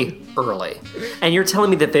replaced them. Early. And you're telling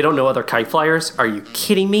me that they don't know other kite flyers? Are you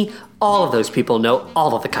kidding me? All of those people know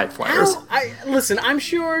all of the kite flyers. Listen, I'm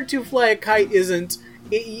sure to fly a kite isn't.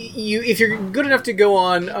 If you're good enough to go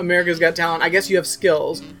on America's Got Talent, I guess you have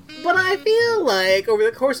skills. But I feel like over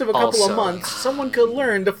the course of a couple of months, someone could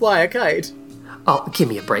learn to fly a kite. Oh, give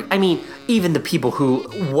me a break. I mean, even the people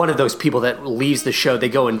one of those people that leaves the show, they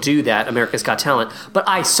go and do that, America's Got Talent, but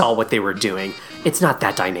I saw what they were doing. It's not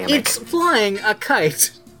that dynamic. It's flying a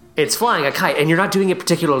kite. It's flying a kite, and you're not doing it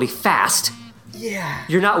particularly fast. Yeah.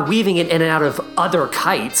 You're not weaving it in and out of other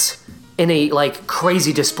kites in a,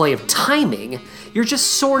 crazy display of timing. You're just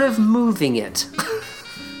sort of moving it.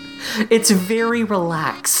 It's very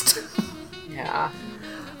relaxed. Yeah.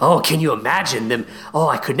 Oh, can you imagine them? Oh,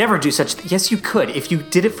 I could never do such. Yes, you could. If you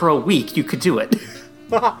did it for a week, you could do it.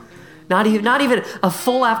 Not even a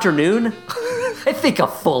full afternoon. I think a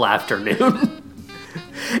full afternoon.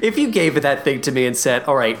 If you gave that thing to me and said,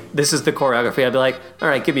 "All right, this is the choreography," I'd be like, "All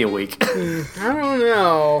right, give me a week." I don't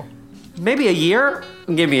know. Maybe a year.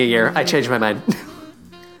 Give me a year. I changed my mind.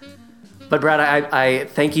 But Brad, I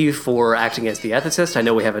thank you for acting as the ethicist. I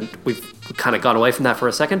know we've kind of gone away from that for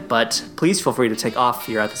a second, but please feel free to take off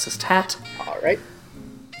your ethicist hat. All right.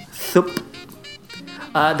 Thup.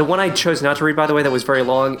 The one I chose not to read, by the way, that was very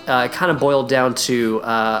long, kind of boiled down to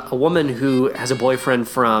a woman who has a boyfriend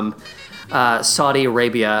from Saudi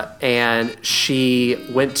Arabia, and she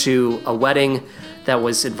went to a wedding that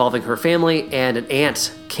was involving her family, and an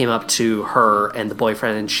aunt came up to her and the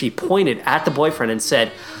boyfriend, and she pointed at the boyfriend and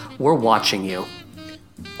said, "We're watching you."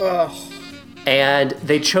 Ugh. And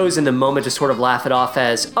they chose in the moment to sort of laugh it off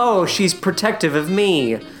as, "Oh, she's protective of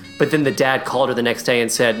me." But then the dad called her the next day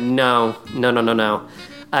and said, No.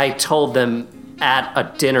 I told them at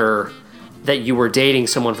a dinner that you were dating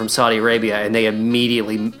someone from Saudi Arabia, and they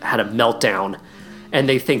immediately had a meltdown. And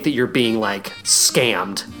they think that you're being,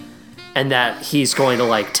 scammed. And that he's going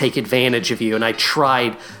to, take advantage of you. And I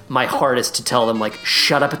tried my hardest to tell them,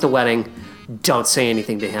 shut up at the wedding. Don't say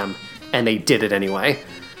anything to him. And they did it anyway.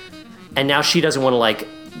 And now she doesn't want to,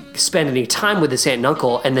 spend any time with this aunt and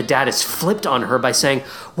uncle, and the dad is flipped on her by saying,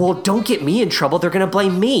 "Well, don't get me in trouble. They're going to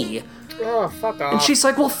blame me." Oh, fuck off. And she's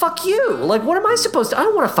like, "Well, fuck you. What am I supposed to? I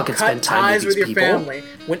don't want to fucking spend time with these your people." Family.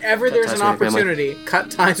 Whenever there's an opportunity,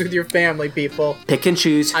 cut ties with your family, people. Pick and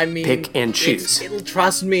choose. I mean, pick and choose.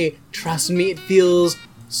 Trust me, it feels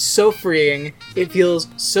so freeing. It feels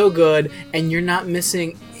so good, and you're not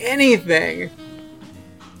missing anything.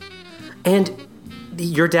 And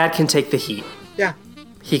your dad can take the heat. Yeah.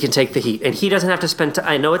 He can take the heat, and he doesn't have to spend time.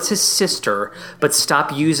 I know it's his sister, but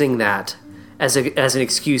stop using that as an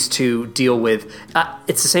excuse to deal with.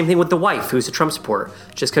 It's the same thing with the wife, who's a Trump supporter.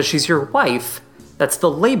 Just because she's your wife, that's the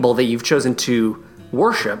label that you've chosen to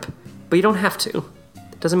worship, but you don't have to.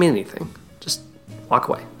 It doesn't mean anything. Just walk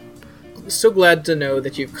away. I'm so glad to know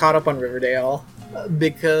that you've caught up on Riverdale,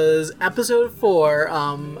 because episode 4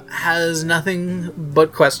 has nothing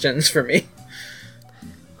but questions for me.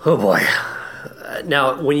 Oh boy.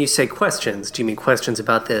 Now, when you say questions, do you mean questions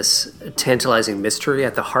about this tantalizing mystery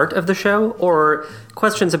at the heart of the show? Or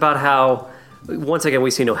questions about how, once again,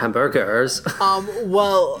 we see no hamburgers?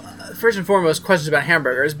 Well, first and foremost, questions about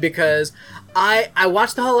hamburgers, because I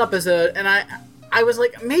watched the whole episode, and I was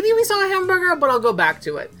like, maybe we saw a hamburger, but I'll go back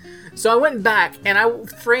to it. So I went back, and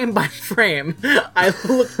frame by frame, I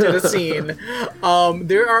looked at a scene.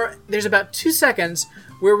 There's about 2 seconds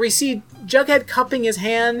where we see Jughead cupping his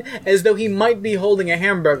hand as though he might be holding a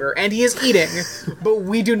hamburger, and he is eating, but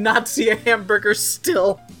we do not see a hamburger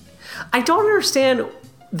still. I don't understand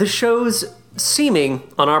the show's seeming,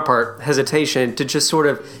 on our part, hesitation to just sort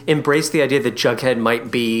of embrace the idea that Jughead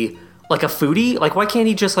might be like a foodie. Why can't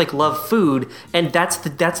he just love food? And that's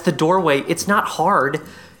the doorway. It's not hard.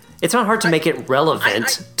 It's not hard to make it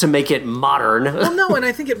relevant, to make it modern. Well, no, and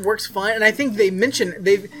I think it works fine. And I think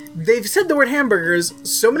they've said the word hamburgers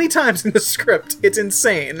so many times in the script. It's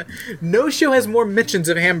insane. No show has more mentions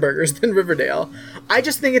of hamburgers than Riverdale. I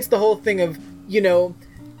just think it's the whole thing of,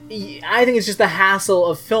 I think it's just the hassle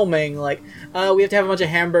of filming. Like, we have to have a bunch of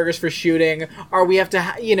hamburgers for shooting, or we have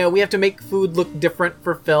to, we have to make food look different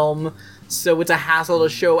for film. So it's a hassle to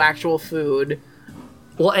show actual food.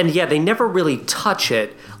 Well, and yeah, they never really touch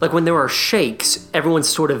it. Like when there are shakes, everyone's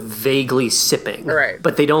sort of vaguely sipping. Right.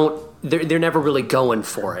 But they're never really going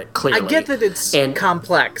for it, clearly. I get that it's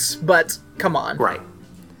complex, but come on. Right.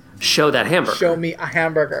 Show that hamburger. Show me a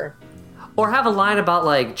hamburger. Or have a line about,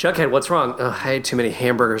 like, Jughead, what's wrong? I had too many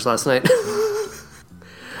hamburgers last night.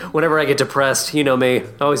 Whenever I get depressed, you know me, I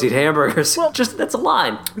always eat hamburgers. Well, that's a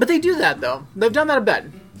line. But they do that, though. They've done that a bit.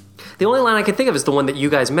 The only line I can think of is the one that you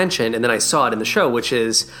guys mentioned, and then I saw it in the show, which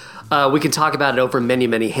is, we can talk about it over many,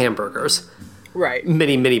 many hamburgers. Right.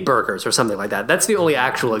 Many, many burgers, or something like that. That's the only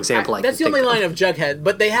actual example I can think of. That's the only line of Jughead,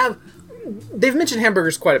 but they've mentioned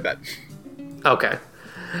hamburgers quite a bit. Okay.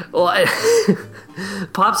 Well,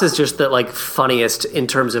 Pops is just the, like, funniest in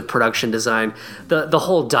terms of production design. The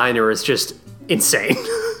whole diner is just insane.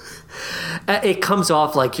 It comes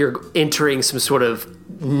off like you're entering some sort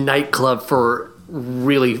of nightclub for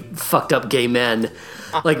really fucked up gay men.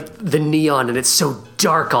 Like the neon, and it's so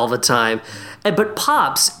dark all the time. But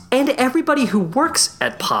Pops and everybody who works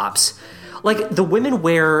at Pops, like the women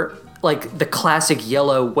wear like the classic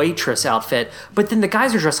yellow waitress outfit, but then the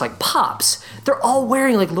guys are dressed like Pops. They're all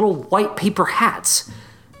wearing like little white paper hats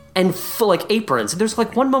and like aprons. And there's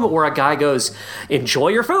like one moment where a guy goes, "Enjoy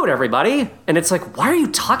your food, everybody," and it's like, why are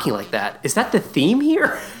you talking like that? Is that the theme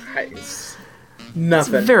here? Nice.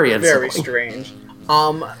 Nothing. It's very unsettling. Very strange.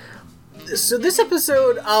 So this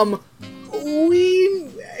episode,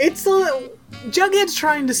 Jughead's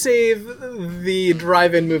trying to save the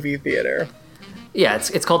drive-in movie theater. Yeah,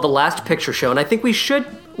 it's called The Last Picture Show, and I think we should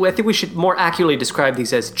more accurately describe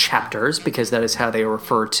these as chapters, because that is how they are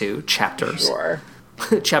referred to, chapters. Sure.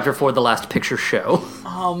 Chapter 4, The Last Picture Show.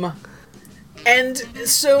 And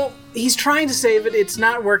so he's trying to save it. It's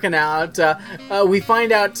not working out. We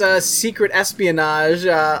find out secret espionage.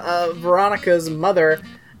 Veronica's mother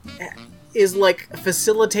is like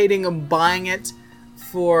facilitating buying it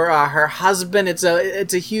for her husband. It's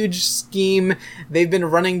a huge scheme. They've been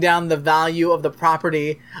running down the value of the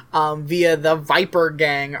property via the Viper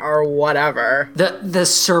Gang or whatever. The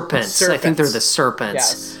serpents. I think they're the serpents.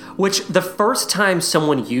 Yes. Which the first time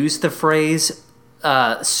someone used the phrase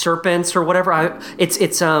serpents or whatever, it's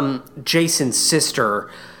Jason's sister.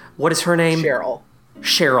 What is her name?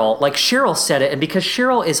 Cheryl. Like Cheryl said it, and because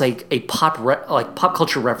Cheryl is like a pop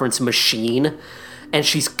culture reference machine, and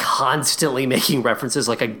she's constantly making references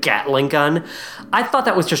like a Gatling gun, I thought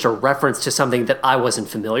that was just a reference to something that I wasn't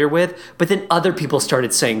familiar with, but then other people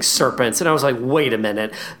started saying serpents, and I was like, wait a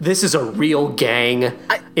minute, this is a real gang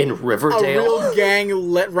in Riverdale? A real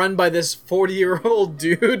gang run by this 40-year-old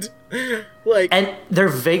dude? And they're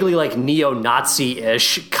vaguely like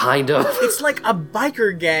neo-Nazi-ish, kind of. It's like a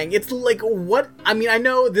biker gang. It's like, what? I mean, I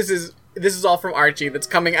know this is all from Archie that's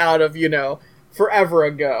coming out of, forever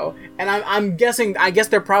ago. And I'm guessing, I guess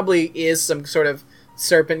there probably is some sort of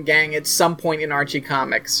serpent gang at some point in Archie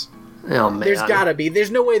comics. Oh, man. There's gotta be.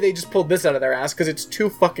 There's no way they just pulled this out of their ass, because it's too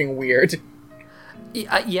fucking weird.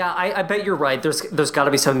 Yeah, I bet you're right. There's got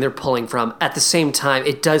to be something they're pulling from. At the same time,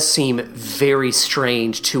 it does seem very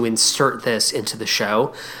strange to insert this into the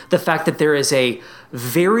show. The fact that there is a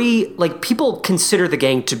very, like, people consider the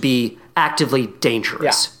gang to be actively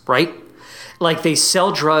dangerous, right? Like, they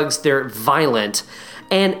sell drugs, they're violent,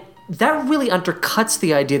 and that really undercuts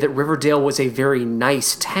the idea that Riverdale was a very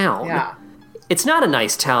nice town. Yeah. It's not a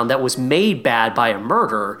nice town that was made bad by a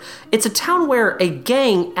murder. It's a town where a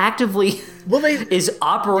gang actively is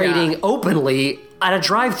operating openly at a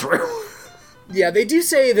drive-thru. Yeah, they do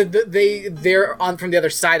say that they're on from the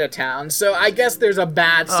other side of town, so I guess there's a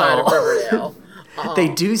bad side of Riverdale. They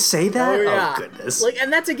do say that? Oh, yeah. Oh, goodness. Like,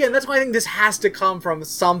 and that's why I think this has to come from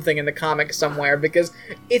something in the comic somewhere, because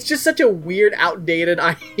it's just such a weird, outdated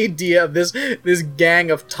idea of this gang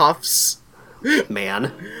of toughs.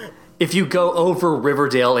 Man. If you go over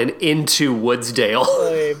Riverdale and into Woodsdale,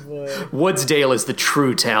 boy. Woodsdale is the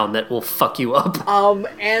true town that will fuck you up.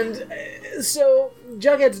 And so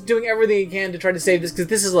Jughead's doing everything he can to try to save this, because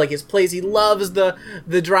this is like his place. He loves the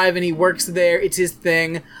drive-in. He works there. It's his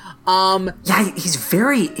thing. Yeah, he's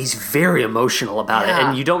very emotional about it,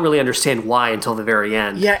 and you don't really understand why until the very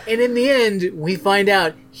end. Yeah, and in the end, we find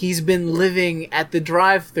out he's been living at the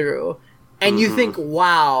drive-thru, and you think,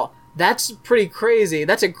 wow, That's pretty crazy.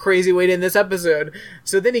 That's a crazy way to end this episode.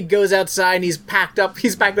 So then he goes outside and he's packed up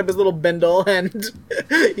his little bindle, and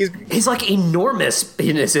he's like enormous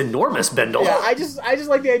in his enormous bindle. Yeah, I just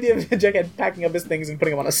like the idea of Jughead packing up his things and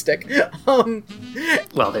putting them on a stick.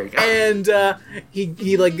 Well, there you go. And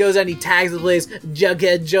he like goes out and he tags the place.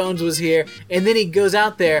 Jughead Jones was here, and then he goes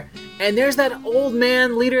out there, and there's that old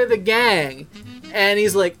man leader of the gang, and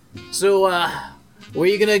he's like, "So, where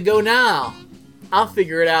you gonna go now? I'll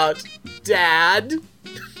figure it out, Dad."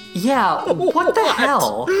 Yeah, what the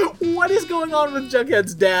hell? What is going on with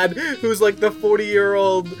Jughead's dad, who's like the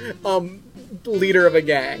 40-year-old leader of a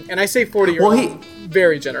gang? And I say 40-year-old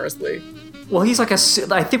very generously. Well, he's like I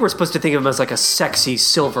think we're supposed to think of him as like a sexy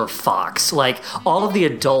silver fox. Like, all of the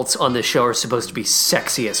adults on the show are supposed to be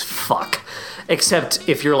sexy as fuck. Except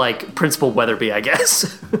if you're like Principal Weatherby, I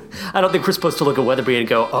guess. I don't think we're supposed to look at Weatherby and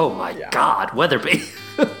go, "Oh my God, Weatherby."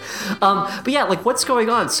 But yeah, like, what's going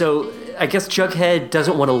on? So I guess Jughead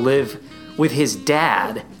doesn't want to live with his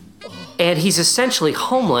dad, and he's essentially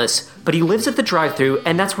homeless, but he lives at the drive-thru,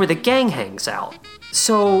 and that's where the gang hangs out.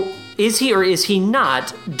 So is he or is he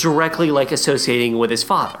not directly like associating with his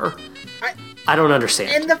father? I don't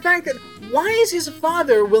understand. And the fact that, why is his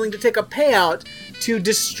father willing to take a payout to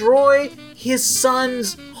destroy his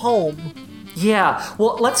son's home? Yeah,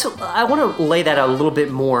 well, I want to lay that out a little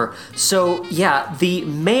bit more. So, yeah, the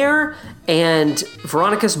mayor and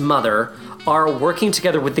Veronica's mother are working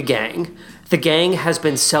together with the gang. The gang has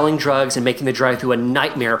been selling drugs and making the drive-thru a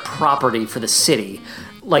nightmare property for the city,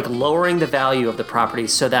 like lowering the value of the property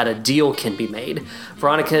so that a deal can be made.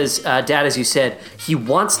 Veronica's dad, as you said, he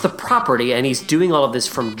wants the property, and he's doing all of this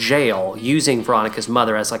from jail, using Veronica's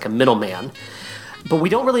mother as like a middleman. But we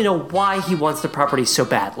don't really know why he wants the property so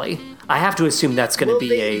badly. I have to assume that's going to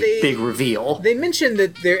be a big reveal. They mentioned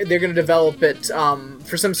that they're going to develop it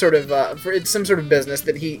for some sort of business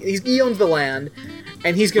that he owns the land,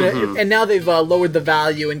 and he's going to. And now they've lowered the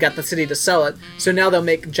value and got the city to sell it. So now they'll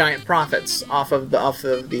make giant profits off of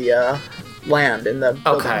the land in the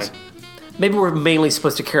buildings. Okay. Maybe we're mainly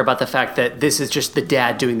supposed to care about the fact that this is just the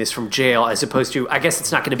dad doing this from jail, as opposed to, I guess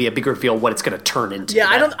it's not going to be a big reveal what it's going to turn into.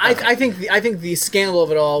 Yeah, I think the scandal of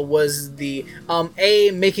it all was the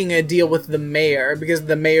making a deal with the mayor, because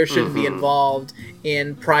the mayor shouldn't be involved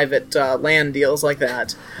in private land deals like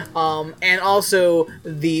that, and also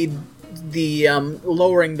the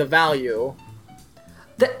lowering the value.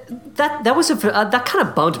 That kind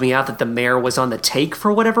of bummed me out that the mayor was on the take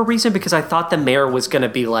for whatever reason, because I thought the mayor was going to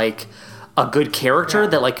be like a good character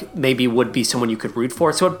that like maybe would be someone you could root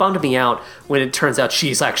for. So it bummed me out when it turns out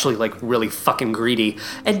she's actually like really fucking greedy.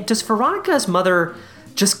 And does Veronica's mother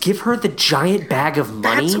just give her the giant bag of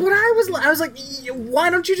money? That's what I was like, why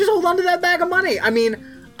don't you just hold on to that bag of money? I mean,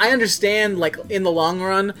 I understand, like, in the long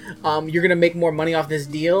run, you're gonna make more money off this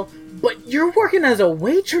deal, but you're working as a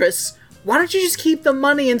waitress. Why don't you just keep the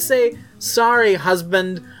money and say, "Sorry,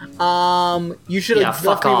 husband, you should have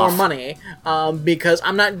left me more money, because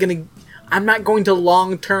I'm not going to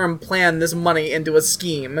long-term plan this money into a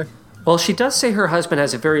scheme." Well, she does say her husband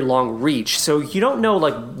has a very long reach, so you don't know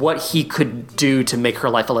like what he could do to make her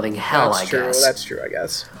life a living hell. I guess that's true. I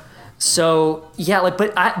guess. So yeah,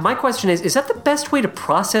 but my question is that the best way to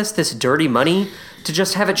process this dirty money? To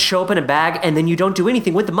just have it show up in a bag and then you don't do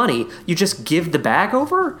anything with the money? You just give the bag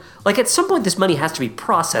over? Like, at some point this money has to be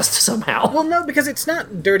processed somehow. Well, no, because it's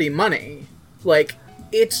not dirty money. Like,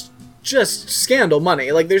 it's just scandal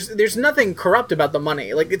money. Like, there's nothing corrupt about the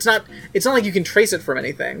money. Like, it's not like you can trace it from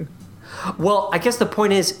anything. Well, I guess the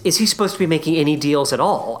point is he supposed to be making any deals at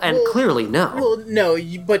all? And clearly no. Well, no,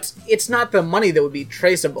 but it's not the money that would be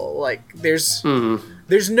traceable. Like, there's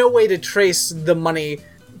no way to trace the money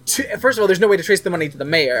first of all, there's no way to trace the money to the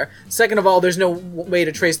mayor. Second of all, there's no way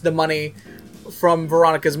to trace the money from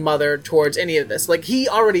Veronica's mother towards any of this. Like, he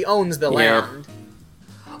already owns the land.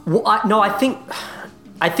 Well, I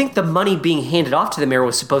think the money being handed off to the mayor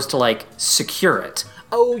was supposed to, like, secure it.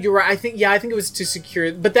 Oh, you're right. I think it was to secure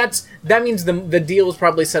it. But that means the deal was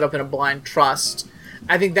probably set up in a blind trust.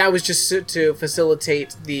 I think that was just to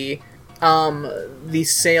facilitate the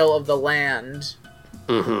sale of the land.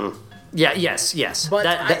 Mm-hmm. Yeah, yes.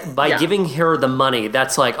 But by giving her the money,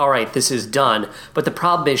 that's like, all right, this is done. But the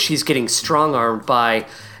problem is she's getting strong-armed by...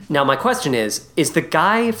 Now, my question is the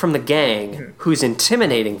guy from the gang who's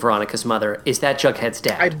intimidating Veronica's mother, is that Jughead's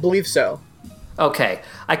dad? I believe so. Okay.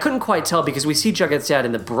 I couldn't quite tell because we see Jughead's dad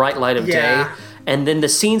in the bright light of day, and then the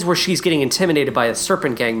scenes where she's getting intimidated by a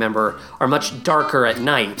Serpent Gang member are much darker at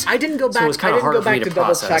night. I didn't go back. So it was kind of hard for me to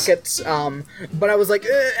double check it. But I was like,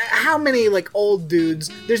 how many like old dudes?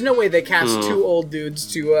 There's no way they cast two old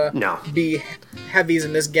dudes to be heavies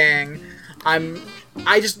in this gang.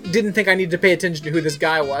 I just didn't think I needed to pay attention to who this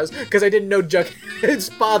guy was, because I didn't know Jughead's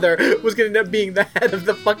father was going to end up being the head of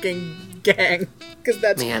the fucking gang. Because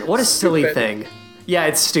that's Man, what a silly stupid. thing. Yeah,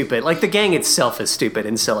 it's stupid. Like, the gang itself is stupid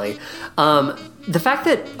and silly. The fact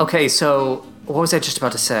that... Okay, so... What was I just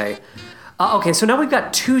about to say? Okay, so now we've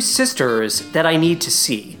got two sisters that I need to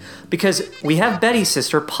see. Because we have Betty's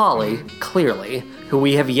sister, Polly, clearly, who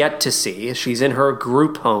we have yet to see. She's in her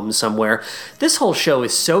group home somewhere. This whole show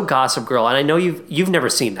is so Gossip Girl, and I know you've never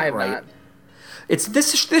seen that, I have right? not. It's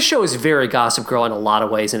this show is very Gossip Girl in a lot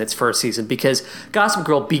of ways in its first season, because Gossip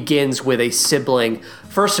Girl begins with a sibling.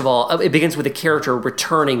 First of all, it begins with a character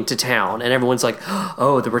returning to town, and everyone's like,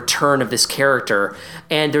 oh, the return of this character.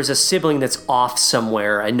 And there's a sibling that's off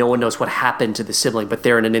somewhere, and no one knows what happened to the sibling, but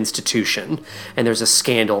they're in an institution, and there's a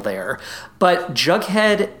scandal there. But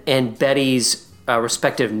Jughead and Betty's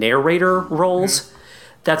respective narrator roles,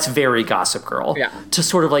 that's very Gossip Girl. Yeah. To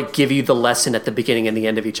sort of like give you the lesson at the beginning and the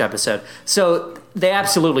end of each episode. So they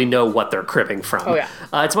absolutely know what they're cribbing from. Oh, yeah.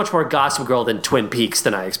 It's much more Gossip Girl than Twin Peaks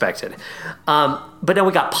than I expected. But then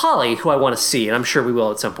we got Polly, who I want to see, and I'm sure we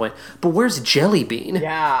will at some point. But where's Jelly Bean?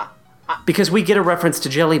 Yeah. Because we get a reference to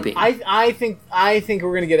Jelly Bean. I think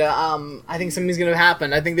we're gonna get a I think something's gonna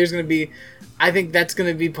happen. I think that's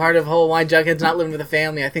gonna be part of why Jughead's not living with a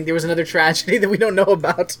family. I think there was another tragedy that we don't know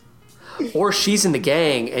about. Or she's in the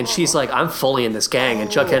gang, and she's like, I'm fully in this gang,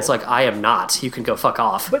 and Jughead's like, I am not. You can go fuck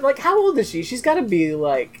off. But like, how old is she? She's gotta be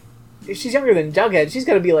like, if she's younger than Jughead, she's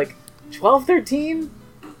gotta be like 12, 13?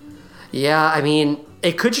 Yeah, I mean,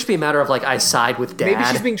 it could just be a matter of like, I side with Dad. Maybe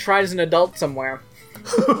she's being tried as an adult somewhere.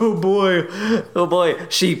 Oh boy.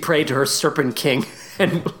 She prayed to her Serpent King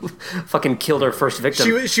and fucking killed her first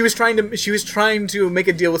victim. She was trying to make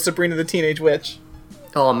a deal with Sabrina the Teenage Witch.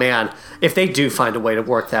 Oh man, if they do find a way to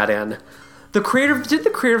work that in. Did the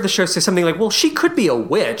creator of the show say something like, well, she could be a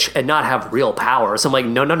witch and not have real powers? I'm like,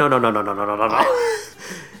 no.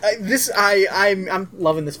 I'm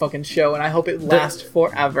loving this fucking show, and I hope it lasts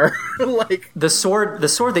forever. Like, The sword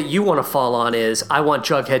that you want to fall on is, I want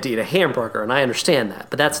Jughead to eat a hamburger, and I understand that,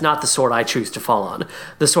 but that's not the sword I choose to fall on.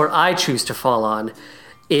 The sword I choose to fall on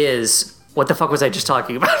is, what the fuck was I just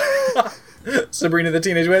talking about? Sabrina the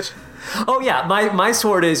Teenage Witch? Oh yeah, my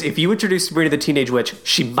sword is, if you introduce Sabrina the Teenage Witch,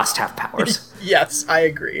 she must have powers. Yes, I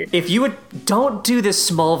agree. If you don't do this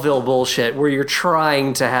Smallville bullshit where you're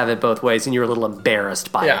trying to have it both ways and you're a little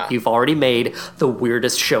embarrassed by Yeah. it. You've already made the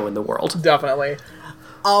weirdest show in the world. Definitely.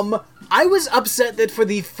 I was upset that for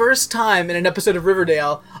the first time in an episode of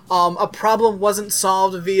Riverdale, a problem wasn't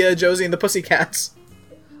solved via Josie and the Pussycats.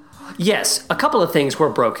 Yes, a couple of things were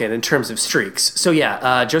broken in terms of streaks. So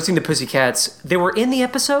yeah, Josie and the Pussycats, they were in the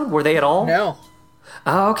episode? Were they at all? No.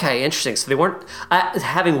 Oh, okay, interesting. So they weren't...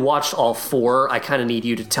 having watched all four, I kind of need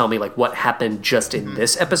you to tell me like what happened just in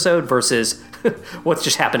this episode versus what's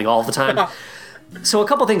just happening all the time. So a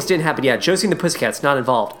couple things didn't happen yet. Josie and the Pussycats, not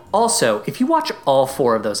involved. Also, if you watch all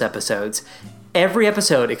four of those episodes, every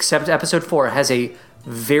episode except episode 4 has a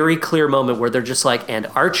very clear moment where they're just like, and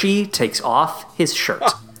Archie takes off his shirt.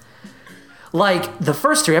 Like, the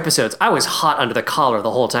first 3 episodes, I was hot under the collar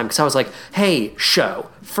the whole time because I was like, hey, show,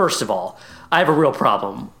 first of all, I have a real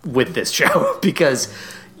problem with this show because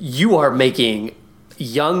you are making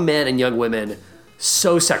young men and young women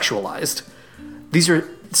so sexualized. These are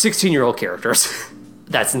 16-year-old characters.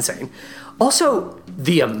 That's insane. Also,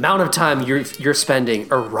 the amount of time you're spending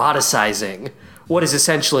eroticizing what is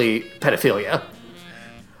essentially pedophilia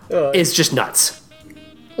is just nuts.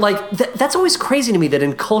 Like, that's always crazy to me that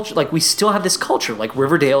in culture, like, we still have this culture. Like,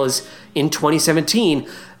 Riverdale is in 2017,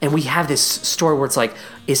 and we have this story where it's like,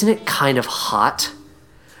 isn't it kind of hot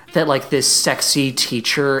that, like, this sexy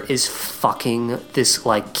teacher is fucking this,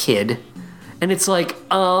 like, kid? And it's like,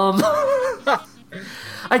 I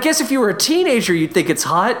guess if you were a teenager, you'd think it's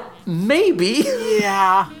hot. Maybe.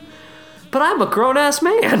 Yeah. But I'm a grown-ass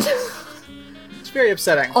man. It's very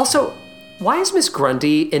upsetting. Also, why is Miss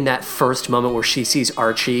Grundy in that first moment where she sees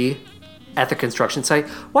Archie at the construction site,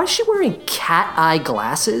 why is she wearing cat eye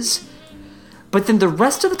glasses? But then the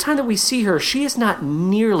rest of the time that we see her, she is not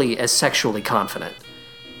nearly as sexually confident.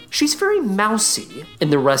 She's very mousy in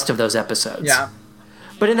the rest of those episodes. Yeah.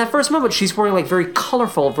 But in that first moment, she's wearing like very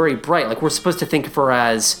colorful, very bright. Like we're supposed to think of her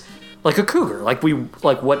as like a cougar, like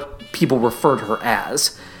what people refer to her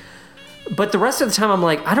as. But the rest of the time, I'm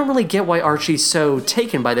like, I don't really get why Archie's so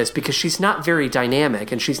taken by this because she's not very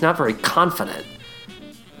dynamic and she's not very confident.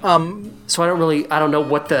 So I don't know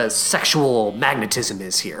what the sexual magnetism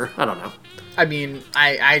is here. I don't know. I mean,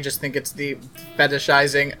 I just think it's the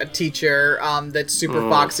fetishizing a teacher that's super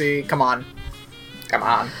foxy. Come on. Come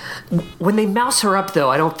on. When they mouse her up, though,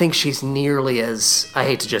 I don't think she's nearly as... I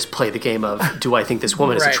hate to just play the game of, do I think this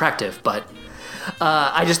woman is Right. attractive? But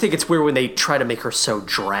I just think it's weird when they try to make her so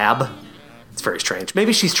drab. It's very strange.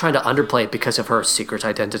 Maybe she's trying to underplay it because of her secret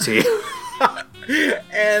identity.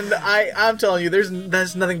 And I'm telling you,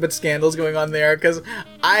 there's nothing but scandals going on there, because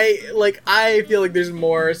I feel like there's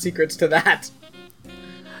more secrets to that.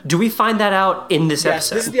 Do we find that out in this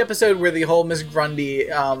Yes, episode? this is the episode where the whole Miss Grundy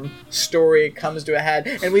story comes to a head,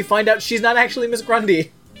 and we find out she's not actually Miss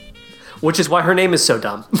Grundy. Which is why her name is so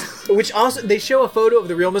dumb. Which also, they show a photo of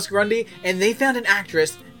the real Miss Grundy, and they found an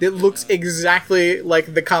actress that looks exactly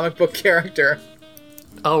like the comic book character.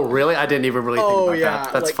 Oh, really? I didn't even really think about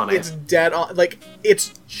that. That's like, funny. It's dead on. Like,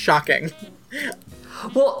 it's shocking.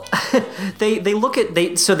 Well, they look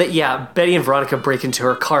at so that Betty and Veronica break into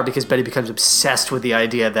her car because Betty becomes obsessed with the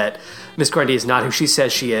idea that Miss Grundy is not who she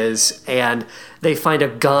says she is, and they find a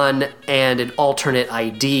gun and an alternate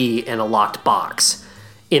ID in a locked box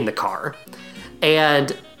in the car,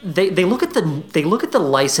 and they look at the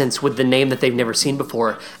license with the name that they've never seen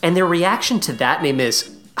before, and their reaction to that name is,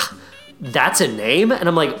 "That's a name?" And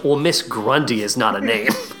I'm like, "Well, Miss Grundy is not a name."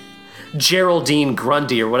 Geraldine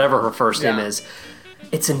Grundy or whatever her first name is.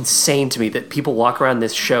 It's insane to me that people walk around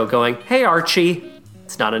this show going, "Hey, Archie,"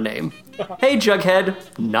 it's not a name. "Hey, Jughead,"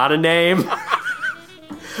 not a name.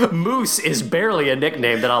 Moose is barely a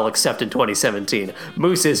nickname that I'll accept in 2017.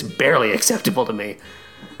 Moose is barely acceptable to me.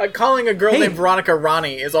 Calling a girl named Veronica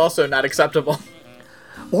Ronnie is also not acceptable.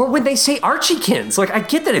 Or when they say Archiekins, like, I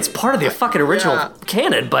get that it's part of the fucking original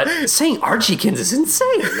canon, but saying Archiekins is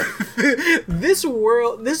insane. This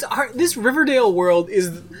world, this Riverdale world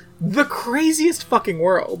is the craziest fucking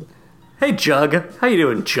world. Hey, Jug. How you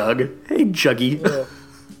doing, Jug? Hey, Juggy.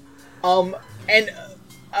 And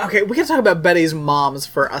okay, we can talk about Betty's moms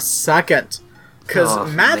for a second,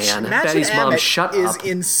 because Match Betty's and mom, Emmett shut is up.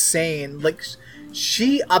 insane. Like,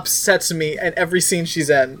 she upsets me at every scene she's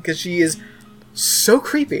in because she is so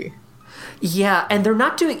creepy. Yeah, and they're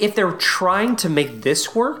not doing... If they're trying to make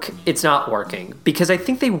this work, it's not working. Because I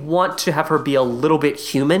think they want to have her be a little bit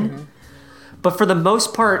human. Mm-hmm. But for the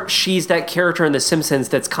most part, she's that character in The Simpsons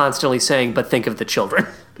that's constantly saying, "But think of the children."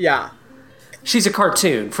 Yeah. She's a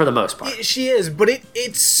cartoon, for the most part. She is, but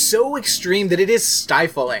it's so extreme that it is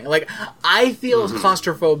stifling. Like, I feel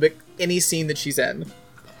claustrophobic any scene that she's in.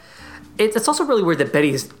 It's also really weird that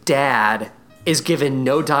Betty's dad is given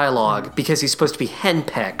no dialogue because he's supposed to be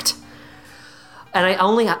henpecked. And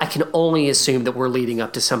I can only assume that we're leading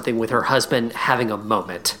up to something with her husband having a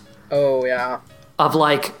moment. Oh, yeah. Of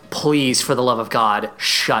like, "Please, for the love of God,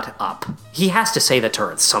 shut up." He has to say that to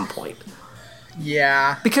her at some point.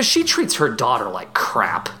 Yeah. Because she treats her daughter like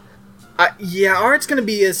crap. Yeah, or it's gonna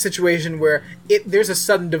be a situation where there's a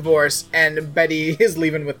sudden divorce and Betty is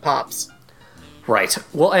leaving with Pops. Right.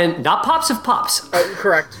 Well, and not Pops of Pops.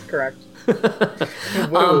 Correct.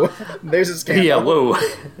 Whoa, there's a scandal. Yeah,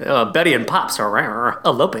 whoa. Betty and Pops are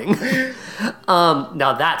eloping.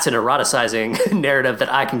 Now that's an eroticizing narrative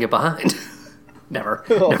that I can get behind. Never.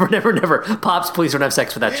 Pops, please don't have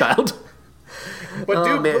sex with that child. But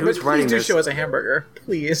who's writing please do this? show us a hamburger,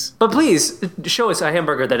 please. But please, show us a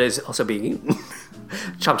hamburger that is also being eaten.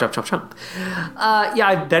 Chomp, chomp, chomp,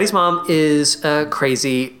 chomp. Betty's mom is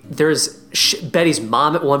crazy. There's Betty's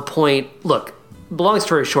mom at one point. Look, long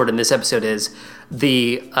story short in this episode is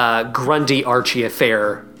the Grundy Archie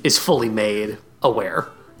affair is fully made aware.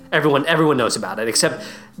 Everyone knows about it, except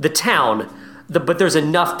the town. But there's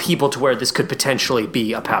enough people to where this could potentially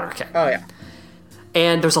be a powder keg. Oh, yeah.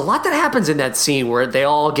 And there's a lot that happens in that scene where they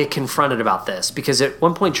all get confronted about this. Because at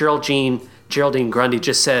one point, Geraldine Grundy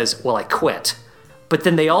just says, "Well, I quit." But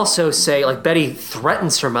then they also say, like, Betty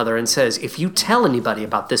threatens her mother and says, "If you tell anybody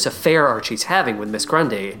about this affair Archie's having with Miss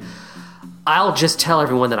Grundy, I'll just tell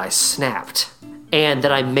everyone that I snapped and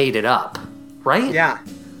that I made it up." Right? Yeah.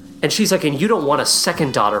 And she's like, "And you don't want a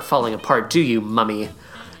second daughter falling apart, do you, mummy?"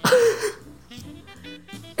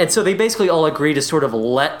 And so they basically all agree to sort of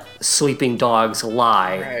let sleeping dogs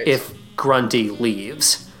lie if Grundy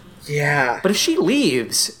leaves. Yeah. But if she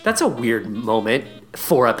leaves, that's a weird moment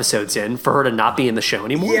 4 episodes in for her to not be in the show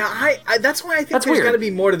anymore. Yeah, I that's why I think That's there's weird. got to be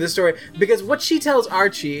more to this story. Because what she tells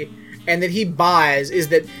Archie and that he buys is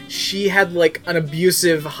that she had, like, an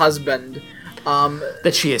abusive husband.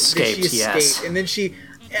 That she escaped, yes. And then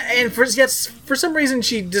for some reason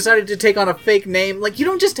she decided to take on a fake name. Like, you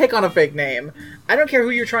don't just take on a fake name. I don't care who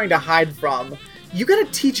you're trying to hide from. You got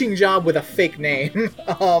a teaching job with a fake name.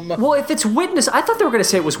 Well, if it's witness, I thought they were going to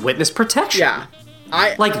say it was witness protection. Yeah.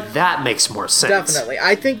 Like, that makes more sense. Definitely.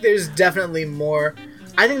 I think there's definitely more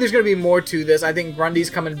I think there's going to be more to this. I think Grundy's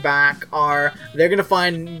coming back, they're going to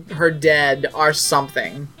find her dead, or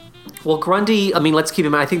something. Well, Grundy, I mean, let's keep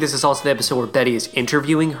in mind, I think this is also the episode where Betty is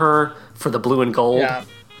interviewing her for the Blue and Gold. Yeah.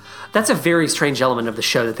 That's a very strange element of the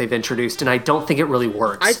show that they've introduced, and I don't think it really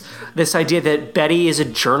works. This idea that Betty is a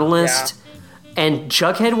journalist, and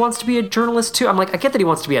Jughead wants to be a journalist too. I'm like, I get that he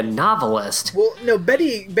wants to be a novelist. Well, no,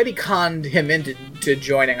 Betty conned him into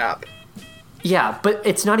joining up. Yeah, but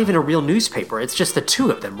it's not even a real newspaper. It's just the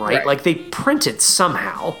two of them, right? Like, they print it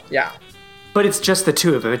somehow. Yeah. But it's just the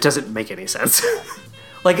two of them. It doesn't make any sense.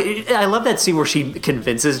 Like, I love that scene where she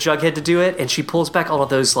convinces Jughead to do it, and she pulls back all of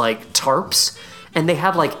those, like, tarps, and they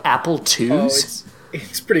have, like, Apple IIs. Oh,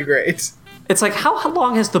 it's pretty great. It's like, how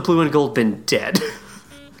long has the Blue and Gold been dead?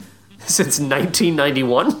 Since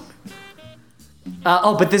 1991?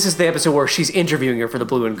 But this is the episode where she's interviewing her for the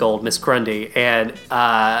Blue and Gold, Miss Grundy, and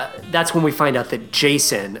that's when we find out that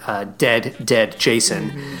Jason, dead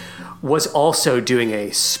Jason, was also doing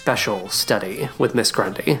a special study with Miss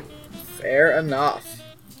Grundy. Fair enough.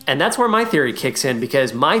 And that's where my theory kicks in,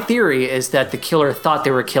 because my theory is that the killer thought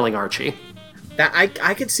they were killing Archie. That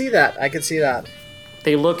I could see that. I could see that.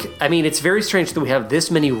 They look... I mean, it's very strange that we have this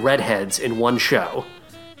many redheads in one show.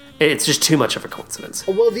 It's just too much of a coincidence.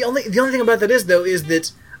 Well, the only thing about that is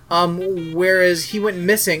that whereas he was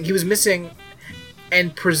missing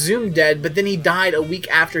and presumed dead, but then he died a week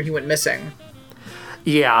after he went missing.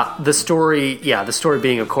 Yeah, the story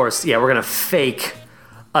being, of course, we're gonna fake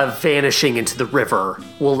a vanishing into the river.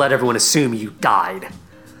 We'll let everyone assume you died.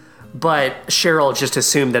 But Cheryl just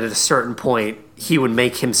assumed that at a certain point, he would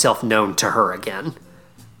make himself known to her again.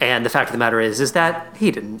 And the fact of the matter is that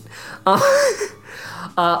he didn't.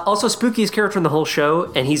 Also, Spooky's character in the whole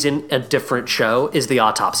show, and he's in a different show, is the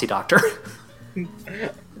Autopsy Doctor.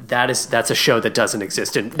 That's a show that doesn't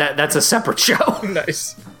exist, and that's a separate show.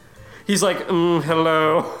 Nice. He's like,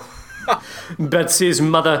 hello. Betty's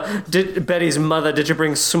mother, did you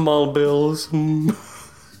bring small bills?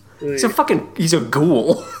 He's a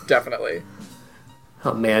ghoul. Definitely.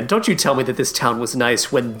 Oh man, don't you tell me that this town was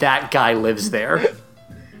nice when that guy lives there.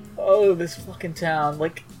 Oh, this fucking town.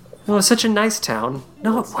 Like... Oh, it's such a nice town.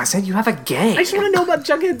 No, it wasn't. You have a gang. I just want to know about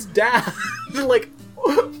Jughead's dad. Like,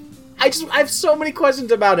 I have so many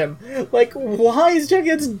questions about him. Like, why is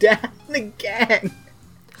Jughead's dad in the gang?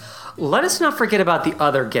 Let us not forget about the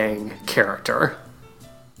other gang character.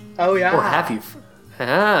 Oh, yeah. Or have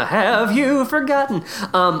you forgotten?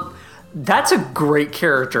 That's a great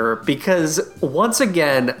character because, once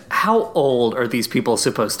again, how old are these people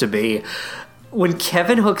supposed to be? When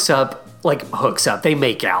Kevin hooks up, they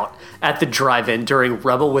make out at the drive-in during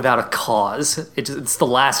Rebel Without a Cause. It's the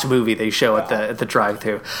last movie they show at the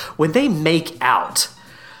drive-thru. When they make out,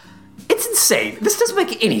 it's insane. This doesn't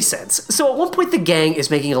make any sense. So at one point, the gang is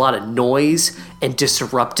making a lot of noise and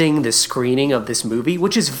disrupting the screening of this movie,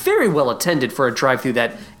 which is very well attended for a drive-thru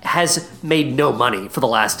that has made no money for the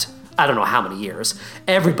last, I don't know how many years.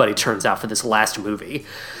 Everybody turns out for this last movie.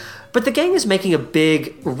 But the gang is making a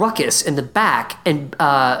big ruckus in the back, and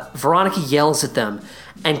Veronica yells at them,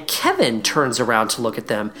 and Kevin turns around to look at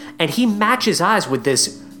them, and he matches eyes with this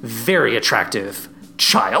very attractive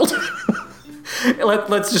child.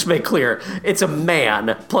 Let's just make clear, it's a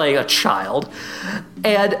man playing a child.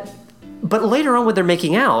 But later on when they're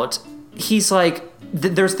making out, he's like,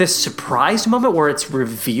 there's this surprised moment where it's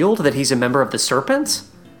revealed that he's a member of the Serpents.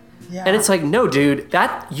 Yeah. And it's like, no, dude,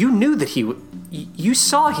 you knew that you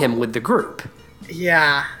saw him with the group.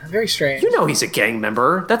 Yeah, very strange. You know he's a gang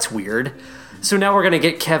member. That's weird. So now we're going to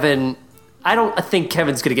get Kevin. I think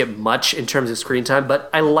Kevin's going to get much in terms of screen time, but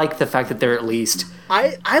I like the fact that they're at least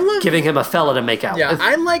I love giving him a fella to make out with.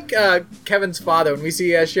 I like Kevin's father when we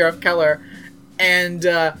see Sheriff Keller, and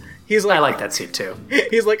he's like... I like that scene too.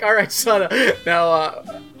 He's like, all right, son, now,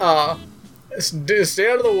 stay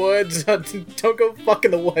out of the woods. Don't go fuck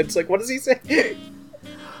in the woods. Like, what does he say?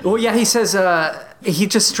 Well, yeah, he says, he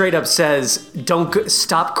just straight up says,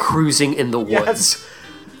 stop cruising in the woods. Yes.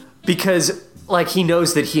 Because, like, he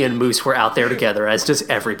knows that he and Moose were out there together, as does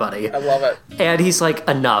everybody. I love it. And he's like,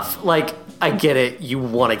 enough. Like, I get it. You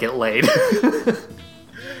want to get laid.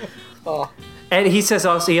 Oh. And he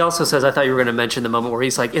also says, I thought you were going to mention the moment where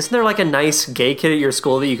he's like, isn't there like a nice gay kid at your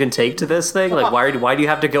school that you can take to this thing? Like, why do you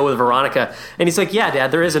have to go with Veronica? And he's like, yeah,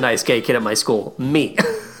 Dad, there is a nice gay kid at my school. Me.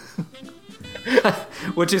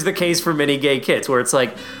 Which is the case for many gay kids, where it's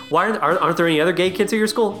like, aren't there any other gay kids at your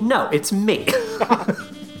school? No, it's me.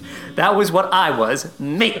 That was what I was.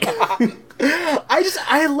 Me.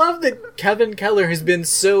 I love that Kevin Keller has been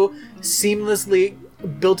so seamlessly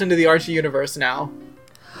built into the Archie universe now.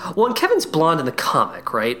 Well, and Kevin's blonde in the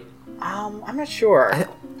comic, right? I'm not sure.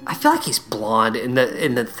 I feel like he's blonde in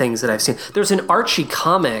the things that I've seen. There's an Archie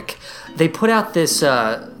comic. They put out this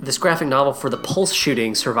this graphic novel for the Pulse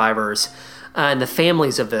shooting survivors and the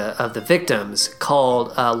families of the victims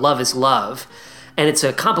called Love is Love. And it's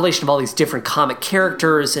a compilation of all these different comic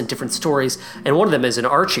characters and different stories. And one of them is an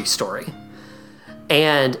Archie story.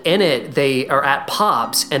 And in it, they are at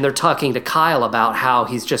Pops, and they're talking to Kyle about how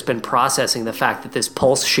he's just been processing the fact that this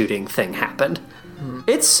Pulse shooting thing happened.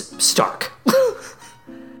 It's stark.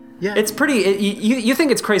 Yeah. It's pretty... You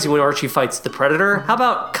think it's crazy when Archie fights the Predator? How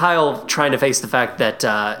about Kyle trying to face the fact that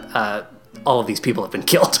all of these people have been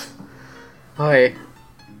killed? Hi.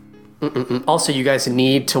 Also, you guys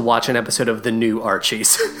need to watch an episode of The New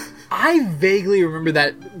Archies. I vaguely remember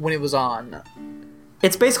that when it was on.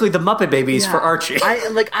 It's basically the Muppet Babies for Archie.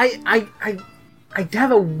 I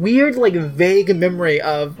have a weird, like, vague memory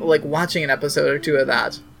of, like, watching an episode or two of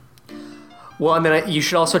that. Well, I mean, you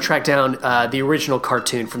should also track down the original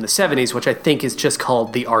cartoon from the 70s, which I think is just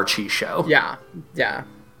called The Archie Show. Yeah.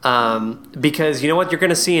 Because you know what you're going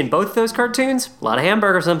to see in both those cartoons? A lot of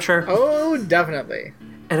hamburgers, I'm sure. Oh, definitely.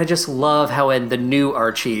 And I just love how in The New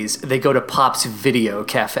Archies, they go to Pop's Video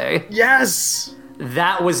Cafe. Yes!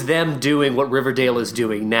 That was them doing what Riverdale is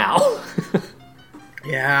doing now.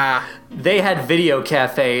 Yeah. They had Video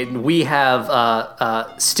Cafe, and we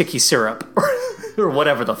have Sticky Syrup. Or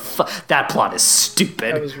whatever the fuck. That plot is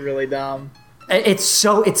stupid. That was really dumb.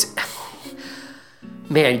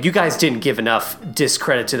 Man, you guys didn't give enough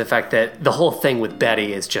discredit to the fact that the whole thing with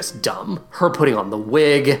Betty is just dumb. Her putting on the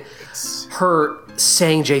wig, her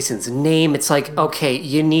saying Jason's name. It's like, okay,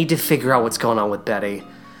 you need to figure out what's going on with Betty.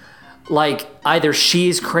 Like, either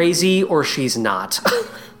she's crazy or she's not.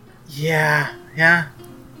 Yeah.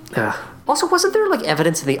 Also, wasn't there, like,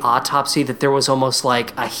 evidence in the autopsy that there was almost,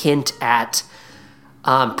 like, a hint at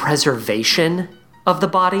preservation of the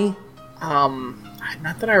body?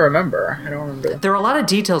 Not that I remember. I don't remember. There are a lot of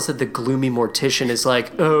details that the gloomy mortician is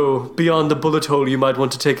like, oh, beyond the bullet hole, you might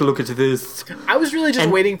want to take a look at this. I was really just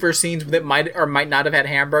waiting for scenes that might or might not have had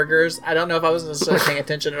hamburgers. I don't know if I was necessarily paying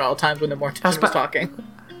attention at all times when the mortician was talking.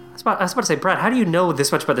 I was about to say, Brad, how do you know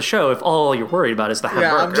this much about the show if all you're worried about is the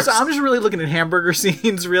hamburgers? Yeah, I'm just really looking at hamburger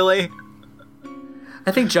scenes, really.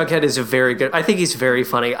 I think Jughead is I think he's very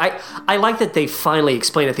funny. I like that they finally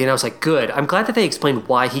explained at the end. I was like, good. I'm glad that they explained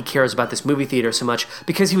why he cares about this movie theater so much,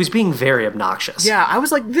 because he was being very obnoxious. Yeah, I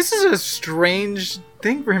was like, this is a strange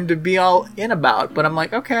thing for him to be all in about, but I'm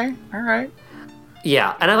like, okay, all right.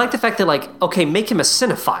 Yeah, and I like the fact that, like, okay, make him a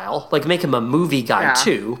cinephile, like, make him a movie guy,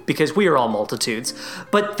 too, because we are all multitudes.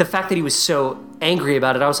 But the fact that he was so angry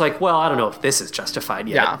about it, I was like, well, I don't know if this is justified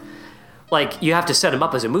yet. Yeah. Like, you have to set him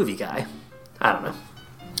up as a movie guy. I don't know.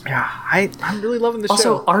 Yeah, I'm really loving the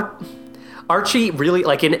show. Also, Archie really,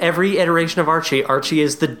 like, in every iteration of Archie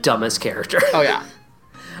is the dumbest character. Oh, yeah.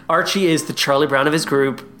 Archie is the Charlie Brown of his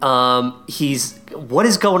group. What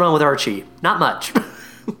is going on with Archie? Not much.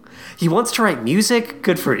 He wants to write music?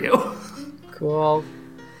 Good for you. Cool.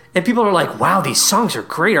 And people are like, wow, these songs are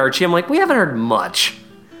great, Archie. I'm like, we haven't heard much.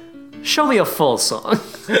 Show me a full song.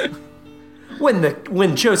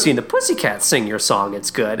 When Josie and the Pussycats sing your song, it's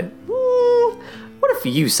good. What if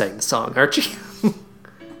you sang the song, Archie?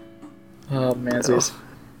 Oh, mansies.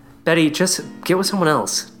 Betty, just get with someone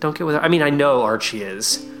else. Don't get with her. I mean, I know Archie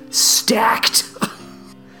is stacked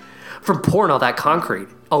from pouring all that concrete.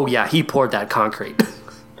 Oh, yeah, he poured that concrete.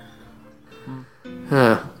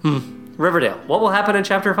 Riverdale. What will happen in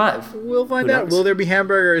Chapter 5? We'll find out. Will there be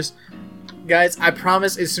hamburgers? Guys, I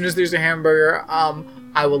promise as soon as there's a hamburger,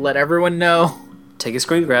 I will let everyone know. Take a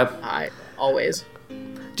screen grab. Always.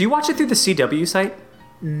 Do you watch it through the CW site?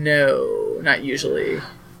 No, not usually.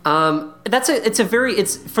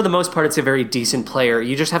 It's for the most part, it's a very decent player.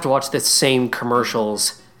 You just have to watch the same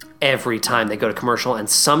commercials every time they go to commercial, and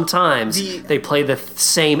sometimes they play the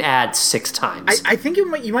same ad 6 times. I think you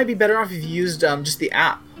might be better off if you used just the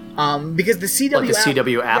app. Because the CW like the app,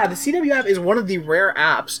 CW app? Yeah, the CW app is one of the rare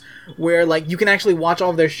apps where, like, you can actually watch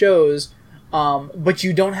all of their shows, but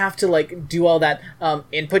you don't have to, like, do all that,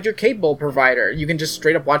 input your cable provider. You can just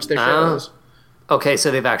straight up watch their shows. Okay,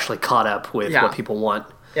 so they've actually caught up with what people want.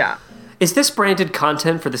 Yeah. Is this branded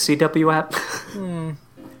content for the CW app?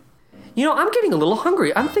 You know, I'm getting a little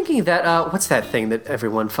hungry. I'm thinking that, what's that thing that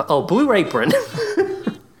everyone... Blue Apron.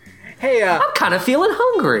 Hey, I'm kind of feeling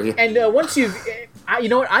hungry. And once you've... you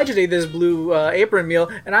know what? I just ate this Blue Apron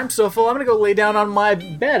meal, and I'm so full, I'm going to go lay down on my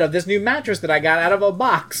bed of this new mattress that I got out of a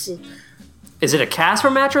box. Is it a Casper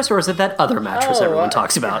mattress, or is it that other mattress everyone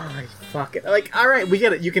talks about? Fuck it. Like, all right, we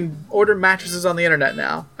get it. You can order mattresses on the internet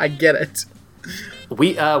now. I get it.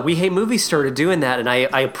 We Hate Movies started doing that, and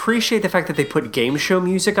I appreciate the fact that they put game show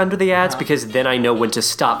music under the ads because then I know when to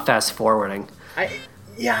stop fast forwarding. I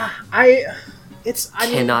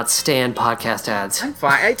Cannot stand podcast ads. I'm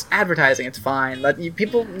fine. It's advertising. It's fine.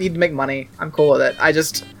 People need to make money. I'm cool with it. I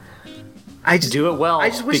just do it well. I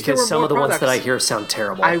just wish there were because some more of the products. ones that I hear sound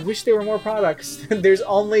terrible. I wish there were more products. There's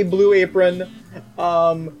only Blue Apron,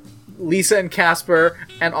 Lisa and Casper,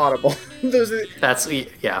 and Audible. Those are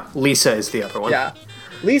Lisa is the other one. yeah.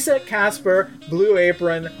 Lisa, Casper, Blue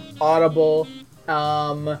Apron, Audible,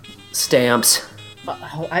 Stamps.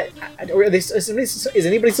 is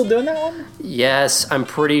anybody still doing that one? Yes, I'm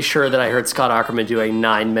pretty sure that I heard Scott Ackerman do a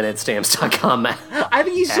 9-minute Stamps.com ad. I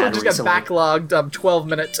think he's still just recently. got backlogged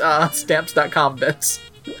 12-minute Stamps.com bits.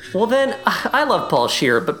 Well then, I love Paul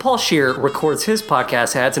Scheer, but Paul Scheer records his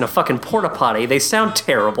podcast ads in a fucking porta potty. They sound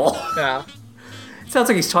terrible. Yeah. It sounds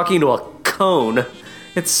like he's talking to a cone.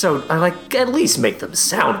 It's so, at least make them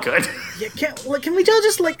sound good. Yeah, can we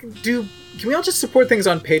all just support things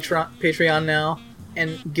on Patreon now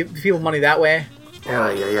and give people money that way?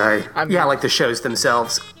 Yeah, like the shows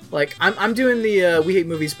themselves. Like I'm doing the We Hate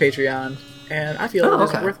Movies Patreon, and I feel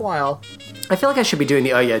it's okay. worthwhile. I feel like I should be doing the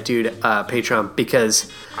Patreon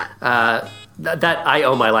because that I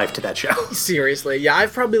owe my life to that show. Seriously, yeah,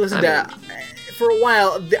 I've probably listened for a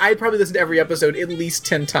while. I probably listened to every episode at least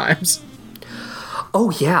 10 times. Oh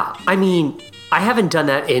yeah, I mean, I haven't done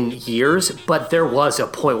that in years, but there was a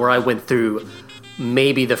point where I went through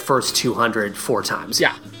maybe the first 200 4 times.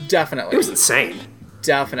 Yeah, definitely. It was insane.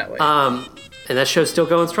 Definitely. And that show's still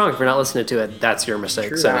going strong. If you're not listening to it, that's your mistake.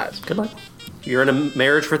 True so that. Good luck. You're in a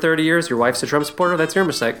marriage for 30 years, your wife's a Trump supporter, that's your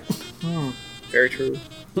mistake. Very true.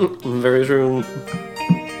 Very true.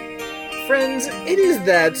 Friends, it is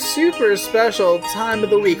that super special time of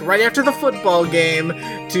the week, right after the football game,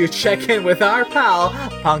 to check in with our pal,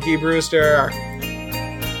 Punky Brewster.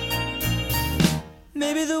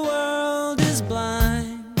 Maybe the world is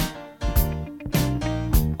blind,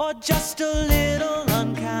 or just a little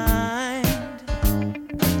unkind.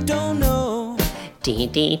 Don't know.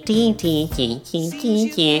 Hate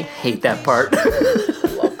that part.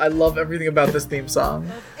 I love everything about this theme song.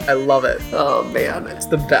 I love it. Oh man, It's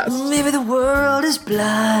the best. Maybe the world is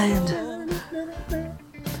blind.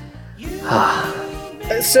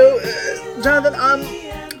 So, Jonathan,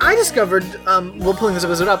 I discovered, while pulling this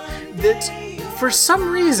episode up, that for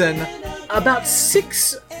some reason, about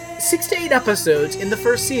 6 to 8 episodes in the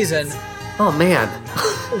first season oh man.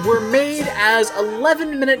 were made as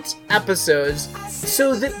 11-minute episodes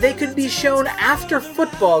so that they could be shown after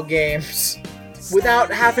football games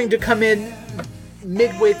without having to come in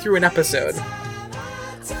midway through an episode.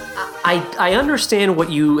 I understand what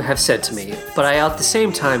you have said to me, but I at the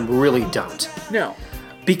same time really don't. No.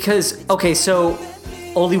 Because, okay, so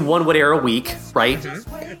only one would air a week, right?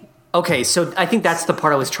 Mm-hmm. Okay, so I think that's the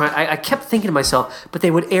part I was trying... I kept thinking to myself, but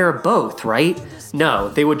they would air both, right? No,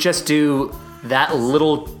 they would just do that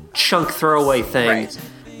little chunk throwaway thing Right.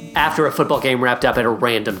 after a football game wrapped up at a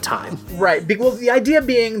random time. Right. Well, the idea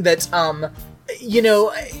being that,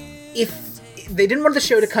 if they didn't want the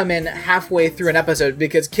show to come in halfway through an episode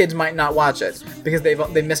because kids might not watch it because they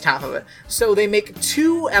missed half of it. So they make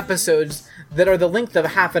 2 episodes that are the length of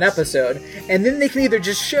half an episode, and then they can either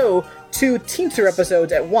just show 2 teaser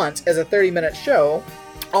episodes at once as a 30-minute show,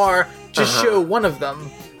 or just show one of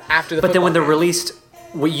them after the But then when they're game. released,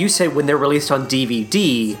 what you said, when they're released on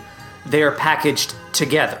DVD, they're packaged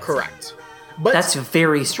together. Correct. But That's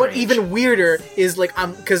very strange. But even weirder is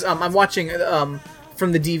because I'm watching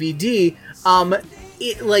from the DVD.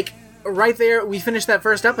 It right there we finished that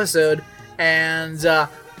first episode, and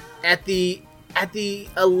at the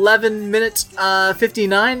 11-minute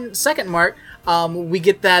 59-second mark, we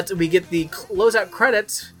get the closeout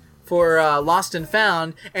credits for Lost and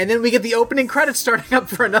Found, and then we get the opening credits starting up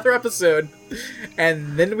for another episode,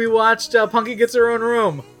 and then we watched Punky Gets Her Own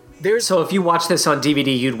Room. So if you watch this on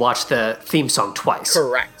DVD, you'd watch the theme song twice.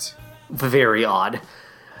 Correct. Very odd.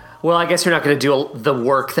 Well, I guess you're not going to do the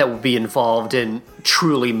work that would be involved in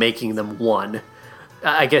truly making them one.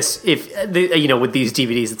 I guess if, with these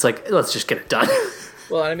DVDs, it's like, let's just get it done.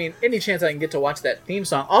 Well, I mean, any chance I can get to watch that theme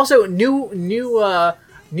song. Also, new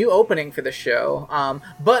opening for the show.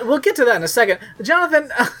 But we'll get to that in a second.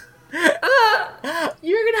 Jonathan,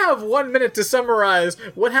 you're gonna have 1 minute to summarize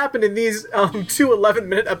what happened in these 2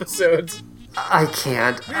 11-minute episodes. I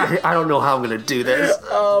can't. I don't know how I'm going to do this.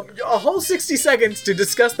 A whole 60 seconds to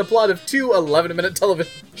discuss the plot of 2 11-minute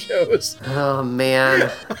television shows. Oh,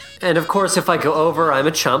 man. And of course, if I go over, I'm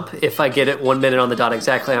a chump. If I get it 1 minute on the dot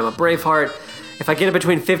exactly, I'm a Braveheart. If I get it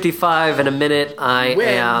between 55 and a minute, I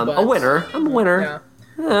am a winner. I'm a winner. Yeah.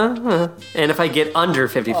 And if I get under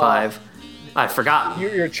 55, I've forgotten.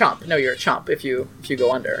 You're a chump. No, you're a chump if you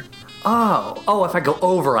go under. Oh, if I go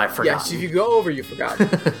over, I've forgotten. Yes, if you go over, you forgot.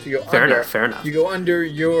 If you go Fair under, enough, fair enough. You go under,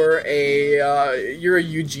 you're a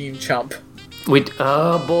Eugene chump.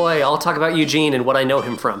 Oh boy, I'll talk about Eugene and what I know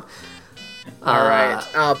him from. All right.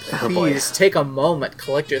 boy. Please take a moment,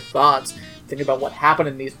 collect your thoughts, think about what happened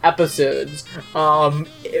in these episodes.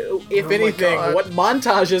 If anything, God. what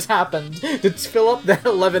montages happened to fill up that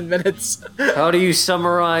 11 minutes. How do you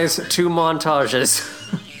summarize 2 montages?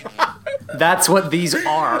 That's what these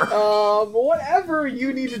are. Whatever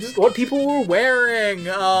you need to just what people were wearing.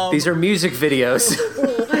 These are music videos.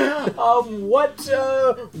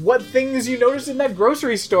 What things you noticed in that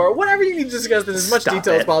grocery store. Whatever you need to discuss in as much Stop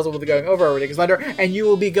detail as it. possible with going over our ridiculous thunder, and you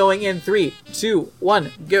will be going in 3, 2,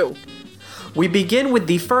 1, go. We begin with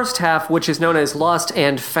the first half, which is known as Lost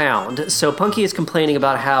and Found. So Punky is complaining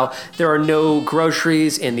about how there are no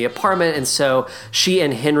groceries in the apartment, and so she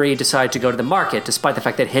and Henry decide to go to the market, despite the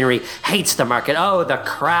fact that Henry hates the market. Oh, the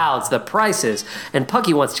crowds, the prices. And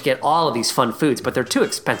Punky wants to get all of these fun foods, but they're too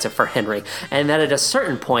expensive for Henry. And then at a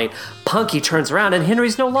certain point, Punky turns around and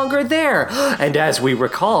Henry's no longer there. And as we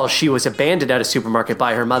recall, she was abandoned at a supermarket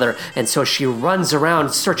by her mother, and so she runs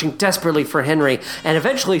around searching desperately for Henry, and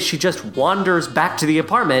eventually she just wanders back to the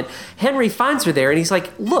apartment. Henry finds her there and he's like,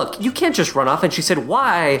 look, you can't just run off. And she said,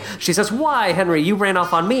 why? She says, why, Henry? You ran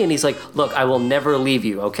off on me. And he's like, look, I will never leave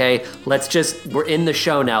you, okay? We're in the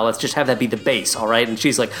show now. Let's just have that be the base, all right? And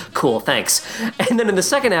she's like, cool, thanks. And then in the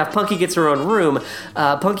second half, Punky gets her own room.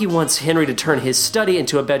 Punky wants Henry to turn his study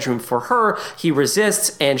into a bedroom for her. He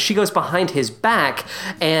resists, and she goes behind his back.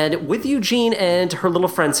 And with Eugene and her little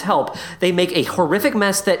friend's help, they make a horrific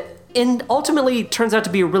mess that ultimately turns out to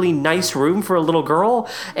be a really nice room for a little girl,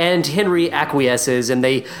 and Henry acquiesces, and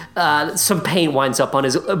some paint winds up on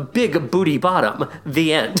his big booty bottom.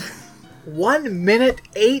 The end. 1 minute,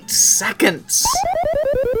 8 seconds.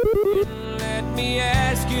 Let me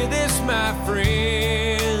ask you this, my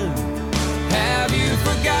friend. Have you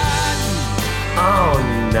forgotten?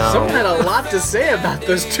 Oh, no. Someone had a lot to say about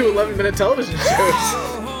those 2 11-minute television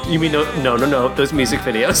shows. You mean no, those music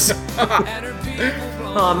videos.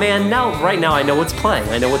 Oh man, right now I know what's playing.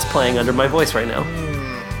 I know what's playing under my voice right now.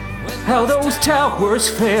 How those towers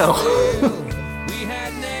fell.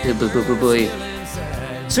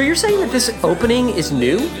 So you're saying that this opening is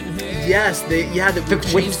new? Yes, they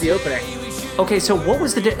changed the opening. Okay, so what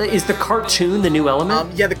was is the cartoon the new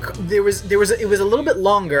element? It was a little bit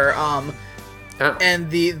longer.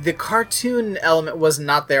 And the cartoon element was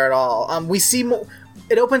not there at all. We see more.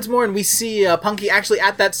 It opens more, and we see Punky actually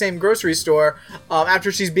at that same grocery store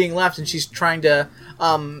after she's being left, and she's trying to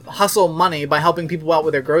hustle money by helping people out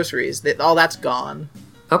with their groceries. All that's gone.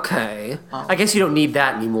 Okay. I guess you don't need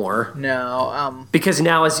that anymore. No. Because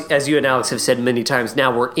now, as you and Alex have said many times,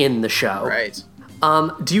 now we're in the show. Right.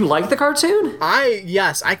 Do you like the cartoon?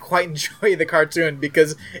 Yes, I quite enjoy the cartoon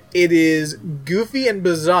because it is goofy and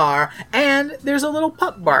bizarre, and there's a little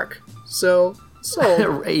pup bark. So.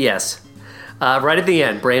 Yes. Right at the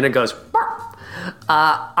end, Brandon goes, bark.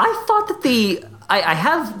 I thought that I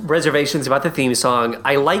have reservations about the theme song.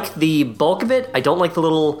 I like the bulk of it. I don't like the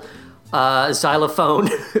little xylophone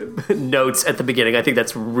notes at the beginning. I think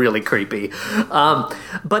that's really creepy.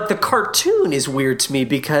 But the cartoon is weird to me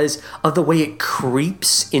because of the way it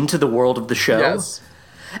creeps into the world of the show. Yes.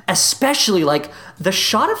 Especially, like, the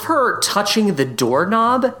shot of her touching the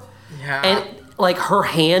doorknob. Yeah. And like her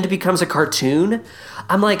hand becomes a cartoon.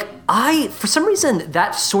 I'm like, for some reason,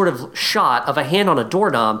 that sort of shot of a hand on a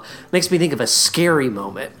doorknob makes me think of a scary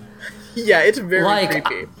moment. Yeah, it's very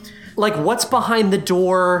creepy. Like, what's behind the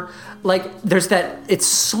door? Like, it's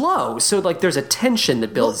slow, so like there's a tension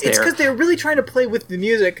that builds It's there. because they're really trying to play with the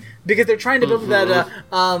music because they're trying to build that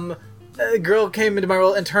a girl came into my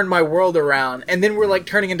world and turned my world around, and then we're like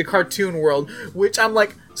turning into cartoon world, which I'm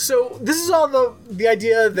like, so this is all the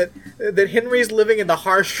idea that Henry's living in the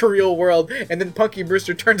harsh real world, and then Punky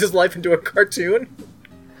Brewster turns his life into a cartoon.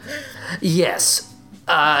 Yes,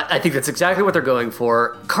 I think that's exactly what they're going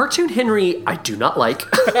for. Cartoon Henry, I do not like.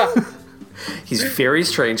 He's very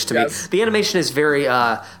strange to me. The animation is very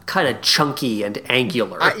kind of chunky and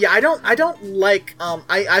angular. I don't like.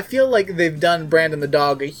 I feel like they've done Brandon the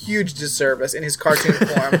dog a huge disservice in his cartoon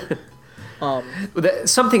form.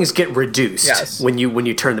 Some things get reduced when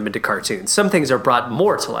you turn them into cartoons. Some things are brought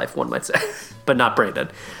more to life, one might say, but not Brandon.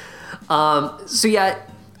 So yeah,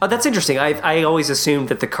 Oh, that's interesting. I always assumed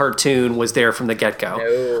that the cartoon was there from the get-go.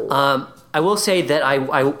 No. I will say that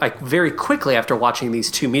I very quickly after watching these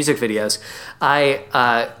two music videos,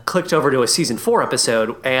 I clicked over to a season 4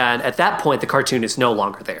 episode, and at that point, the cartoon is no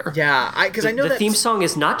longer there. Yeah, because I know the that theme song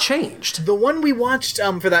is not changed. the one we watched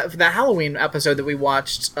for that Halloween episode that we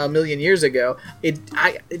watched a million years ago. It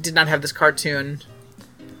did not have this cartoon.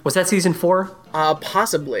 Was that season 4?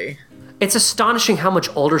 Possibly. It's astonishing how much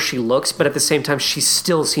older she looks, but at the same time, she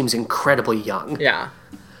still seems incredibly young. Yeah.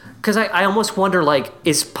 Because I almost wonder, like,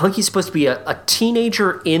 is Punky supposed to be a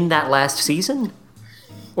teenager in that last season?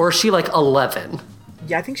 Or is she, like, 11?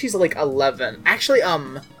 Yeah, I think she's like 11. Actually,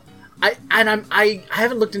 I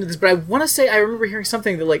haven't looked into this, but I want to say I remember hearing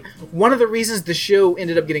something that, like, one of the reasons the show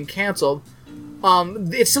ended up getting canceled,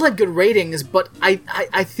 it still had good ratings, but I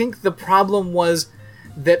think the problem was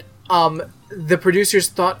that, the producers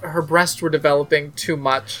thought her breasts were developing too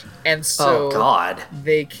much, and so Oh, God.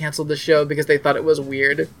 they canceled the show because they thought it was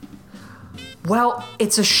weird. Well,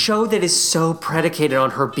 it's a show that is so predicated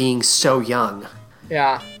on her being so young.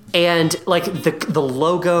 Yeah. And, like, the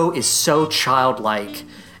logo is so childlike.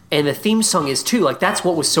 And the theme song is, too. Like, that's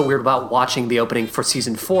what was so weird about watching the opening for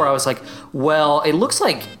season 4. I was like, well, it looks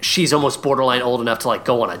like she's almost borderline old enough to, like,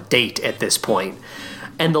 go on a date at this point.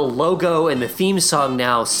 And the logo and the theme song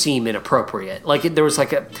now seem inappropriate. Like, there was,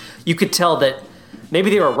 like, you could tell that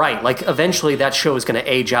maybe they were right. Like, eventually that show is going to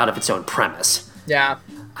age out of its own premise. Yeah.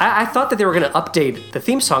 I thought that they were going to update the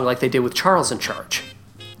theme song like they did with Charles in Charge.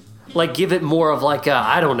 Like, give it more of like a,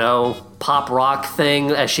 I don't know, pop rock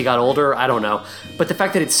thing as she got older. I don't know. But the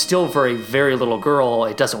fact that it's still very, very little girl,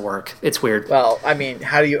 it doesn't work. It's weird. Well, I mean,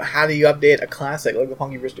 how do you update a classic like the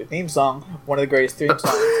Punky Brewster theme song, one of the greatest theme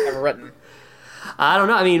songs ever written? I don't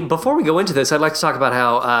know. I mean, before we go into this, I'd like to talk about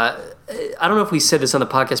how, I don't know if we said this on the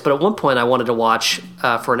podcast, but at one point I wanted to watch,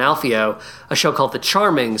 for an Alfio, a show called The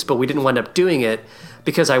Charmings, but we didn't wind up doing it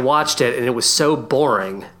because I watched it and it was so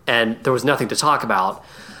boring and there was nothing to talk about.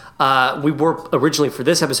 We were originally for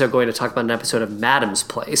this episode going to talk about an episode of Madam's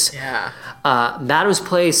Place. Yeah. Madam's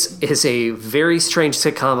Place is a very strange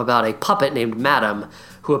sitcom about a puppet named Madam,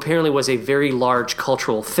 who apparently was a very large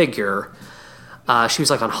cultural figure. She was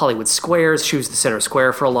like on Hollywood Squares. She was the center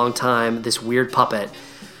square for a long time, this weird puppet.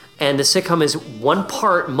 And the sitcom is one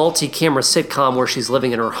part multi-camera sitcom where she's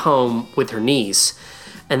living in her home with her niece.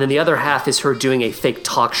 And then the other half is her doing a fake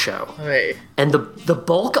talk show. Hey. And the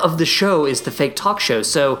bulk of the show is the fake talk show,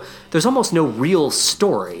 so there's almost no real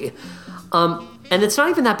story. And it's not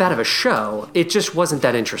even that bad of a show. It just wasn't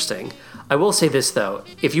that interesting. I will say this, though.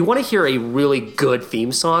 If you want to hear a really good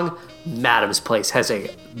theme song, Madam's Place has a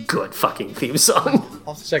good fucking theme song.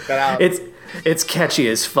 I'll have to check that out. It's catchy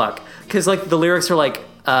as fuck. Because, like, the lyrics are like,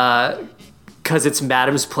 because it's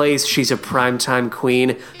Madam's Place, she's a primetime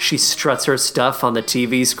queen, she struts her stuff on the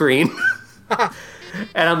TV screen.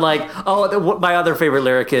 And I'm like, my other favorite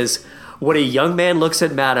lyric is, when a young man looks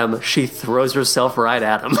at Madam, she throws herself right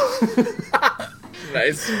at him.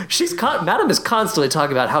 Nice. Madam is constantly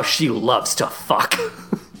talking about how she loves to fuck.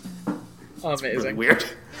 Amazing. Weird.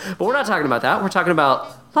 But we're not talking about that. We're talking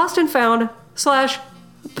about Lost and Found /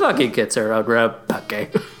 Punky Gets Her Over Punky.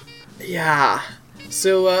 Yeah.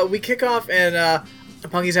 So we kick off and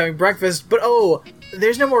Punky's having breakfast, but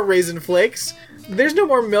there's no more Raisin Flakes. There's no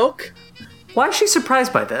more milk. Why is she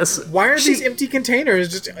surprised by this? Why are these empty containers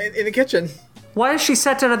just in the kitchen? Why is she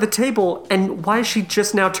sat down at the table, and why is she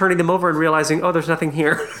just now turning them over and realizing, there's nothing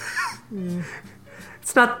here?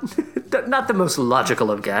 It's not the most logical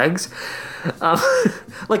of gags.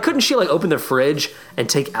 Like, couldn't she, like, open the fridge and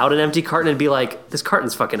take out an empty carton and be like, this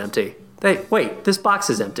carton's fucking empty. Hey, wait, this box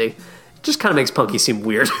is empty. It just kind of makes Punky seem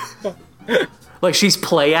weird. Like, she's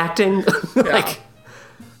play acting. Like,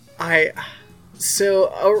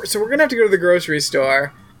 So we're gonna have to go to the grocery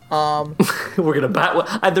store. we're gonna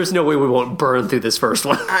buy. There's no way we won't burn through this first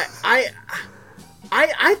one.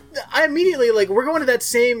 I immediately, like, we're going to that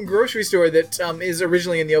same grocery store that is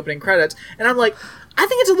originally in the opening credits, and I'm like, I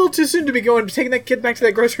think it's a little too soon to be taking that kid back to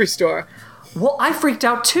that grocery store. Well, I freaked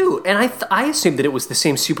out too, and I assumed that it was the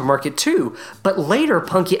same supermarket too, but later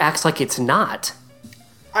Punky acts like it's not.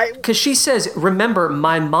 Because she says, remember,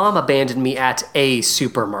 my mom abandoned me at a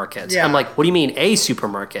supermarket. Yeah. I'm like, what do you mean, a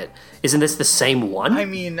supermarket? Isn't this the same one? I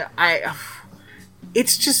mean, it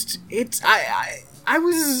was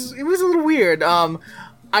a little weird.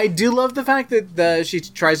 I do love the fact that she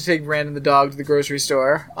tries to take Brandon the dog to the grocery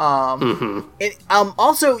store.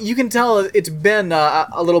 Also, you can tell it's been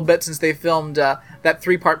a little bit since they filmed that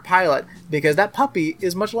 3-part pilot, because that puppy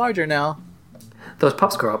is much larger now. Those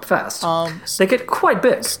pups grow up fast. They get quite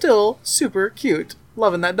big. Still super cute.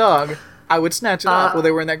 Loving that dog. I would snatch it up while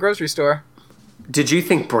they were in that grocery store. Did you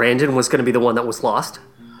think Brandon was going to be the one that was lost?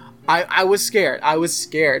 I was scared. I was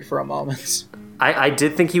scared for a moment. I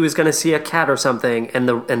did think he was going to see a cat or something, and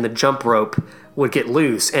the jump rope would get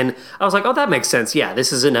loose. And I was like, oh, that makes sense. Yeah,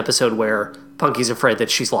 this is an episode where Punky's afraid that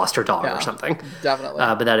she's lost her dog or something. Definitely.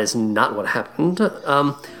 But that is not what happened.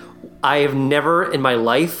 I have never in my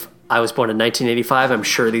life, I was born in 1985, I'm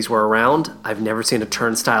sure these were around. I've never seen a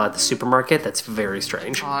turnstile at the supermarket. That's very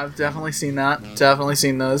strange. I've definitely seen that. Definitely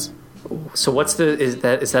seen those. So what's is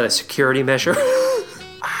that a security measure?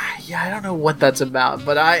 Yeah, I don't know what that's about,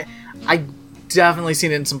 but I definitely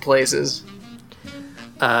seen it in some places.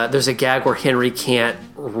 There's a gag where Henry can't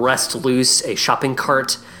wrest loose a shopping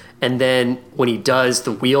cart, and then when he does,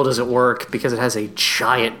 the wheel doesn't work because it has a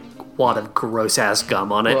giant wad of gross-ass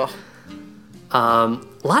gum on it. A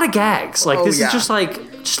lot of gags. Like, this is just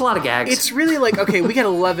a lot of gags. It's really like, okay, we got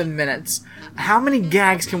 11 minutes. How many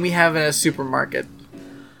gags can we have in a supermarket?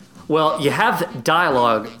 Well, you have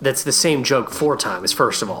dialogue that's the same joke 4 times,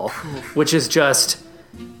 first of all, which is just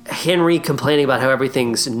Henry complaining about how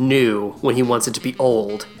everything's new when he wants it to be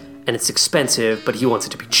old, and it's expensive, but he wants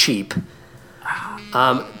it to be cheap.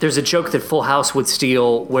 There's a joke that Full House would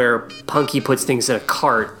steal where Punky puts things in a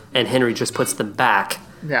cart and Henry just puts them back.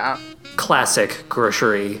 Yeah. Classic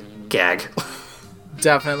grocery gag.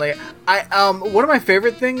 Definitely. One of my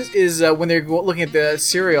favorite things is when they're looking at the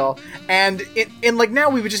cereal, and like now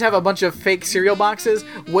we would just have a bunch of fake cereal boxes.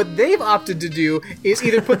 What they've opted to do is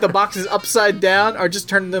either put the boxes upside down or just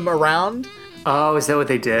turn them around. Oh, is that what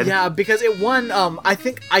they did? Yeah, because it won. I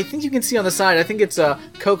think you can see on the side. I think it's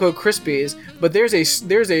Cocoa Krispies, but there's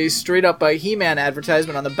a straight up He-Man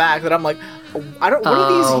advertisement on the back that I'm like, what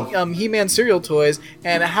are these He-Man cereal toys,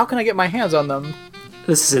 and how can I get my hands on them?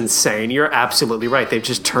 This is insane. You're absolutely right. They've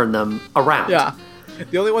just turned them around. Yeah.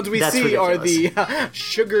 The only ones That's see ridiculous. are the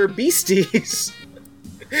Sugar Beasties.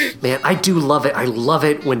 Man, I do love it. I love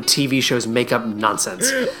it when TV shows make up nonsense.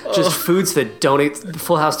 Just foods that don't...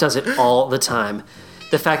 Full House does it all the time.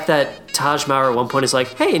 The fact that Taj Mahal at one point is like,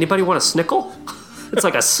 hey, anybody want a snickle? It's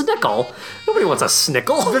like, a snickle? Nobody wants a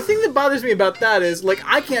snickle. The thing that bothers me about that is, like,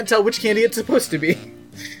 I can't tell which candy it's supposed to be.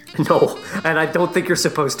 No, and I don't think you're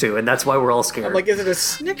supposed to, and that's why we're all scared. I'm like, is it a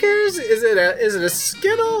Snickers? Is it a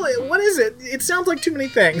Skittle? What is it? It sounds like too many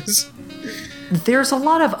things. There's a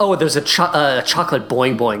lot of... there's a chocolate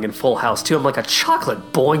boing boing in Full House, too. I'm like, a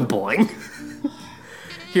chocolate boing boing?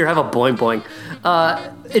 Here, have a boing boing.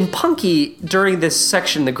 In Punky, during this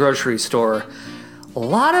section in the grocery store, a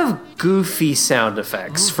lot of goofy sound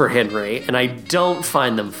effects for Henry, and I don't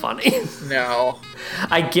find them funny. No.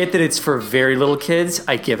 I get that it's for very little kids.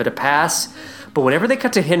 I give it a pass. But whenever they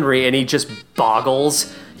cut to Henry and he just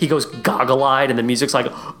boggles, he goes goggle-eyed, and the music's like,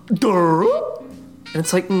 Durr! And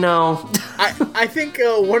it's like, no. I think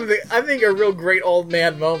a real great old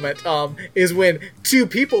man moment is when 2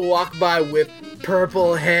 people walk by with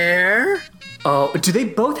purple hair. Oh, do they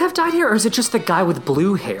both have dyed hair, or is it just the guy with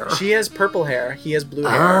blue hair? She has purple hair. He has blue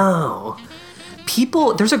hair. Oh.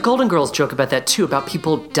 There's a Golden Girls joke about that, too, about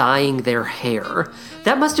people dyeing their hair.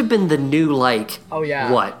 That must have been the new,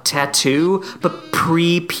 tattoo? But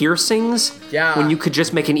pre-piercings? Yeah. When you could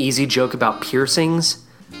just make an easy joke about piercings?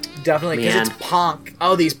 Definitely, because it's punk.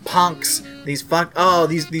 Oh, these punks. These what are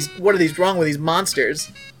these wrong with these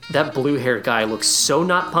monsters? That blue-haired guy looks so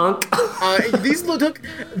not punk. These are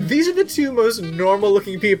the 2 most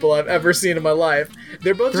normal-looking people I've ever seen in my life.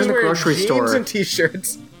 They're both just wearing jeans and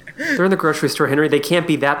t-shirts. They're in the grocery store, Henry. They can't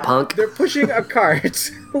be that punk. They're pushing a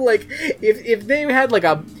cart. Like, if they had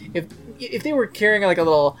if they were carrying like a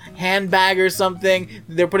little handbag or something,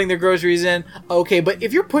 they're putting their groceries in, okay, but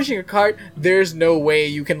if you're pushing a cart, there's no way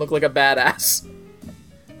you can look like a badass.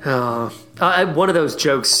 One of those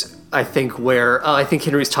jokes, I think, where I think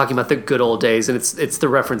Henry's talking about the good old days, and it's the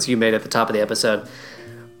reference you made at the top of the episode,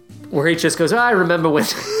 where he just goes, I remember when,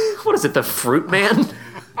 what is it, the Fruit Man?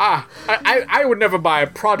 I would never buy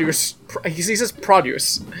produce. He says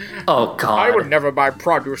produce. Oh, God. I would never buy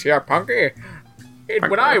produce here, Punky.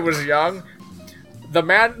 When I was young, the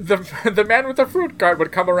man with the fruit cart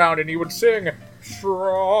would come around and he would sing,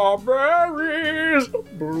 strawberries,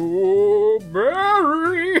 blueberries.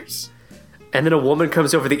 And then a woman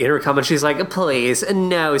comes over the intercom and she's like, please,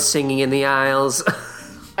 no singing in the aisles.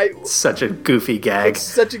 Such a goofy gag.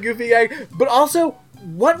 Such a goofy gag. But also,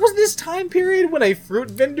 what was this time period when a fruit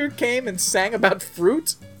vendor came and sang about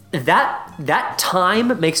fruit? That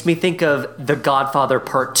time makes me think of The Godfather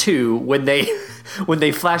Part 2 when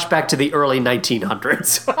they flash back to the early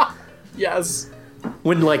 1900s. Yes.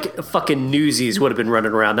 When, fucking Newsies would have been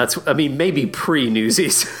running around. Maybe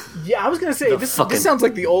pre-Newsies. Yeah, I was going to say, this sounds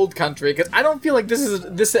like the old country, because I don't feel like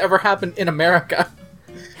this ever happened in America.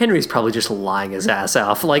 Henry's probably just lying his ass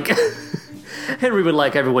off. Like, Henry would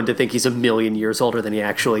like everyone to think he's 1,000,000 years older than he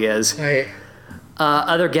actually is. Right.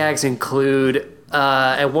 Other gags include,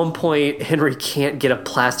 at one point, Henry can't get a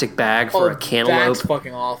plastic bag for a cantaloupe. That's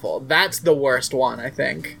fucking awful. That's the worst one, I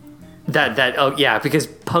think. Because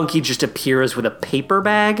Punky just appears with a paper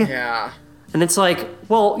bag. Yeah. And it's like,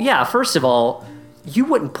 well, yeah, first of all, you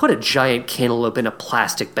wouldn't put a giant cantaloupe in a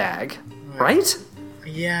plastic bag, right?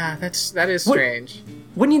 Yeah, that is strange.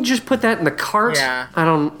 Wouldn't you just put that in the cart? Yeah.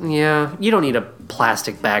 You don't need a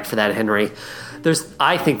plastic bag for that, Henry.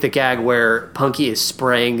 I think the gag where Punky is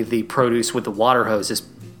spraying the produce with the water hose is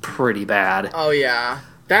pretty bad. Oh, yeah.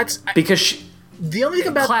 That's... Because the only thing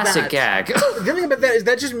about classic that... gag. The only thing about that is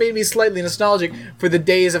that just made me slightly nostalgic for the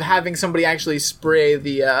days of having somebody actually spray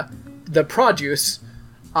the produce.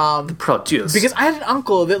 Produce. Because I had an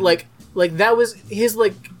uncle that, like that was his,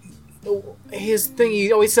 his thing.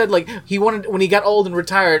 He always said, like, he wanted, when he got old and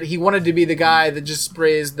retired, he wanted to be the guy that just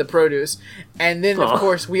sprays the produce. And then, of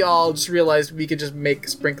course, we all just realized we could just make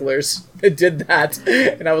sprinklers that did that.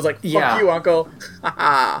 And I was like, fuck you, uncle.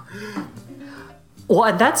 Well,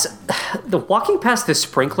 and that's the walking past the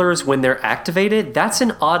sprinklers when they're activated. That's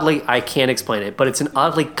an oddly, I can't explain it, but it's an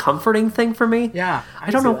oddly comforting thing for me. Yeah, I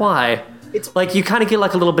don't know why. It's like you kind of get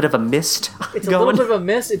like a little bit of a mist. It's going. A little bit of a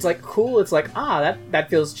mist. It's like cool. It's like that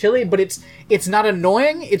feels chilly, but it's not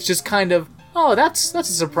annoying. It's just kind of that's a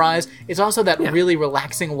surprise. It's also that really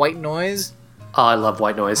relaxing white noise. Oh, I love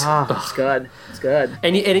white noise. It's good. It's good.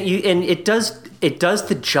 And it does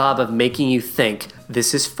the job of making you think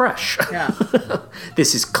this is fresh. Yeah.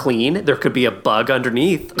 This is clean. There could be a bug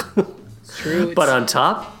underneath. It's true. But on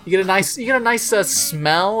top, you get a nice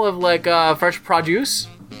smell of like fresh produce.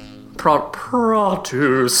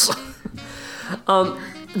 Produce.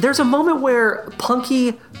 There's a moment where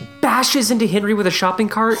Punky bashes into Henry with a shopping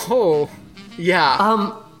cart. Oh,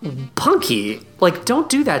 yeah. Punky, like, don't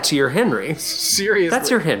do that to your Henry. Seriously. That's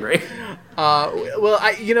your Henry. Well,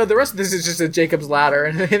 the rest of this is just a Jacob's Ladder,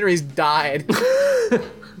 and Henry's died.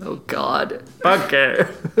 Oh, God. Okay.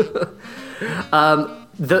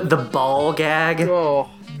 The ball gag. Oh,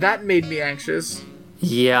 that made me anxious.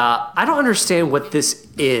 Yeah, I don't understand what this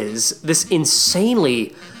is. This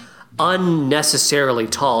insanely, unnecessarily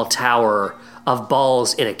tall tower of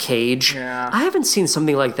balls in a cage. Yeah. I haven't seen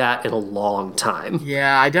something like that in a long time.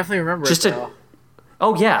 Yeah, I definitely remember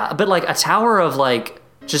Oh, yeah, but like a tower of like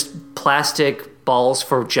just plastic balls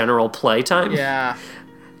for general playtime. Yeah.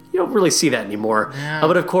 You don't really see that anymore. Yeah.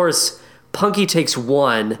 But of course, Punky takes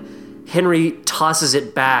one, Henry tosses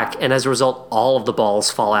it back, and as a result, all of the balls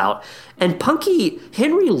fall out. And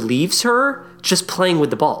Henry leaves her just playing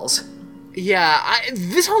with the balls. Yeah,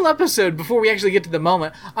 this whole episode, before we actually get to the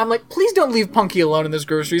moment, I'm like, please don't leave Punky alone in this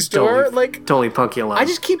grocery store. Don't leave Punky alone. I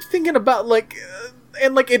just keep thinking about,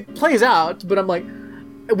 and it plays out, but I'm like,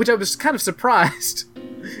 which I was kind of surprised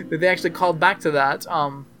that they actually called back to that.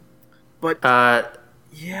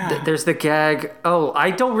 Yeah. There's the gag. Oh,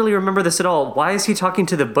 I don't really remember this at all. Why is he talking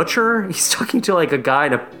to the butcher? He's talking to like a guy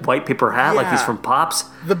in a white paper hat, like he's from Pops.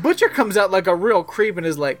 The butcher comes out like a real creep and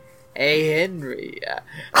is like, "Hey Henry,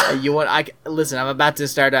 you want? Listen. I'm about to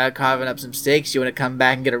start carving up some steaks. You want to come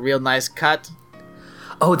back and get a real nice cut?"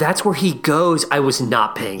 Oh, that's where he goes. I was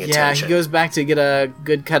not paying attention. Yeah, he goes back to get a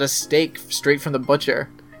good cut of steak straight from the butcher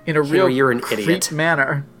in a real you're an creep idiot.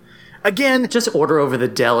 manner. Again, just order over the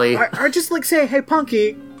deli. Or just say, "Hey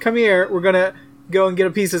Punky, come here. We're gonna go and get a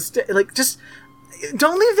piece of steak." Just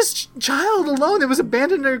don't leave this child alone. It was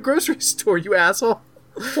abandoned in a grocery store, you asshole.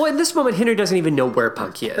 Well, in this moment, Henry doesn't even know where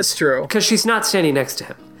Punky is. That's true. Because she's not standing next to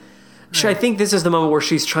him. I think this is the moment where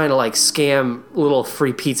she's trying to scam little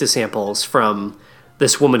free pizza samples from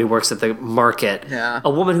this woman who works at the market. Yeah. A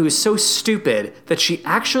woman who is so stupid that she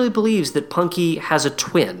actually believes that Punky has a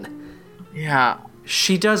twin. Yeah.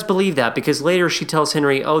 She does believe that because later she tells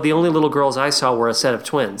Henry, "Oh, the only little girls I saw were a set of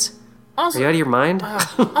twins." Also, are you out of your mind?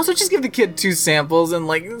 Also, just give the kid 2 samples and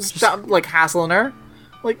stop hassling her.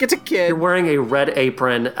 It's a kid. You're wearing a red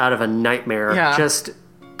apron out of a nightmare. Yeah. Just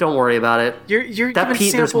don't worry about it. You're that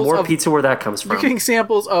giving there's more pizza where that comes from. You're getting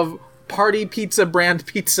samples of Party Pizza brand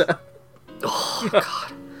pizza. Oh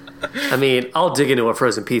God. I mean, I'll dig into a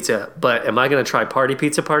frozen pizza, but am I going to try Party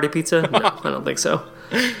Pizza? No, I don't think so.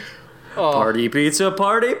 Oh. Party pizza.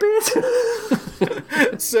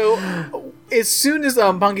 So, as soon as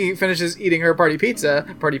Punky finishes eating her party pizza,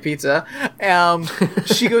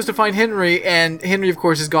 she goes to find Henry, and Henry, of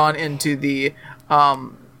course, has gone into the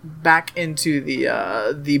back into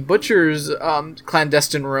the butcher's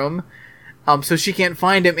clandestine room, so she can't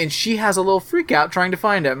find him, and she has a little freak out trying to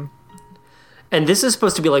find him. And this is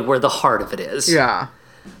supposed to be where the heart of it is. Yeah.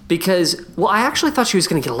 Because, well, I actually thought she was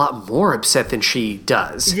going to get a lot more upset than she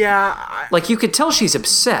does. Yeah. Like, you could tell she's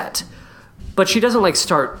upset, but she doesn't, like,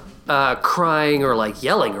 start crying or, like,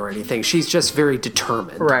 yelling or anything. She's just very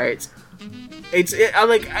determined. Right. The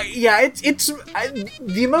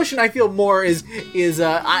emotion I feel more is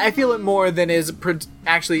I feel it more than is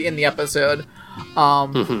actually in the episode,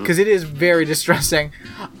 because it is very distressing,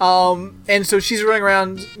 and so she's running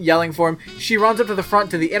around yelling for him. She runs up to the front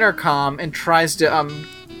to the intercom and tries to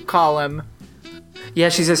call him. Yeah,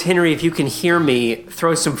 she says, Henry, if you can hear me,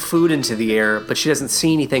 throw some food into the air, but she doesn't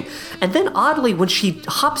see anything. And then oddly, when she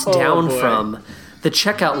hops down from the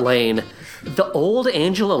checkout lane, the old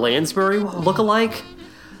Angela Lansbury lookalike,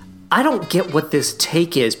 I don't get what this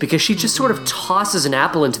take is, because she just sort of tosses an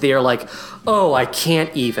apple into the air like, oh, I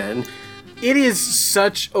can't even. It is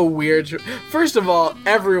such a weird... First of all,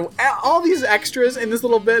 all these extras in this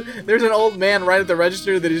little bit, there's an old man right at the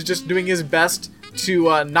register that is just doing his best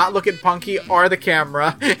to not look at Punky or the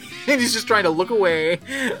camera, and he's just trying to look away.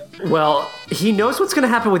 Well, he knows what's going to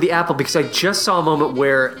happen with the apple, because I just saw a moment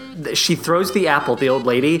where she throws the apple, the old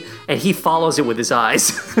lady, and he follows it with his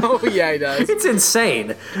eyes. Oh, yeah, he does. It's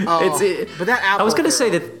insane. Oh, but that apple I was going to throw.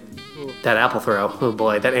 say that apple throw, oh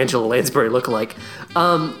boy, that Angela Lansbury lookalike.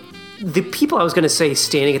 The people I was going to say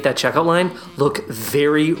standing at that checkout line look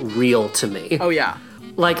very real to me. Oh, yeah.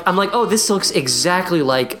 Like, I'm like, oh, this looks exactly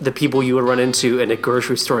like the people you would run into in a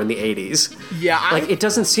grocery store in the 80s. Yeah. Like, it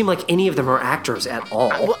doesn't seem like any of them are actors at all.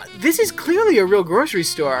 Well, this is clearly a real grocery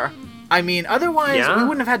store. I mean, otherwise we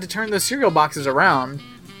wouldn't have had to turn those cereal boxes around.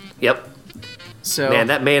 Yep. So Man,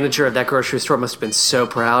 that manager of that grocery store must have been so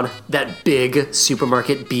proud. That big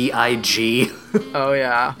supermarket, B-I-G. Oh,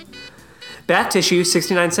 yeah. Bath tissue,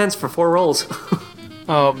 69 cents for 4 rolls.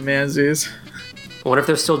 Oh, manzies. I wonder if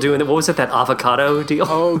they're still doing it. What was it, that avocado deal?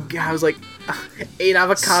 Oh, God, I was like, 8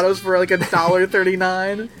 avocados for like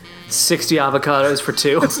 $1.39. 60 avocados for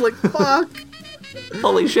 2. It's like, fuck.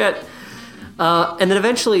 Holy shit. And then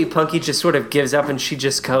eventually Punky just sort of gives up and she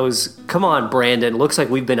just goes, come on, Brandon, looks like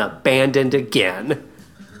we've been abandoned again.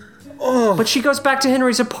 Oh. But she goes back to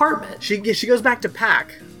Henry's apartment. She goes back to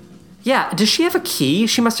Pack. Yeah, does she have a key?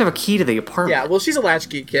 She must have a key to the apartment. Yeah, well, she's a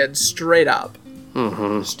latchkey kid, straight up.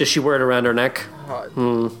 Mm-hmm. Does she wear it around her neck?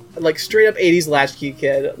 Like, straight up 80s latchkey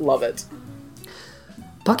kid. Love it.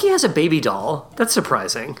 Punky has a baby doll. That's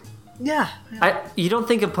surprising. Yeah. You don't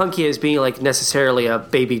think of Punky as being, like, necessarily a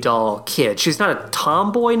baby doll kid. She's not a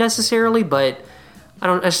tomboy necessarily, but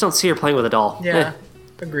I just don't see her playing with a doll. Yeah,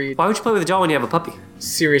 agreed. Why would you play with a doll when you have a puppy?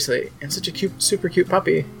 Seriously, and such a cute, super cute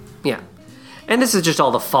puppy. Yeah. And this is just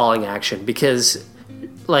all the falling action, because,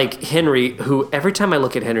 like, Henry, who every time I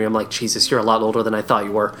look at Henry, I'm like, Jesus, you're a lot older than I thought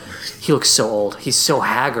you were. He looks so old. He's so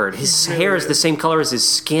haggard. His hair is the same color as his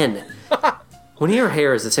skin. When your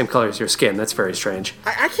hair is the same color as your skin, that's very strange.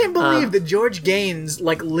 I can't believe that George Gaines,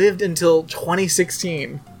 like, lived until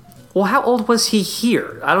 2016. Well, how old was he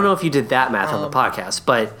here? I don't know if you did that math on the podcast,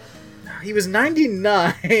 but... He was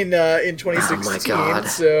 99 in 2016. Oh, my God.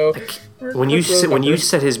 So... When you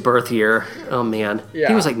said his birth year, oh, man. Yeah.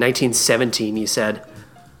 He was, like, 1917, you said.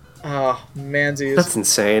 Oh, mansies. That's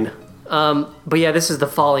insane. But yeah, this is the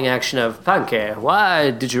falling action of Punky.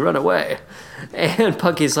 Why did you run away? And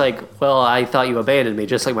Punky's like, well, I thought you abandoned me,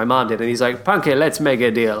 just like my mom did. And he's like, Punky, let's make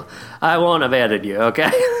a deal. I won't abandon you,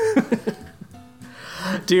 okay?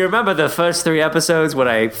 Do you remember the first 3 episodes when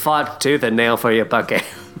I fought tooth and nail for you, Punky?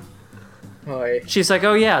 Oy. She's like,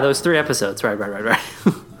 oh yeah, those 3 episodes. Right.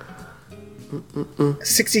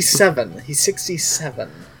 67. He's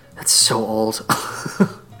 67. That's so old.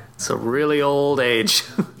 It's a really old age.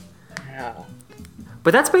 Yeah.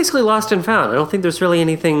 But that's basically Lost and Found. I don't think there's really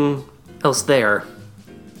anything else there.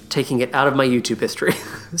 Taking it out of my YouTube history.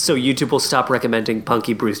 So YouTube will stop recommending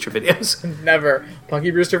Punky Brewster videos. Never.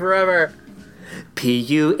 Punky Brewster forever.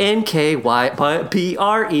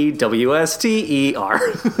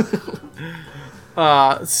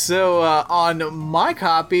 PUNKYBREWSTER. So on my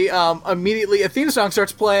copy, immediately a theme song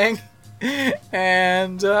starts playing.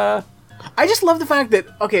 And I just love the fact that,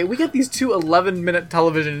 okay, we get these 2 11-minute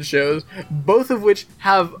television shows, both of which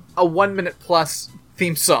have a 1-minute plus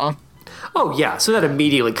theme song. Oh, yeah, so that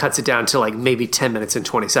immediately cuts it down to like maybe 10 minutes and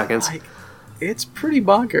 20 seconds. It's pretty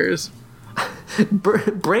bonkers.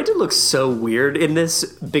 Brandon looks so weird in this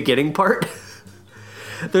beginning part.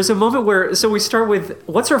 There's a moment where, so we start with,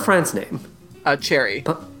 what's her friend's name? Cherry.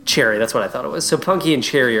 Cherry, that's what I thought it was. So Punky and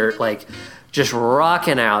Cherry are like just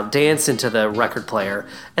rocking out, dancing to the record player,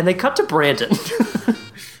 and they cut to Brandon.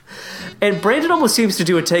 And Brandon almost seems to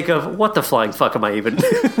do a take of, what the flying fuck am I even?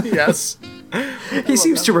 Yes. He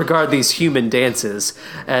seems to regard these human dances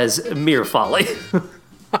as mere folly.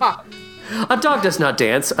 A dog does not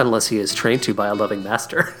dance unless he is trained to by a loving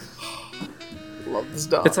master. Love this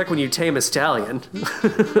dog. It's like when you tame a stallion.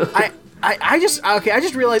 I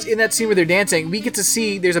just realized in that scene where they're dancing, we get to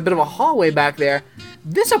see there's a bit of a hallway back there.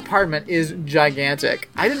 This apartment is gigantic.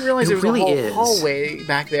 I didn't realize there was really a whole is. hallway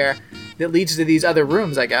back there that leads to these other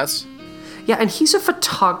rooms, I guess. Yeah, and he's a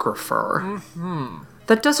photographer. Mm-hmm.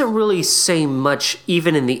 That doesn't really say much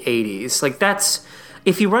even in the 80s. Like, that's...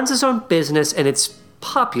 If he runs his own business and it's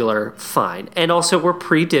popular, fine. And also, we're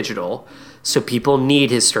pre-digital, so people need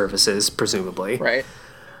his services, presumably. Right.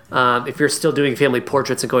 If you're still doing family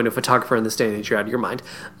portraits and going to a photographer in this day and age, you're out of your mind.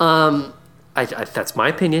 That's my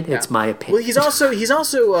opinion. Yeah. It's my opinion. Well, he's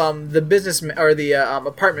also the business or the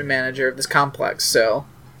apartment manager of this complex. So.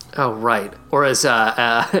 Oh right. Or as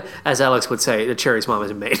Alex would say, the Cherry's mom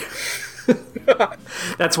is a maid.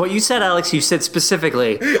 That's what you said, Alex. You said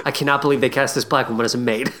specifically, I cannot believe they cast this black woman as a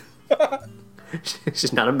maid.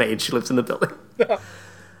 She's not a maid. She lives in the building.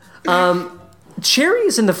 Cherry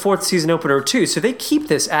is in the 4th season opener too, so they keep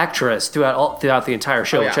this actress throughout the entire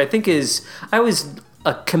show, which I think is I always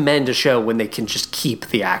commend a show when they can just keep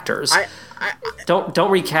the actors.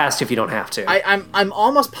 Don't recast if you don't have to. I'm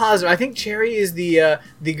almost positive. I think Cherry is the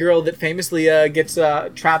girl that famously gets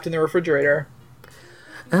trapped in the refrigerator.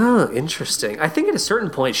 Oh, interesting. I think at a certain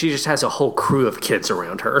point she just has a whole crew of kids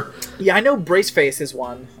around her. Yeah, I know Braceface is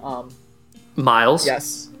one. Miles.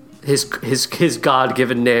 Yes. His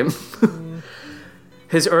God-given name.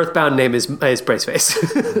 His earthbound name is Braceface.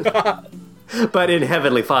 But in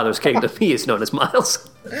Heavenly Father's kingdom, he is known as Miles.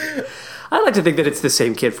 I like to think that it's the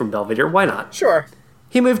same kid from Belvedere. Why not? Sure.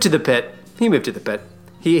 He moved to the pit.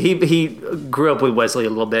 He grew up with Wesley a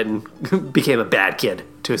little bit and became a bad kid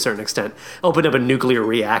to a certain extent. Opened up a nuclear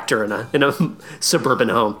reactor in a suburban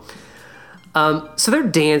home. So they're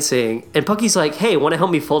dancing, and Punky's like, "Hey, want to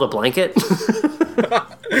help me fold a blanket?"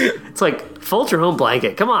 It's like, fold your own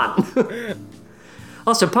blanket. Come on.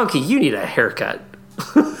 Also, Punky, you need a haircut.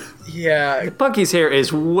 Yeah. Punky's hair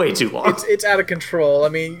is way too long. It's out of control. I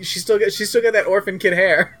mean, she's still got that orphan kid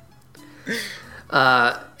hair.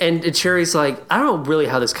 And Cherry's like, I don't know really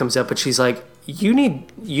how this comes up, but she's like, you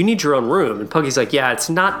need your own room. And Punky's like, yeah, it's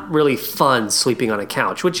not really fun sleeping on a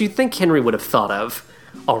couch, which you'd think Henry would have thought of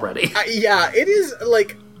already. Yeah, it is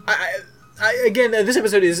like, again, this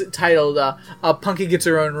episode is titled Punky Gets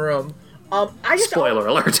Her Own Room. Spoiler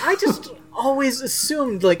alert. I just always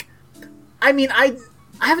assumed, like, I mean, I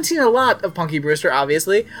haven't seen a lot of Punky Brewster,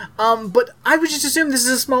 obviously, but I would just assume this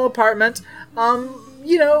is a small apartment.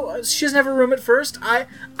 You know, she doesn't have a room at first. I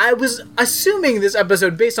was assuming this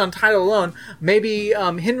episode, based on title alone, maybe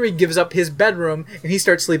Henry gives up his bedroom and he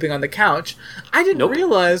starts sleeping on the couch. I didn't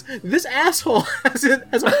realize this asshole has a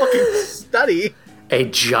fucking study. A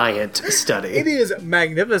giant study. It is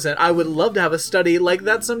magnificent. I would love to have a study like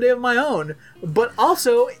that someday of my own. But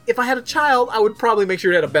also, if I had a child, I would probably make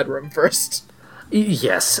sure it had a bedroom first.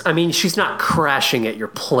 Yes. I mean, she's not crashing at your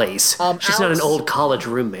place. She's not an old college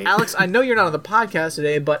roommate. Alex, I know you're not on the podcast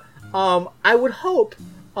today, but I would hope...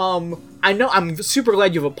 I know I'm super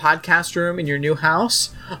glad you have a podcast room in your new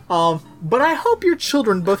house, but I hope your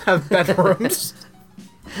children both have bedrooms.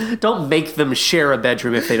 Don't make them share a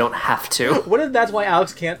bedroom if they don't have to. What if that's why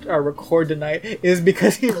Alex can't record tonight? Is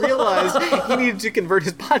because he realized he needed to convert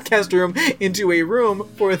his podcast room into a room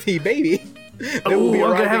for the baby. Oh,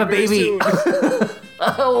 I'm gonna have a baby.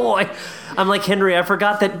 I'm like Henry. I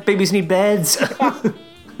forgot that babies need beds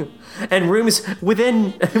and rooms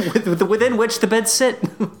within which the beds sit.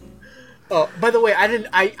 Oh, by the way,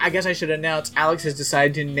 I guess I should announce Alex has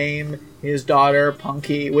decided to name his daughter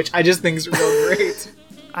Punky, which I just think is real great.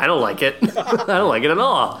 I don't like it. I don't like it at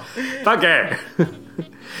all. Punky.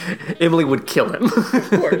 Emily would kill him.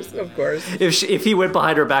 Of course. If he went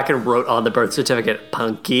behind her back and wrote on the birth certificate,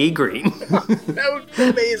 Punky Green. That would be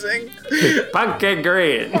amazing. Punky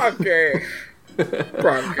Green. Punky.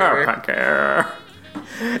 Punky.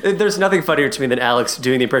 There's nothing funnier to me than Alex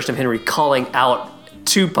doing the impression of Henry calling out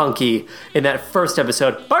to Punky in that first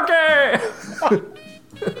episode, Punky!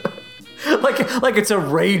 like it's a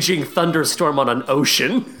raging thunderstorm on an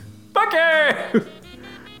ocean. Punky!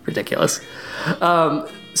 Ridiculous.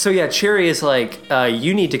 So yeah, Cherry is like,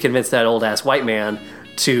 you need to convince that old ass white man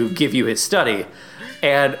to give you his study.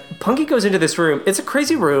 And Punky goes into this room. It's a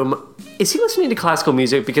crazy room. Is he listening to classical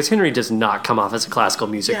music? Because Henry does not come off as a classical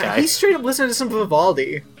music guy. He's straight up listening to some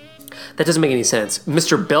Vivaldi. That doesn't make any sense.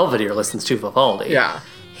 Mr. Belvedere listens to Vivaldi. Yeah.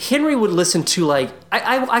 Henry would listen to, like,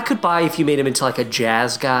 I could buy if you made him into, like, a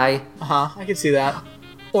jazz guy. I can see that.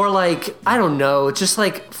 Or, like, I don't know, just,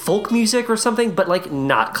 like, folk music or something, but, like,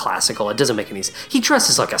 not classical. It doesn't make any sense. He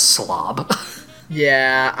dresses like a slob.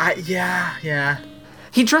 Yeah.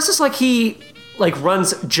 He dresses like he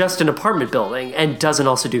runs just an apartment building and doesn't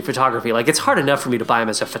also do photography. Like, it's hard enough for me to buy him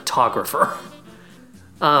as a photographer.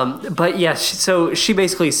 But yeah, so she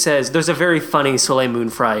basically says there's a very funny Soleil Moon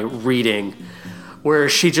Frye reading where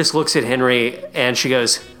she just looks at Henry and she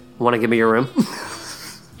goes, "Want to give me your room?"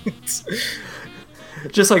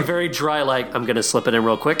 Just like very dry, like, I'm gonna slip it in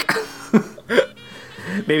real quick.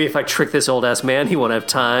 Maybe if I trick this old ass man, he won't have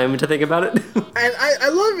time to think about it. And I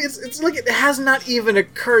love it's like it has not even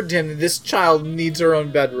occurred to him that this child needs her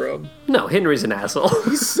own bedroom. No, Henry's an asshole.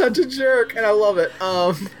 He's such a jerk, and I love it.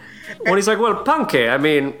 When he's like, "Well, Punky, I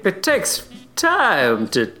mean, it takes time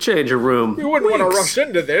to change a room. You wouldn't want to Weeks, rush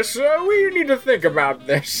into this. We need to think about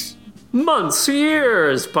this. months,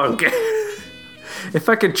 years, Punky. If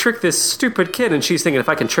I can trick this stupid kid," and she's thinking, if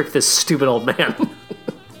I can trick this stupid old man.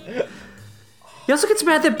 He also gets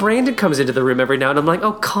mad that Brandon comes into the room every now and I'm like,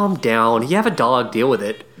 oh, calm down. You have a dog, deal with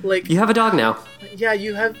it. Like, you have a dog now. Yeah,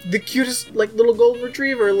 you have the cutest, like, little golden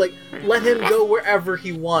retriever. Like, let him go wherever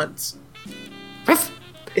he wants.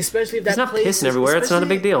 Especially if that He's not place pissing everywhere. It's not a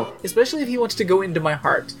big deal. Especially if he wants to go into my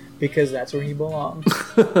heart, because that's where he belongs.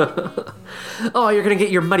 Oh, you're gonna get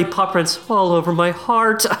your muddy paw prints all over my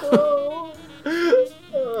heart.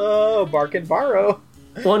 Oh, bark and borrow.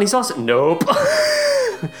 Well, and he's also nope.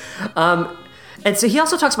 And so he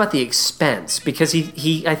also talks about the expense because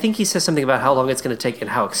he I think he says something about how long it's going to take and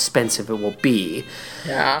how expensive it will be.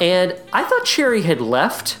 Yeah. And I thought Cherry had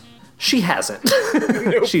left. She hasn't.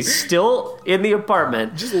 Nope. She's still in the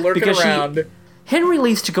apartment. Just lurking around. Henry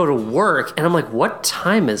leaves to go to work, and I'm like, what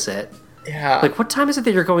time is it? Yeah. Like, what time is it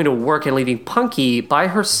that you're going to work and leaving Punky by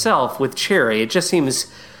herself with Cherry? It just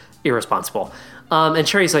seems irresponsible. And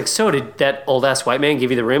Cherry's like, so did that old-ass white man give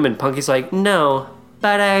you the room? And Punky's like, no,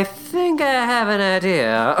 but I think I have an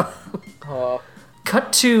idea.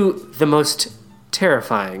 Cut to the most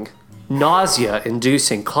terrifying,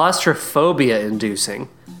 nausea-inducing, claustrophobia-inducing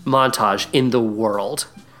montage in the world.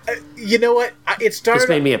 You know what? This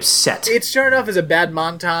made me upset. It started off as a bad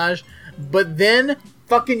montage, but then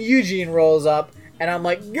fucking Eugene rolls up, and I'm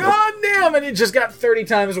like, God damn it, it just got 30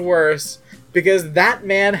 times worse. Because that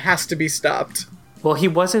man has to be stopped. Well, he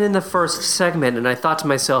wasn't in the first segment, and I thought to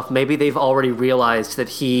myself, maybe they've already realized that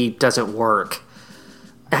he doesn't work.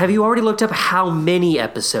 Have you already looked up how many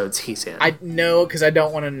episodes he's in? I know, because I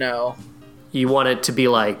don't want to know. You want it to be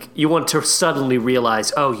like, you want to suddenly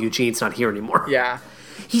realize, oh, Eugene's not here anymore. Yeah.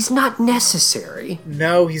 He's not necessary.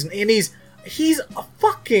 No, he's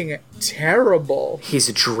fucking terrible.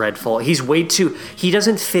 He's dreadful. He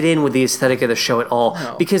doesn't fit in with the aesthetic of the show at all.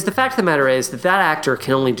 No. Because the fact of the matter is that actor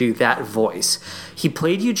can only do that voice. He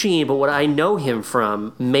played Eugene, but what I know him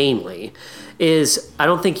from mainly is, I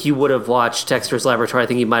don't think you would have watched Dexter's Laboratory. I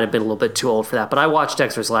think you might have been a little bit too old for that. But I watched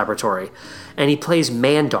Dexter's Laboratory, and he plays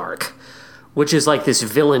Mandark, which is like this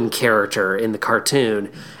villain character in the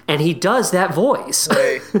cartoon, and he does that voice.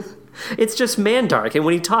 Right. It's just Mandark, and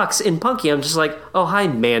when he talks in Punky, I'm just like, oh, hi,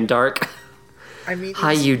 Mandark. I mean,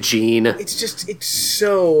 hi, Eugene. It's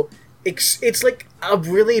like a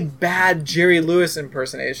really bad Jerry Lewis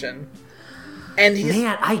impersonation. And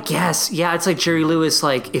Man, I guess. Yeah, it's like Jerry Lewis,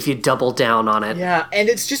 like, if you double down on it. Yeah, and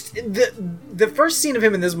it's just, the first scene of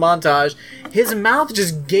him in this montage, his mouth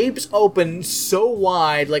just gapes open so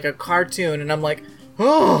wide, like a cartoon, and I'm like,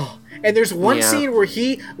 oh. And there's one scene where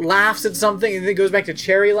he laughs at something, and then goes back to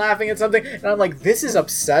Cherry laughing at something, and I'm like, this is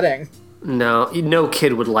upsetting. No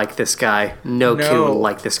kid would like this guy. No kid would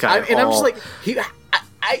like this guy at all. I'm just like,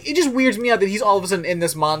 it just weirds me out that he's all of a sudden in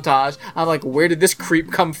this montage. I'm like, where did this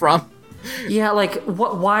creep come from? Yeah, like,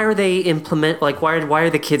 why are they why are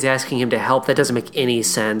the kids asking him to help? That doesn't make any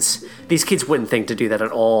sense. These kids wouldn't think to do that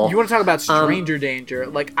at all. You want to talk about stranger danger.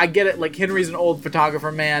 Like, I get it, like, Henry's an old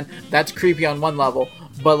photographer, man. That's creepy on one level.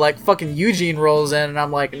 But, like, fucking Eugene rolls in, and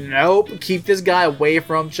I'm like, nope, keep this guy away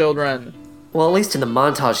from children. Well, at least in the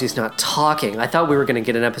montage, he's not talking. I thought we were going to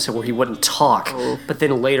get an episode where he wouldn't talk. But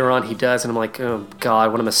then later on, he does, and I'm like, oh,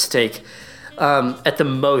 God, what a mistake. At the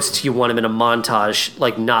most, you want him in a montage,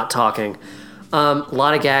 like, not talking. A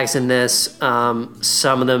lot of gags in this.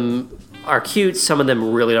 Some of them are cute. Some of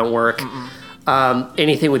them really don't work.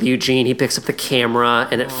 Anything with Eugene, he picks up the camera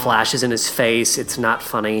and it flashes in his face. It's not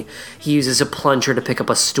funny. He uses a plunger to pick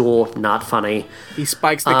up a stool. Not funny. He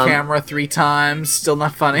spikes the camera 3 times. Still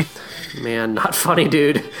not funny. Man, not funny,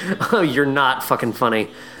 dude. You're not fucking funny.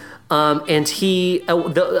 And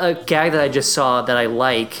a gag that I just saw that I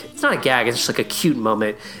like, it's not a gag, it's just like a cute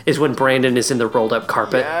moment, is when Brandon is in the rolled up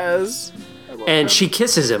carpet. Yes. And she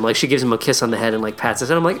kisses him, like she gives him a kiss on the head and like pats his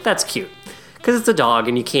head. I'm like, that's cute. Because it's a dog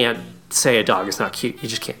and you can't say a dog is not cute. You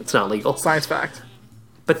just can't. It's not legal. Science fact.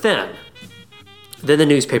 But then the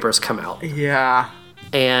newspapers come out. Yeah.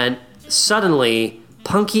 And suddenly,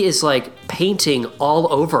 Punky is like painting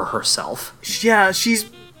all over herself. Yeah, she's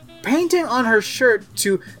painting on her shirt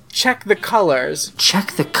to check the colors.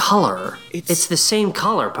 Check the color. It's the same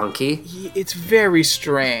color, Punky. It's very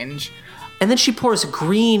strange. And then she pours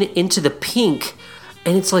green into the pink,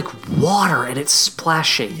 and it's like water, and it's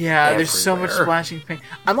splashing. Yeah, there's so much everywhere. splashing paint.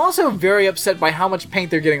 I'm also very upset by how much paint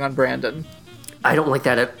they're getting on Brandon. I don't like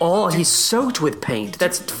that at all. He's soaked with paint.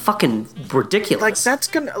 That's fucking ridiculous. Like, that's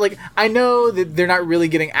gonna, like, I know that they're not really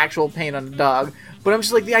getting actual paint on the dog, but I'm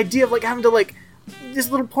just like, the idea of, like, having to, like, this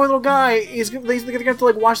poor little guy, he's gonna have to,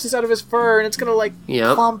 like, wash this out of his fur, and it's gonna, like,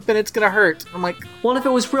 Yep. clump, and it's gonna hurt. I'm like, well, if it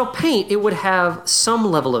was real paint, it would have some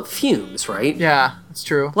level of fumes, right? yeah, it's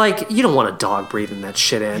true. Like, you don't want a dog breathing that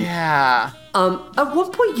shit in. Yeah. At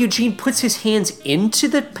one point, Eugene puts his hands into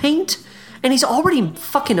the paint, and he's already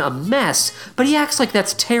fucking a mess, but he acts like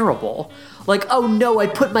that's terrible. Like, oh no, I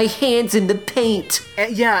put my hands in the paint.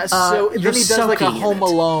 And yeah, so then he you're does, like, a soaking in Home it.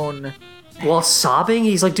 Alone. While sobbing,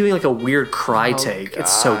 he's like doing like a weird cry take.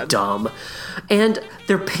 It's so God. dumb. And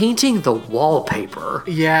they're painting the wallpaper.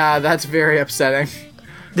 Yeah, that's very upsetting.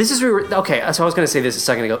 This is okay. So I was going to say this a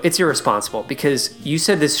second ago. It's irresponsible because you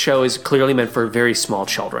said this show is clearly meant for very small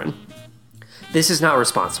children. This is not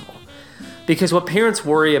responsible because what parents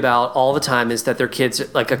worry about all the time is that their kids,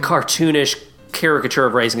 like a cartoonish caricature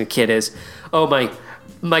of raising a kid, is, oh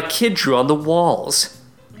my kid drew on the walls.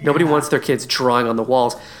 Nobody wants their kids drawing on the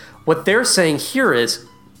walls. What they're saying here is,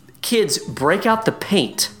 kids, break out the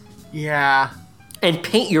paint Yeah. and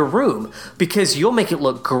paint your room because you'll make it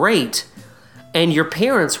look great and your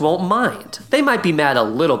parents won't mind. They might be mad a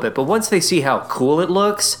little bit, but once they see how cool it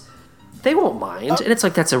looks, they won't mind. And it's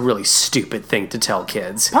like, that's a really stupid thing to tell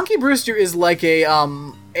kids. Punky Brewster is like a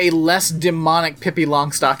less demonic Pippi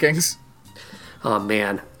Longstockings. Oh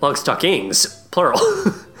man, Longstockings, plural.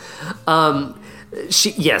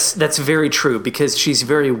 Yes, that's very true because she's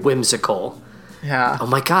very whimsical. Yeah. Oh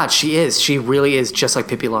my god, she is. She really is just like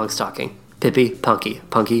Pippi Longstocking. Pippi, Punky,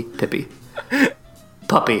 Punky, Pippi.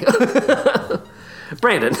 Puppy.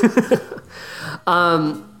 Brandon.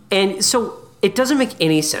 And so it doesn't make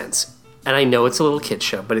any sense. And I know it's a little kid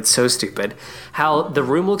show, but it's so stupid. How the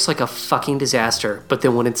room looks like a fucking disaster, but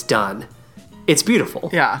then when it's done, it's beautiful.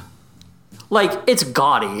 Yeah. Like, it's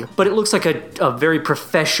gaudy, but it looks like a very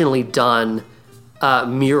professionally done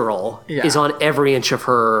mural is on every inch of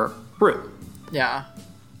her room. Yeah.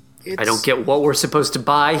 I don't get what we're supposed to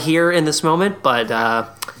buy here in this moment, but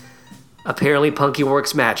apparently Punky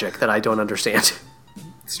works magic that I don't understand.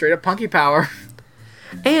 Straight up Punky power.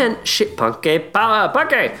 And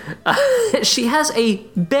Punky, she has a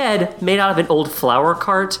bed made out of an old flower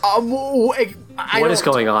cart. What is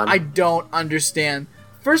going on? I don't understand.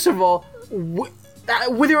 First of all, were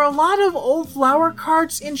there a lot of old flower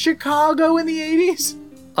carts in Chicago in the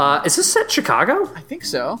 80s? Is this set Chicago? I think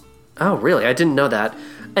so. Oh, really? I didn't know that.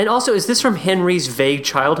 And also, is this from Henry's vague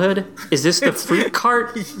childhood? Is this the fruit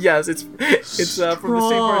cart? Yes, it's from the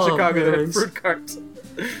same part of Chicago that had Strawberries. fruit carts.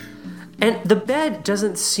 And the bed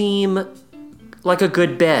doesn't seem like a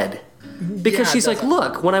good bed. Because Yeah, she's it like,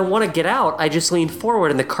 look, when I want to get out, I just lean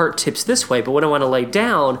forward and the cart tips this way. But when I want to lay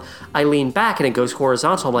down, I lean back and it goes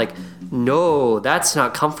horizontal. I'm like, no, that's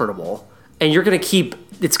not comfortable. And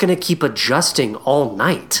it's going to keep adjusting all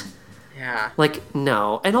night. Yeah. Like,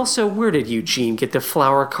 no. And also, where did Eugene get the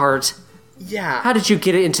flower cart? Yeah. How did you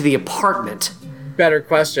get it into the apartment? Better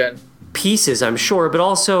question. Pieces, I'm sure, but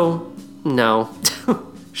also, no.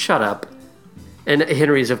 Shut up. And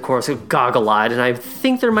Henry's, of course, goggle-eyed, and I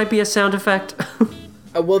think there might be a sound effect.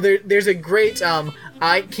 Well, there's a great,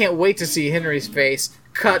 I can't wait to see Henry's face.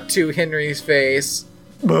 Cut to Henry's face.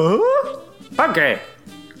 Okay.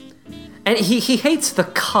 And he hates the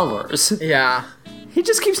colors. Yeah. He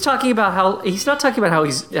just keeps talking about how he's not talking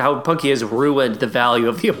about how Punky has ruined the value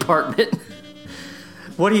of the apartment.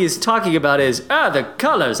 What he is talking about is the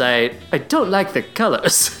colors. I don't like the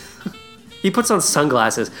colors. He puts on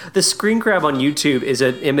sunglasses. The screen grab on YouTube is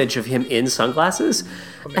an image of him in sunglasses,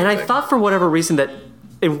 and I thought for whatever reason that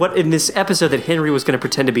in this episode that Henry was going to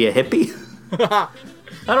pretend to be a hippie.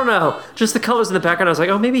 I don't know. Just the colors in the background. I was like,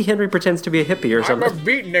 oh, maybe Henry pretends to be a hippie or I'm a something.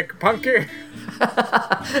 beatnik, Punky.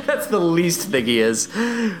 That's the least thing he is.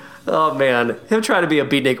 Oh, man. Him trying to be a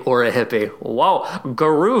beatnik or a hippie. Wow.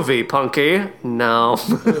 Groovy, Punky. No.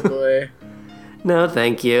 Oh, boy. No,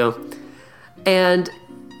 thank you. And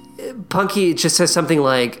Punky just says something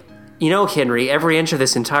like, you know, Henry, every inch of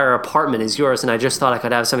this entire apartment is yours, and I just thought I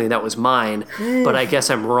could have something that was mine, but I guess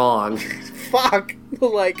I'm wrong. Fuck.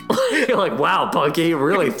 Like, You're like, wow, Punky,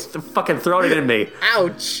 really fucking throwing it in me.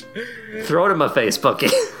 ouch. Throw it in my face, Punky.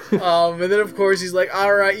 And then of course he's like,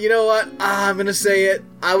 all right, you know what? I'm gonna say it.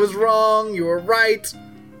 I was wrong. You were right.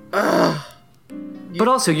 But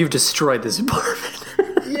also, you've destroyed this apartment.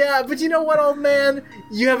 Yeah, but you know what, old man?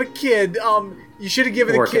 You have a kid. You should have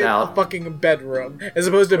given the Work it kid a out. fucking bedroom, as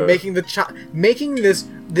opposed to making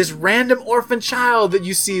this random orphan child that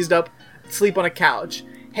you seized up sleep on a couch.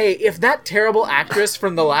 Hey, if that terrible actress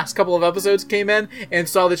from the last couple of episodes came in and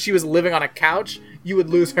saw that she was living on a couch, you would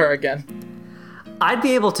lose her again. I'd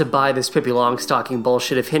be able to buy this Pippi Longstocking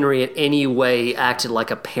bullshit if Henry in any way acted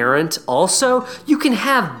like a parent. Also, you can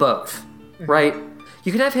have both, right?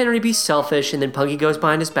 You can have Henry be selfish, and then Punky goes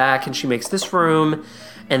behind his back, and she makes this room,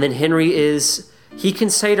 and then he can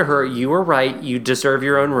say to her, you were right, you deserve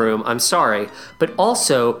your own room, I'm sorry, but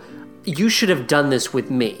also, you should have done this with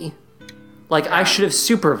me. Like, I should have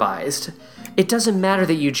supervised. It doesn't matter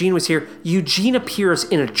that Eugene was here. Eugene appears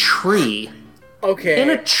in a tree. Okay. In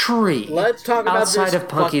a tree. Let's talk about outside this of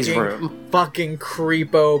Punky's room. fucking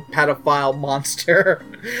creepo pedophile monster.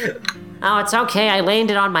 Oh, it's okay. I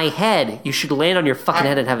landed on my head. You should land on your fucking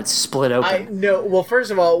head and have it split open. No, well,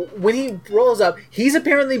 first of all, when he rolls up, he's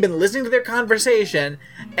apparently been listening to their conversation,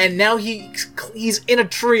 and now he's in a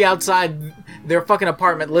tree outside their fucking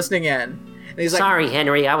apartment listening in. And he's like, Sorry,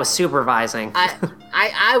 Henry. I was supervising.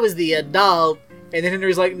 I was the adult. And then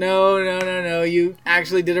Henry's like, no, you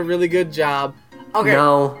actually did a really good job. Okay.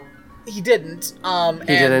 No. He didn't. He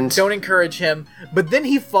didn't. Don't encourage him. But then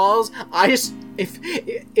he falls.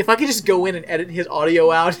 If I could just go in and edit his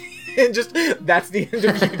audio out, and just that's the end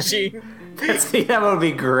of Eugene. That would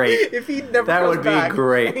be great. If he never That comes would be back,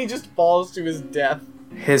 great. and he just falls to his death.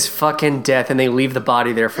 His fucking death, and they leave the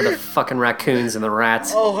body there for the fucking raccoons and the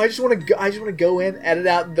rats. Oh, I just want to go in, edit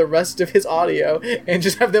out the rest of his audio, and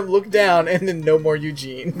just have them look down, and then no more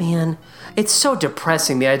Eugene. Man, it's so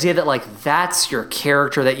depressing. The idea that, like, that's your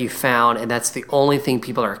character that you found, and that's the only thing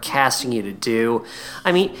people are casting you to do.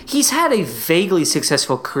 I mean, he's had a vaguely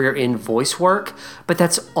successful career in voice work, but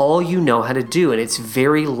that's all you know how to do, and it's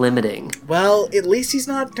very limiting. Well, at least he's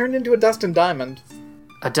not turned into a Dustin Diamond.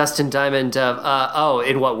 A Dustin Diamond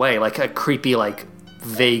in what way? Like a creepy, like,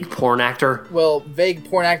 vague porn actor? Well, vague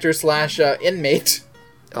porn actor / inmate.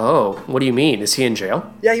 Oh, what do you mean? Is he in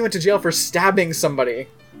jail? Yeah, he went to jail for stabbing somebody.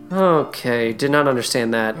 Okay, did not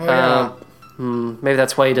understand that. Oh, yeah. Maybe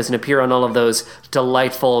that's why he doesn't appear on all of those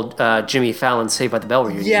delightful Jimmy Fallon Saved by the Bell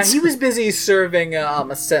reunions. Yeah, he was busy serving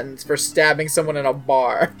a sentence for stabbing someone in a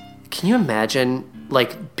bar. Can you imagine,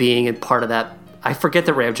 like, being a part of that? I forget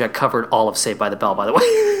that Ramjack covered all of Saved by the Bell, by the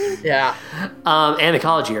way. Yeah. And the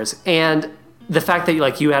college years. And the fact that,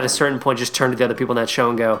 like, you at a certain point just turn to the other people in that show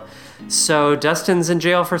and go, so Dustin's in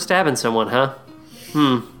jail for stabbing someone, huh?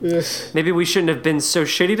 Ugh. Maybe we shouldn't have been so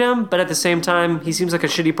shitty to him, but at the same time, he seems like a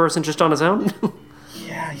shitty person just on his own.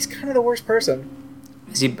 Yeah, he's kind of the worst person.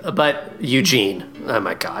 Is he? But Eugene. Oh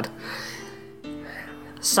my god.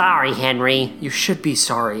 Sorry, Henry. You should be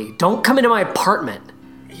sorry. Don't come into my apartment.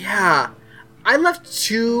 Yeah. I left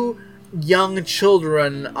 2 young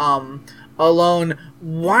children alone.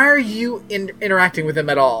 Why are you interacting with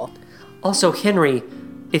them at all? Also, Henry,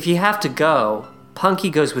 if you have to go,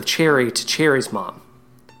 Punky goes with Cherry to Cherry's mom.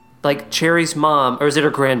 Like, Cherry's mom, or is it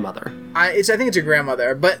her grandmother? I think it's your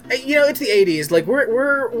grandmother, but it's the 80s. Like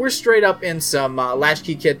we're straight up in some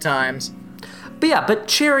latchkey kid times. But yeah, but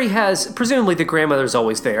Cherry has, presumably the grandmother's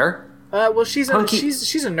always there. Well, she's Punky-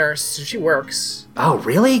 a nurse, so she works. Oh,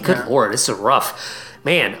 really? Good Yeah. lord, this is rough.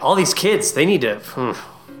 Man, all these kids, they need to...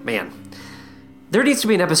 man. There needs to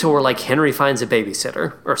be an episode where, like, Henry finds a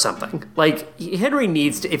babysitter or something. Like, Henry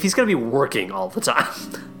needs to... If he's going to be working all the time.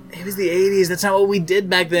 It was the 80s. That's not what we did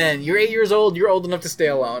back then. You're 8 years old. You're old enough to stay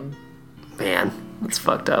alone. Man, that's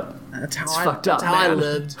fucked up. That's how fucked up, I man.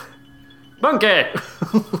 lived. Monkey!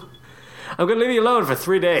 I'm going to leave you alone for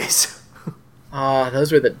 3 days. Ah,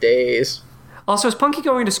 those were the days. Also, is Punky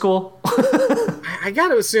going to school? I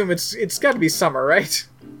gotta assume it's got to be summer, right?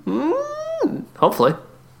 Hopefully.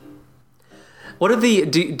 What are the...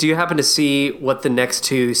 Do you happen to see what the next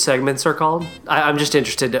 2 segments are called? I'm just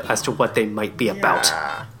interested as to what they might be about.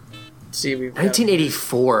 Yeah. Let's see, we've got-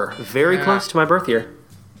 1984. Very Yeah. close to my birth year.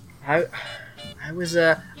 I was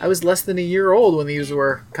less than a year old when these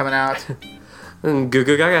were coming out. Goo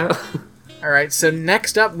goo gaga. All right, so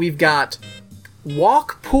next up we've got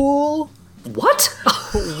Walk Pool, What?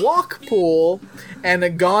 Walk Pool,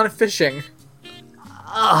 and Gone Fishing.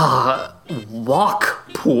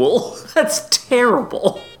 Walk pool? That's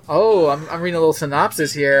terrible. Oh, I'm reading a little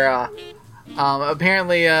synopsis here.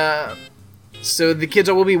 Apparently, so the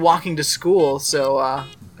kids will be walking to school. So I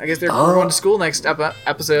guess they're going to school next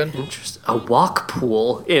episode. Interesting. A walk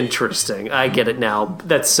pool. Interesting. I get it now.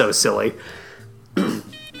 That's so silly.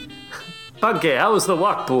 Punky, how was the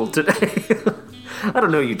walk pool today? I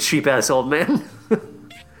don't know, you cheap-ass old man.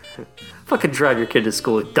 Fucking drive your kid to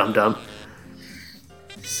school, dum-dum.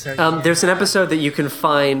 There's an episode that you can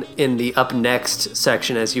find in the Up Next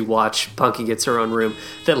section as you watch Punky Gets Her Own Room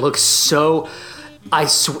that looks so...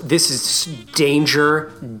 this is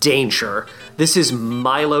danger. This is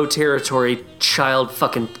Milo territory, child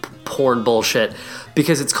fucking porn bullshit.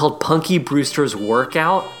 Because it's called Punky Brewster's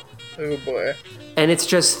Workout. Oh boy. And it's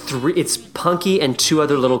just it's Punky and two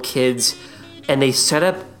other little kids, and they set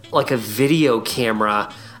up like a video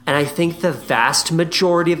camera, and I think the vast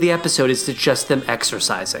majority of the episode is just them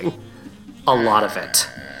exercising. A lot of it.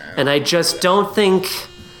 And I just don't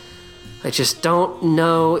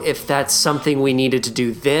know if that's something we needed to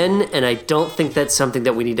do then, and I don't think that's something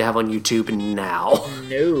that we need to have on YouTube now.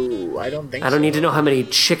 No, I don't think so. I don't need to know how many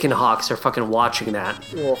chicken hawks are fucking watching that.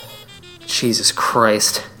 Ugh. Jesus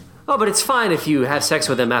Christ. Oh, but it's fine if you have sex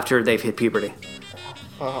with them after they've hit puberty.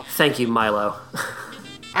 Thank you, Milo.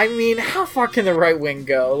 I mean, how far can the right wing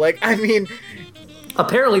go? Like, I mean...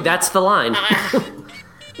 Apparently that's the line.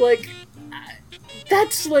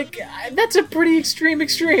 That's a pretty extreme.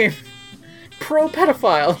 Pro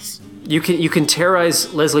pedophiles. You can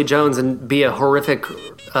terrorize Leslie Jones and be a horrific...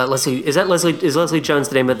 is Leslie Jones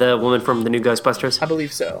the name of the woman from the new Ghostbusters? I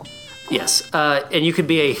believe so. Yes, and you could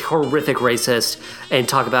be a horrific racist and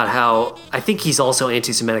talk about how I think he's also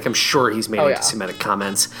anti-Semitic. I'm sure he's made anti-Semitic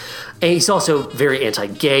comments, and he's also very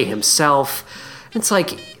anti-gay himself. It's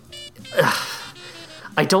like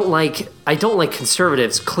I don't like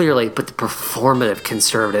conservatives clearly, but the performative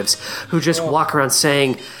conservatives who just walk around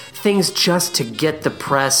saying things just to get the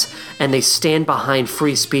press, and they stand behind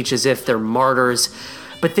free speech as if they're martyrs.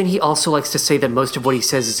 But then he also likes to say that most of what he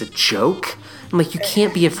says is a joke. I'm like, you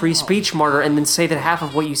can't be a free speech martyr and then say that half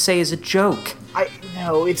of what you say is a joke.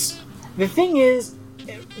 The thing is,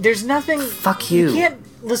 there's nothing... Fuck you.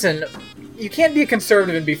 You can't be a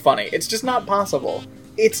conservative and be funny. It's just not possible.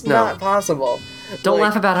 It's not possible. Don't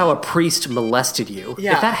laugh about how a priest molested you.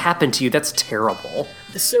 Yeah. If that happened to you, that's terrible.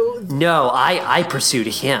 So... No, I pursued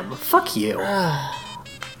him. Fuck you.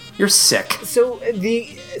 You're sick. So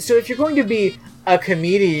if you're going to be a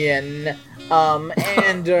comedian...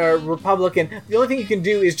 and Republican, the only thing you can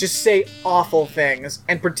do is just say awful things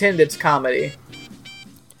and pretend it's comedy.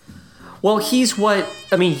 Well,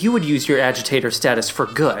 you would use your agitator status for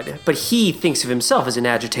good, but he thinks of himself as an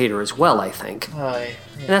agitator as well, I think. Yeah.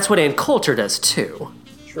 And that's what Ann Coulter does, too.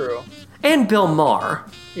 True. And Bill Maher.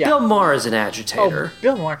 Yeah. Bill Maher is an agitator. Oh,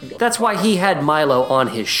 Bill Maher can go. That's why he had Milo on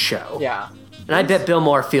his show. Yeah. And I bet Bill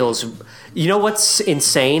Maher feels... You know what's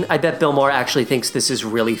insane? I bet Bill Maher actually thinks this is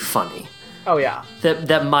really funny. Oh, yeah.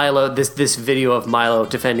 That Milo, this video of Milo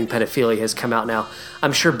defending pedophilia has come out now.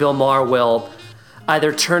 I'm sure Bill Maher will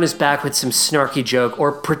either turn his back with some snarky joke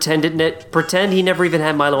or pretend he never even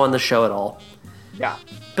had Milo on the show at all. Yeah.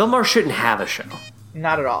 Bill Maher shouldn't have a show.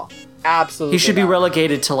 Not at all. Absolutely He should be not.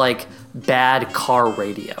 relegated to, like, bad car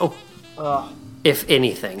radio. If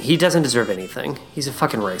anything. He doesn't deserve anything. He's a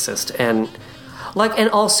fucking racist. And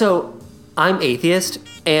also, I'm atheist,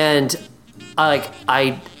 and,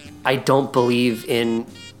 I don't believe in,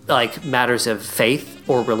 matters of faith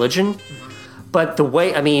or religion. But the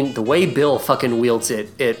way Bill fucking wields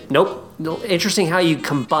nope. Interesting how you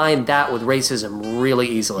combine that with racism really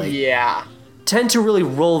easily. Yeah. Tend to really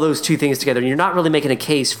roll those two things together, and you're not really making a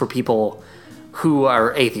case for people who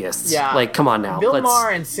are atheists. Yeah. Like, come on now. Bill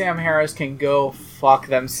Maher and Sam Harris can go fuck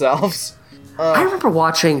themselves. I remember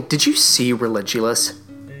watching, did you see Religulous?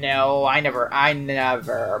 No, I never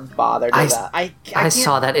bothered with that. I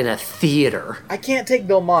saw that in a theater. I can't take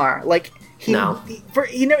Bill Maher. He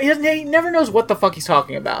never knows what the fuck he's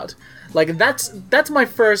talking about. That's my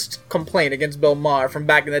first complaint against Bill Maher from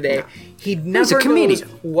back in the day. He never knows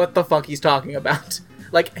what the fuck he's talking about.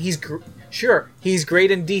 He's great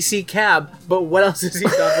in DC Cab, but what else has he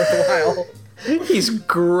done worthwhile? He's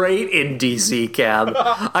great in DC Cab.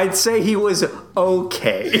 I'd say he was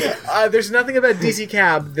okay. There's nothing about DC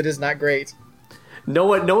Cab that is not great. No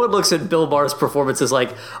one looks at Bill Maher's performance as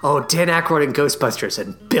like, oh, Dan Aykroyd in Ghostbusters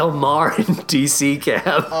and Bill Maher in DC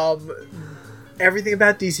Cab. Everything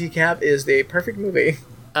about DC Cab is the perfect movie.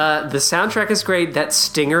 The soundtrack is great. That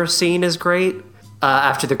stinger scene is great.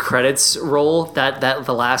 After the credits roll, that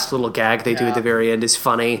the last little gag they do at the very end is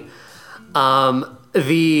funny.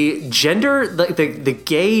 The gender, the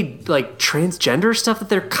gay, transgender stuff that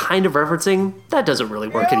they're kind of referencing, that doesn't really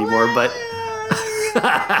work anymore, but...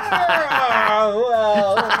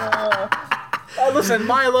 Listen,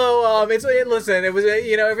 Milo, it was,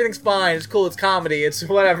 everything's fine, it's cool, it's comedy, it's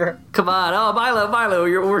whatever. Come on, Milo,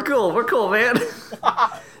 we're cool, man.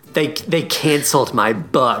 They canceled my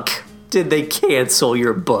buck. Did they cancel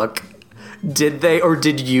your book? Did they, or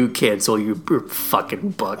did you cancel your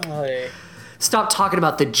fucking book? Hey. Stop talking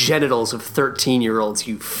about the genitals of 13-year-olds,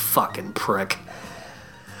 you fucking prick.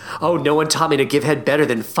 Oh, no one taught me to give head better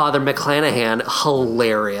than Father McClanahan.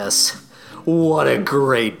 Hilarious. What a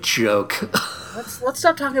great joke. Let's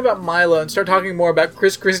stop talking about Milo and start talking more about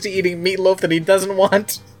Chris Christie eating meatloaf that he doesn't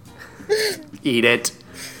want. Eat it.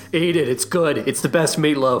 Eat it. It's good. It's the best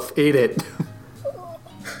meatloaf. Eat it.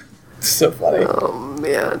 So funny. Oh,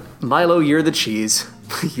 man. Milo, you're the cheese.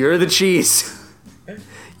 You're the cheese.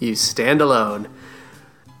 You stand alone.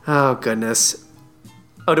 Oh, goodness.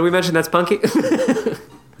 Oh, did we mention that's Punky?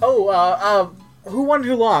 Who won,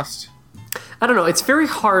 who lost? I don't know. It's very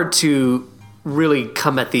hard to really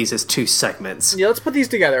come at these as two segments. Yeah, let's put these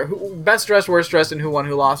together. Best dressed, worst dressed, and who won,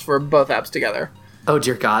 who lost for both apps together. Oh,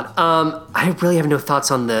 dear God. I really have no thoughts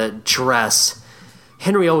on the dress.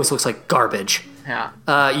 Henry always looks like garbage.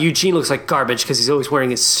 Yeah. Eugene looks like garbage because he's always wearing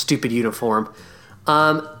his stupid uniform.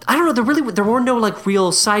 I don't know. There were no like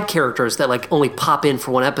real side characters that like only pop in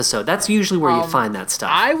for one episode. That's usually where you find that stuff.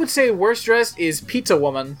 I would say worst dressed is Pizza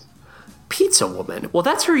Woman. Pizza Woman. Well,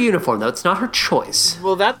 that's her uniform though. It's not her choice.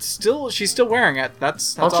 Well, she's still wearing it.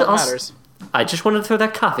 That's all that matters. I just wanted to throw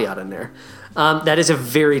that caveat in there. That is a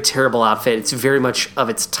very terrible outfit. It's very much of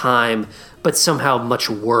its time, but somehow much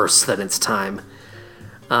worse than its time.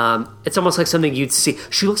 It's almost like something you'd see.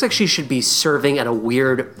 She looks like she should be serving at a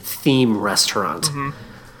weird theme restaurant.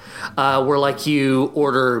 Where like you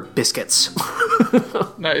order biscuits.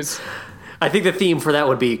 Nice. I think the theme for that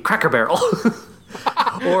would be Cracker Barrel.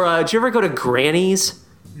 Or did you ever go to Granny's?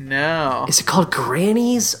 No. Is it called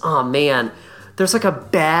Granny's? Oh man. There's like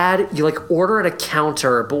you like order at a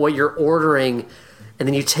counter, but what you're ordering, and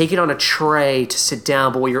then you take it on a tray to sit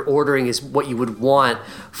down, but what you're ordering is what you would want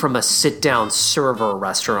from a sit-down server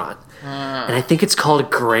restaurant. And I think it's called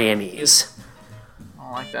Granny's. I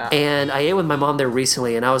don't like that. And I ate with my mom there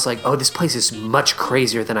recently, and I was like, oh, this place is much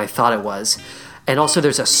crazier than I thought it was. And also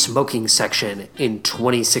there's a smoking section in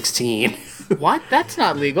 2016. What? That's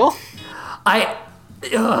not legal.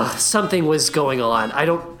 Something was going on.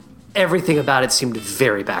 Everything about it seemed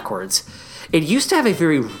very backwards. It used to have a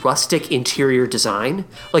very rustic interior design,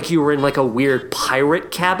 like you were in like a weird pirate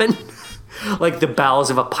cabin, like the bowels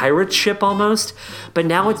of a pirate ship almost. But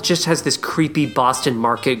now it just has this creepy Boston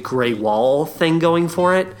Market gray wall thing going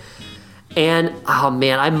for it. And, oh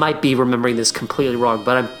man, I might be remembering this completely wrong,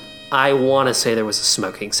 but I want to say there was a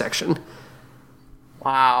smoking section.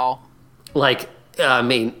 Wow. Like, I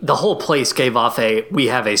mean, the whole place gave off we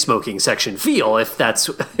have a smoking section feel, if that's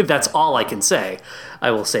all I can say.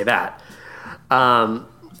 I will say that.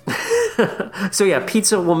 So yeah,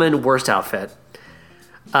 Pizza Woman, worst outfit.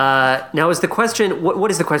 Now is the question,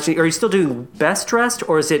 what is the question? Are you still doing best dressed,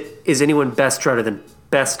 or is anyone best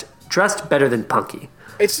dressed better than Punky?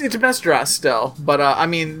 It's a best dressed still, but I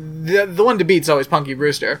mean, the one to beat's always Punky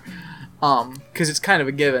Brewster. Because it's kind of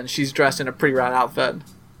a given. She's dressed in a pretty rad outfit.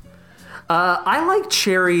 I like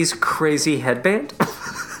Cherry's crazy headband.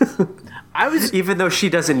 Even though she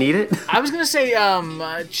doesn't need it. I was gonna say,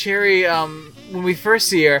 Cherry, when we first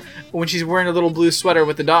see her, when she's wearing a little blue sweater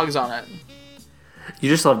with the dogs on it. You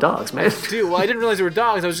just love dogs, man. Dude, well, I didn't realize there were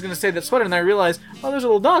dogs. I was just gonna say that sweater, and then I realized, oh, there's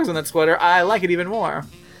little dogs on that sweater. I like it even more.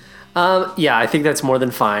 Yeah, I think that's more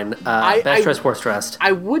than fine. Best dressed, worst dressed.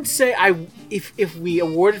 I would say if we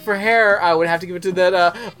awarded for hair, I would have to give it to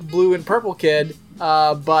that blue and purple kid.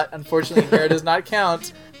 But unfortunately, hair does not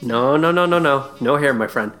count. No. No hair, my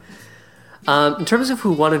friend. In terms of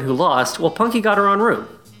who won and who lost, well, Punky got her own room.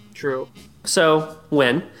 True. So,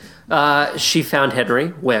 win. She found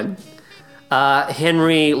Henry. Win.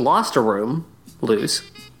 Henry lost a room. Lose.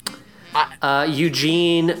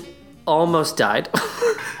 Eugene almost died.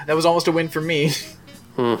 That was almost a win for me.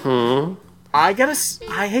 Mm-hmm. I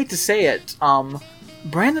hate to say it.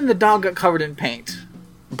 Brandon the dog got covered in paint.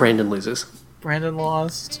 Brandon loses. Brandon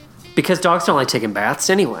lost. Because dogs don't like taking baths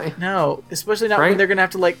anyway. No, especially not when they're gonna have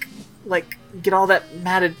to like get all that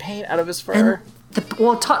matted paint out of his fur.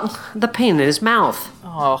 The paint in his mouth.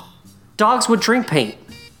 Oh. Dogs would drink paint.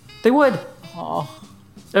 They would. Oh.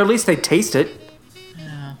 Or at least they'd taste it.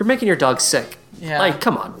 Yeah. You're making your dog sick. Yeah. Like,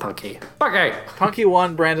 come on, Punky. Punky! Punky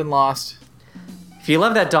won, Brandon lost. If you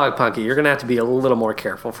love that dog, Punky, you're gonna have to be a little more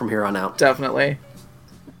careful from here on out. Definitely.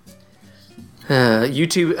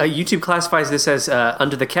 YouTube classifies this as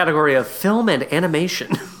under the category of film and animation.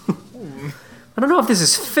 I don't know if this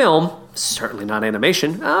is film, certainly not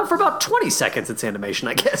animation. For about 20 seconds it's animation,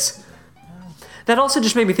 I guess. That also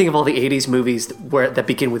just made me think of all the 80s movies that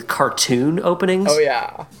begin with cartoon openings. Oh,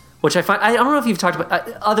 yeah. Which I find, I don't know if you've talked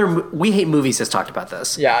about, We Hate Movies has talked about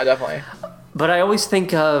this. Yeah, definitely. But I always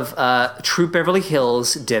think of Troop Beverly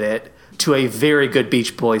Hills did it to a very good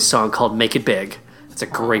Beach Boys song called Make It Big. It's a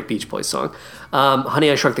great Beach Boys song.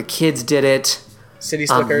 Honey, I Shrunk the Kids did it. City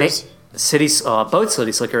Slickers. Both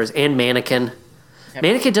City Slickers and Mannequin. Yep.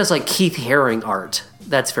 Mannequin does like Keith Haring art.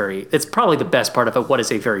 It's probably the best part of what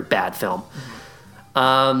is a very bad film.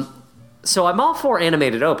 So I'm all for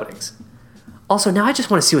animated openings. Also, now I just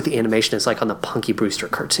want to see what the animation is like on the Punky Brewster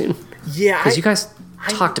cartoon. Yeah. Because you guys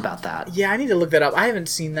talked about that. Yeah, I need to look that up. I haven't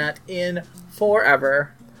seen that in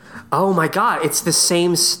forever. Oh my god, it's the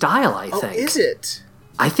same style, I think. Oh, is it?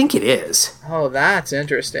 I think it is. Oh, that's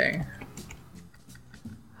interesting.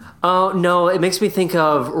 Oh, no, it makes me think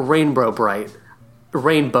of Rainbow Bright,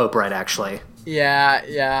 actually.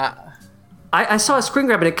 Yeah. I saw a screen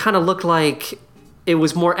grab and it kind of looked like it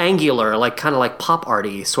was more angular, kind of like pop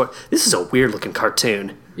arty. This is a weird looking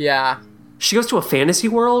cartoon. Yeah. She goes to a fantasy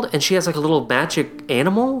world and she has like a little magic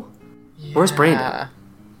animal. Yeah. Where's Brandon?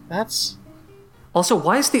 That's... Also,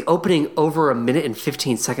 why is the opening over 1 minute and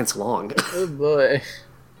 15 seconds long? Oh boy.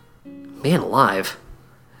 Man alive.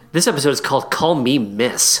 This episode is called Call Me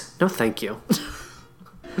Miss. No thank you.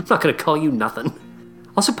 I'm not going to call you nothing.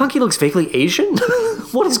 Also, Punky looks vaguely Asian?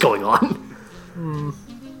 What is going on?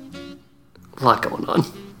 A lot going on.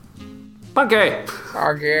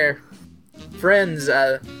 Punky! Friends,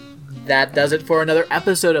 that does it for another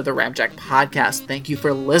episode of the Ramjack Podcast. Thank you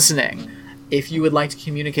for listening. If you would like to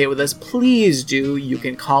communicate with us, please do. You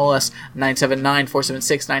can call us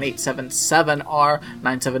 979-476-9877 or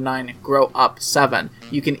 979-GROW-UP7.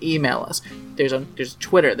 You can email us. There's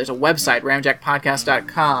Twitter. There's a website,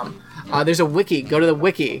 ramjackpodcast.com. There's a wiki. Go to the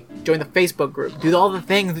wiki. Join the Facebook group. Do all the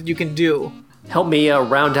things that you can do. Help me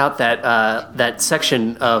round out that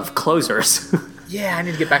section of closers. Yeah, I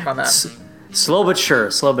need to get back on that. Slow but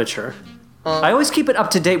sure. I always keep it up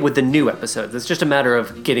to date with the new episodes. It's just a matter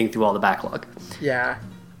of getting through all the backlog. Yeah.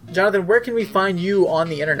 Jonathan, where can we find you on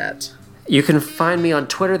the internet? You can find me on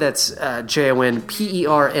Twitter. That's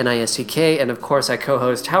JONPERNISCK. And of course, I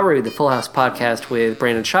co-host How Rude, the Full House podcast with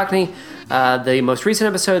Brandon Shockney. The most recent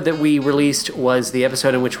episode that we released was the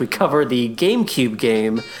episode in which we cover the GameCube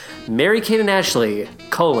game Mary-Kate and Ashley,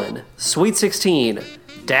 Sweet 16,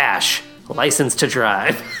 License to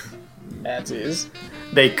Drive. Nazis.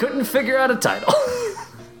 They couldn't figure out a title.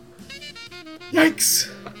 Yikes.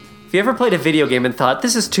 If you ever played a video game and thought,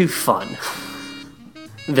 this is too fun,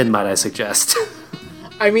 then might I suggest.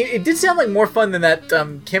 I mean, it did sound like more fun than that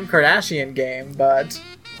Kim Kardashian game, but...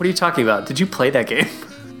 What are you talking about? Did you play that game?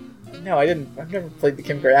 No, I didn't. I've never played the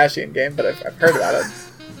Kim Kardashian game, but I've heard about it.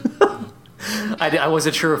 I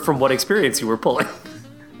wasn't sure from what experience you were pulling.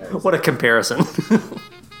 What a comparison.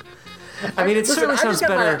 I mean, certainly sounds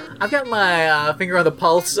better. I've got my finger on the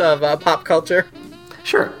pulse of pop culture.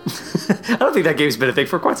 Sure. I don't think that game's been a thing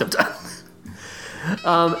for quite some time.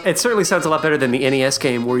 It certainly sounds a lot better than the NES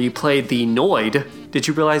game where you played the Noid. Did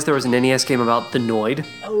you realize there was an NES game about the Noid?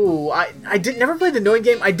 Oh, I never played the Noid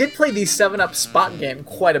game. I did play the 7-Up Spot game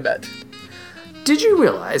quite a bit. Did you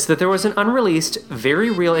realize that there was an unreleased,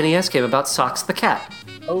 very real NES game about Socks the Cat?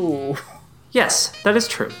 Oh... Yes, that is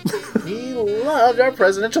true. We loved our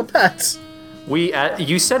presidential pets.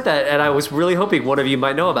 You said that, and I was really hoping one of you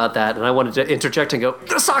might know about that, and I wanted to interject and go,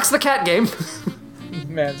 the Socks the Cat game!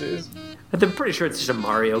 Mansies. I'm pretty sure it's just a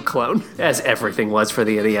Mario clone, as everything was for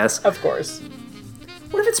the NES. Of course.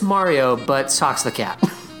 What if it's Mario, but Socks the Cat?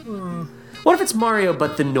 What if it's Mario,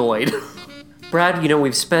 but the Noid? Brad,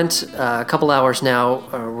 we've spent a couple hours now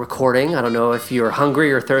recording. I don't know if you're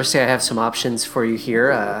hungry or thirsty. I have some options for you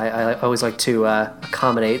here. I always like to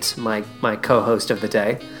accommodate my co-host of the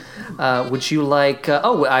day. Would you like...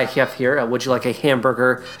 I have here. Would you like a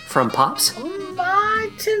hamburger from Pops?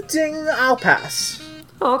 Tempting. I'll pass.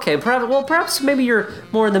 Oh, okay. Perhaps maybe you're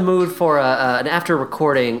more in the mood for an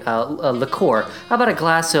after-recording liqueur. How about a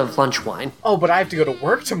glass of lunch wine? Oh, but I have to go to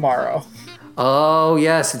work tomorrow. Oh,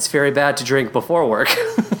 yes, it's very bad to drink before work.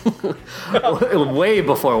 Way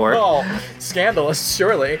before work. Oh, scandalous,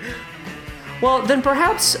 surely. Well, then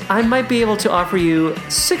perhaps I might be able to offer you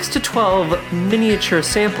 6 to 12 miniature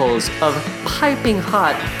samples of piping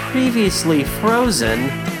hot, previously frozen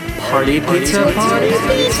party pizza.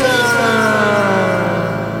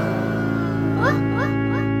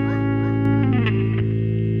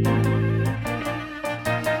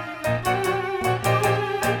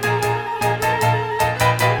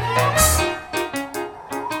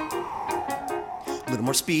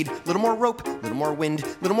 Speed, little more rope, little more wind,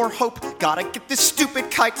 little more hope. Gotta get this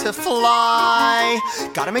stupid kite to fly.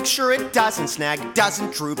 Gotta make sure it doesn't snag,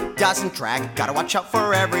 doesn't droop, doesn't drag. Gotta watch out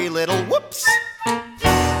for every little whoops.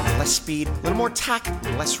 less speed, a little more tack, a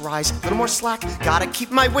little less rise, a little more slack. Gotta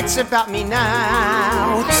keep my wits about me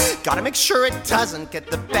now. Gotta make sure it doesn't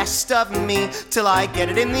get the best of me till I get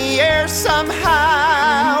it in the air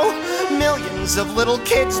somehow. Millions of little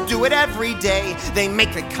kids do it every day. They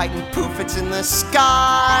make a kite and poof, it's in the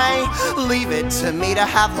sky. Leave it to me to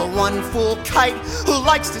have the one fool kite who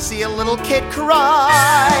likes to see a little kid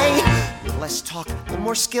cry. A little less talk, a little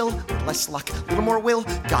more skill, a little less luck, a little more will.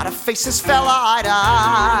 Gotta face this fella eye to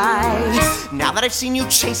eye. Now that I've seen you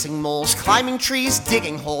chasing moles, climbing trees,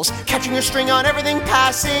 digging holes, catching your string on everything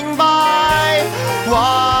passing by,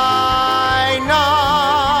 why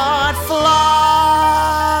not fly?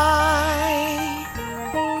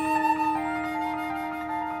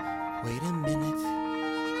 Wait a minute.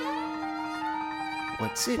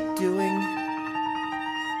 What's it doing?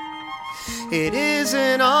 It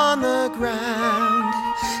isn't on the ground.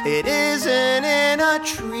 It isn't in a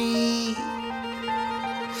tree.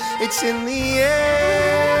 It's in the air.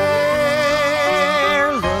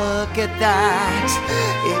 Look at that.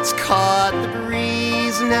 It's caught the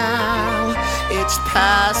breeze now. It's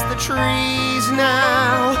past the trees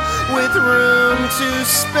now, with room to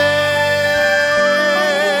spare.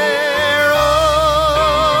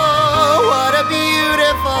 Oh, what a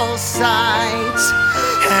beautiful sight.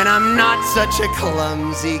 And I'm not such a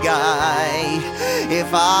clumsy guy.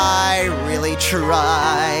 If I really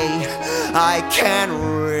try, I can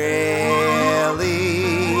really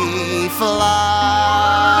fly.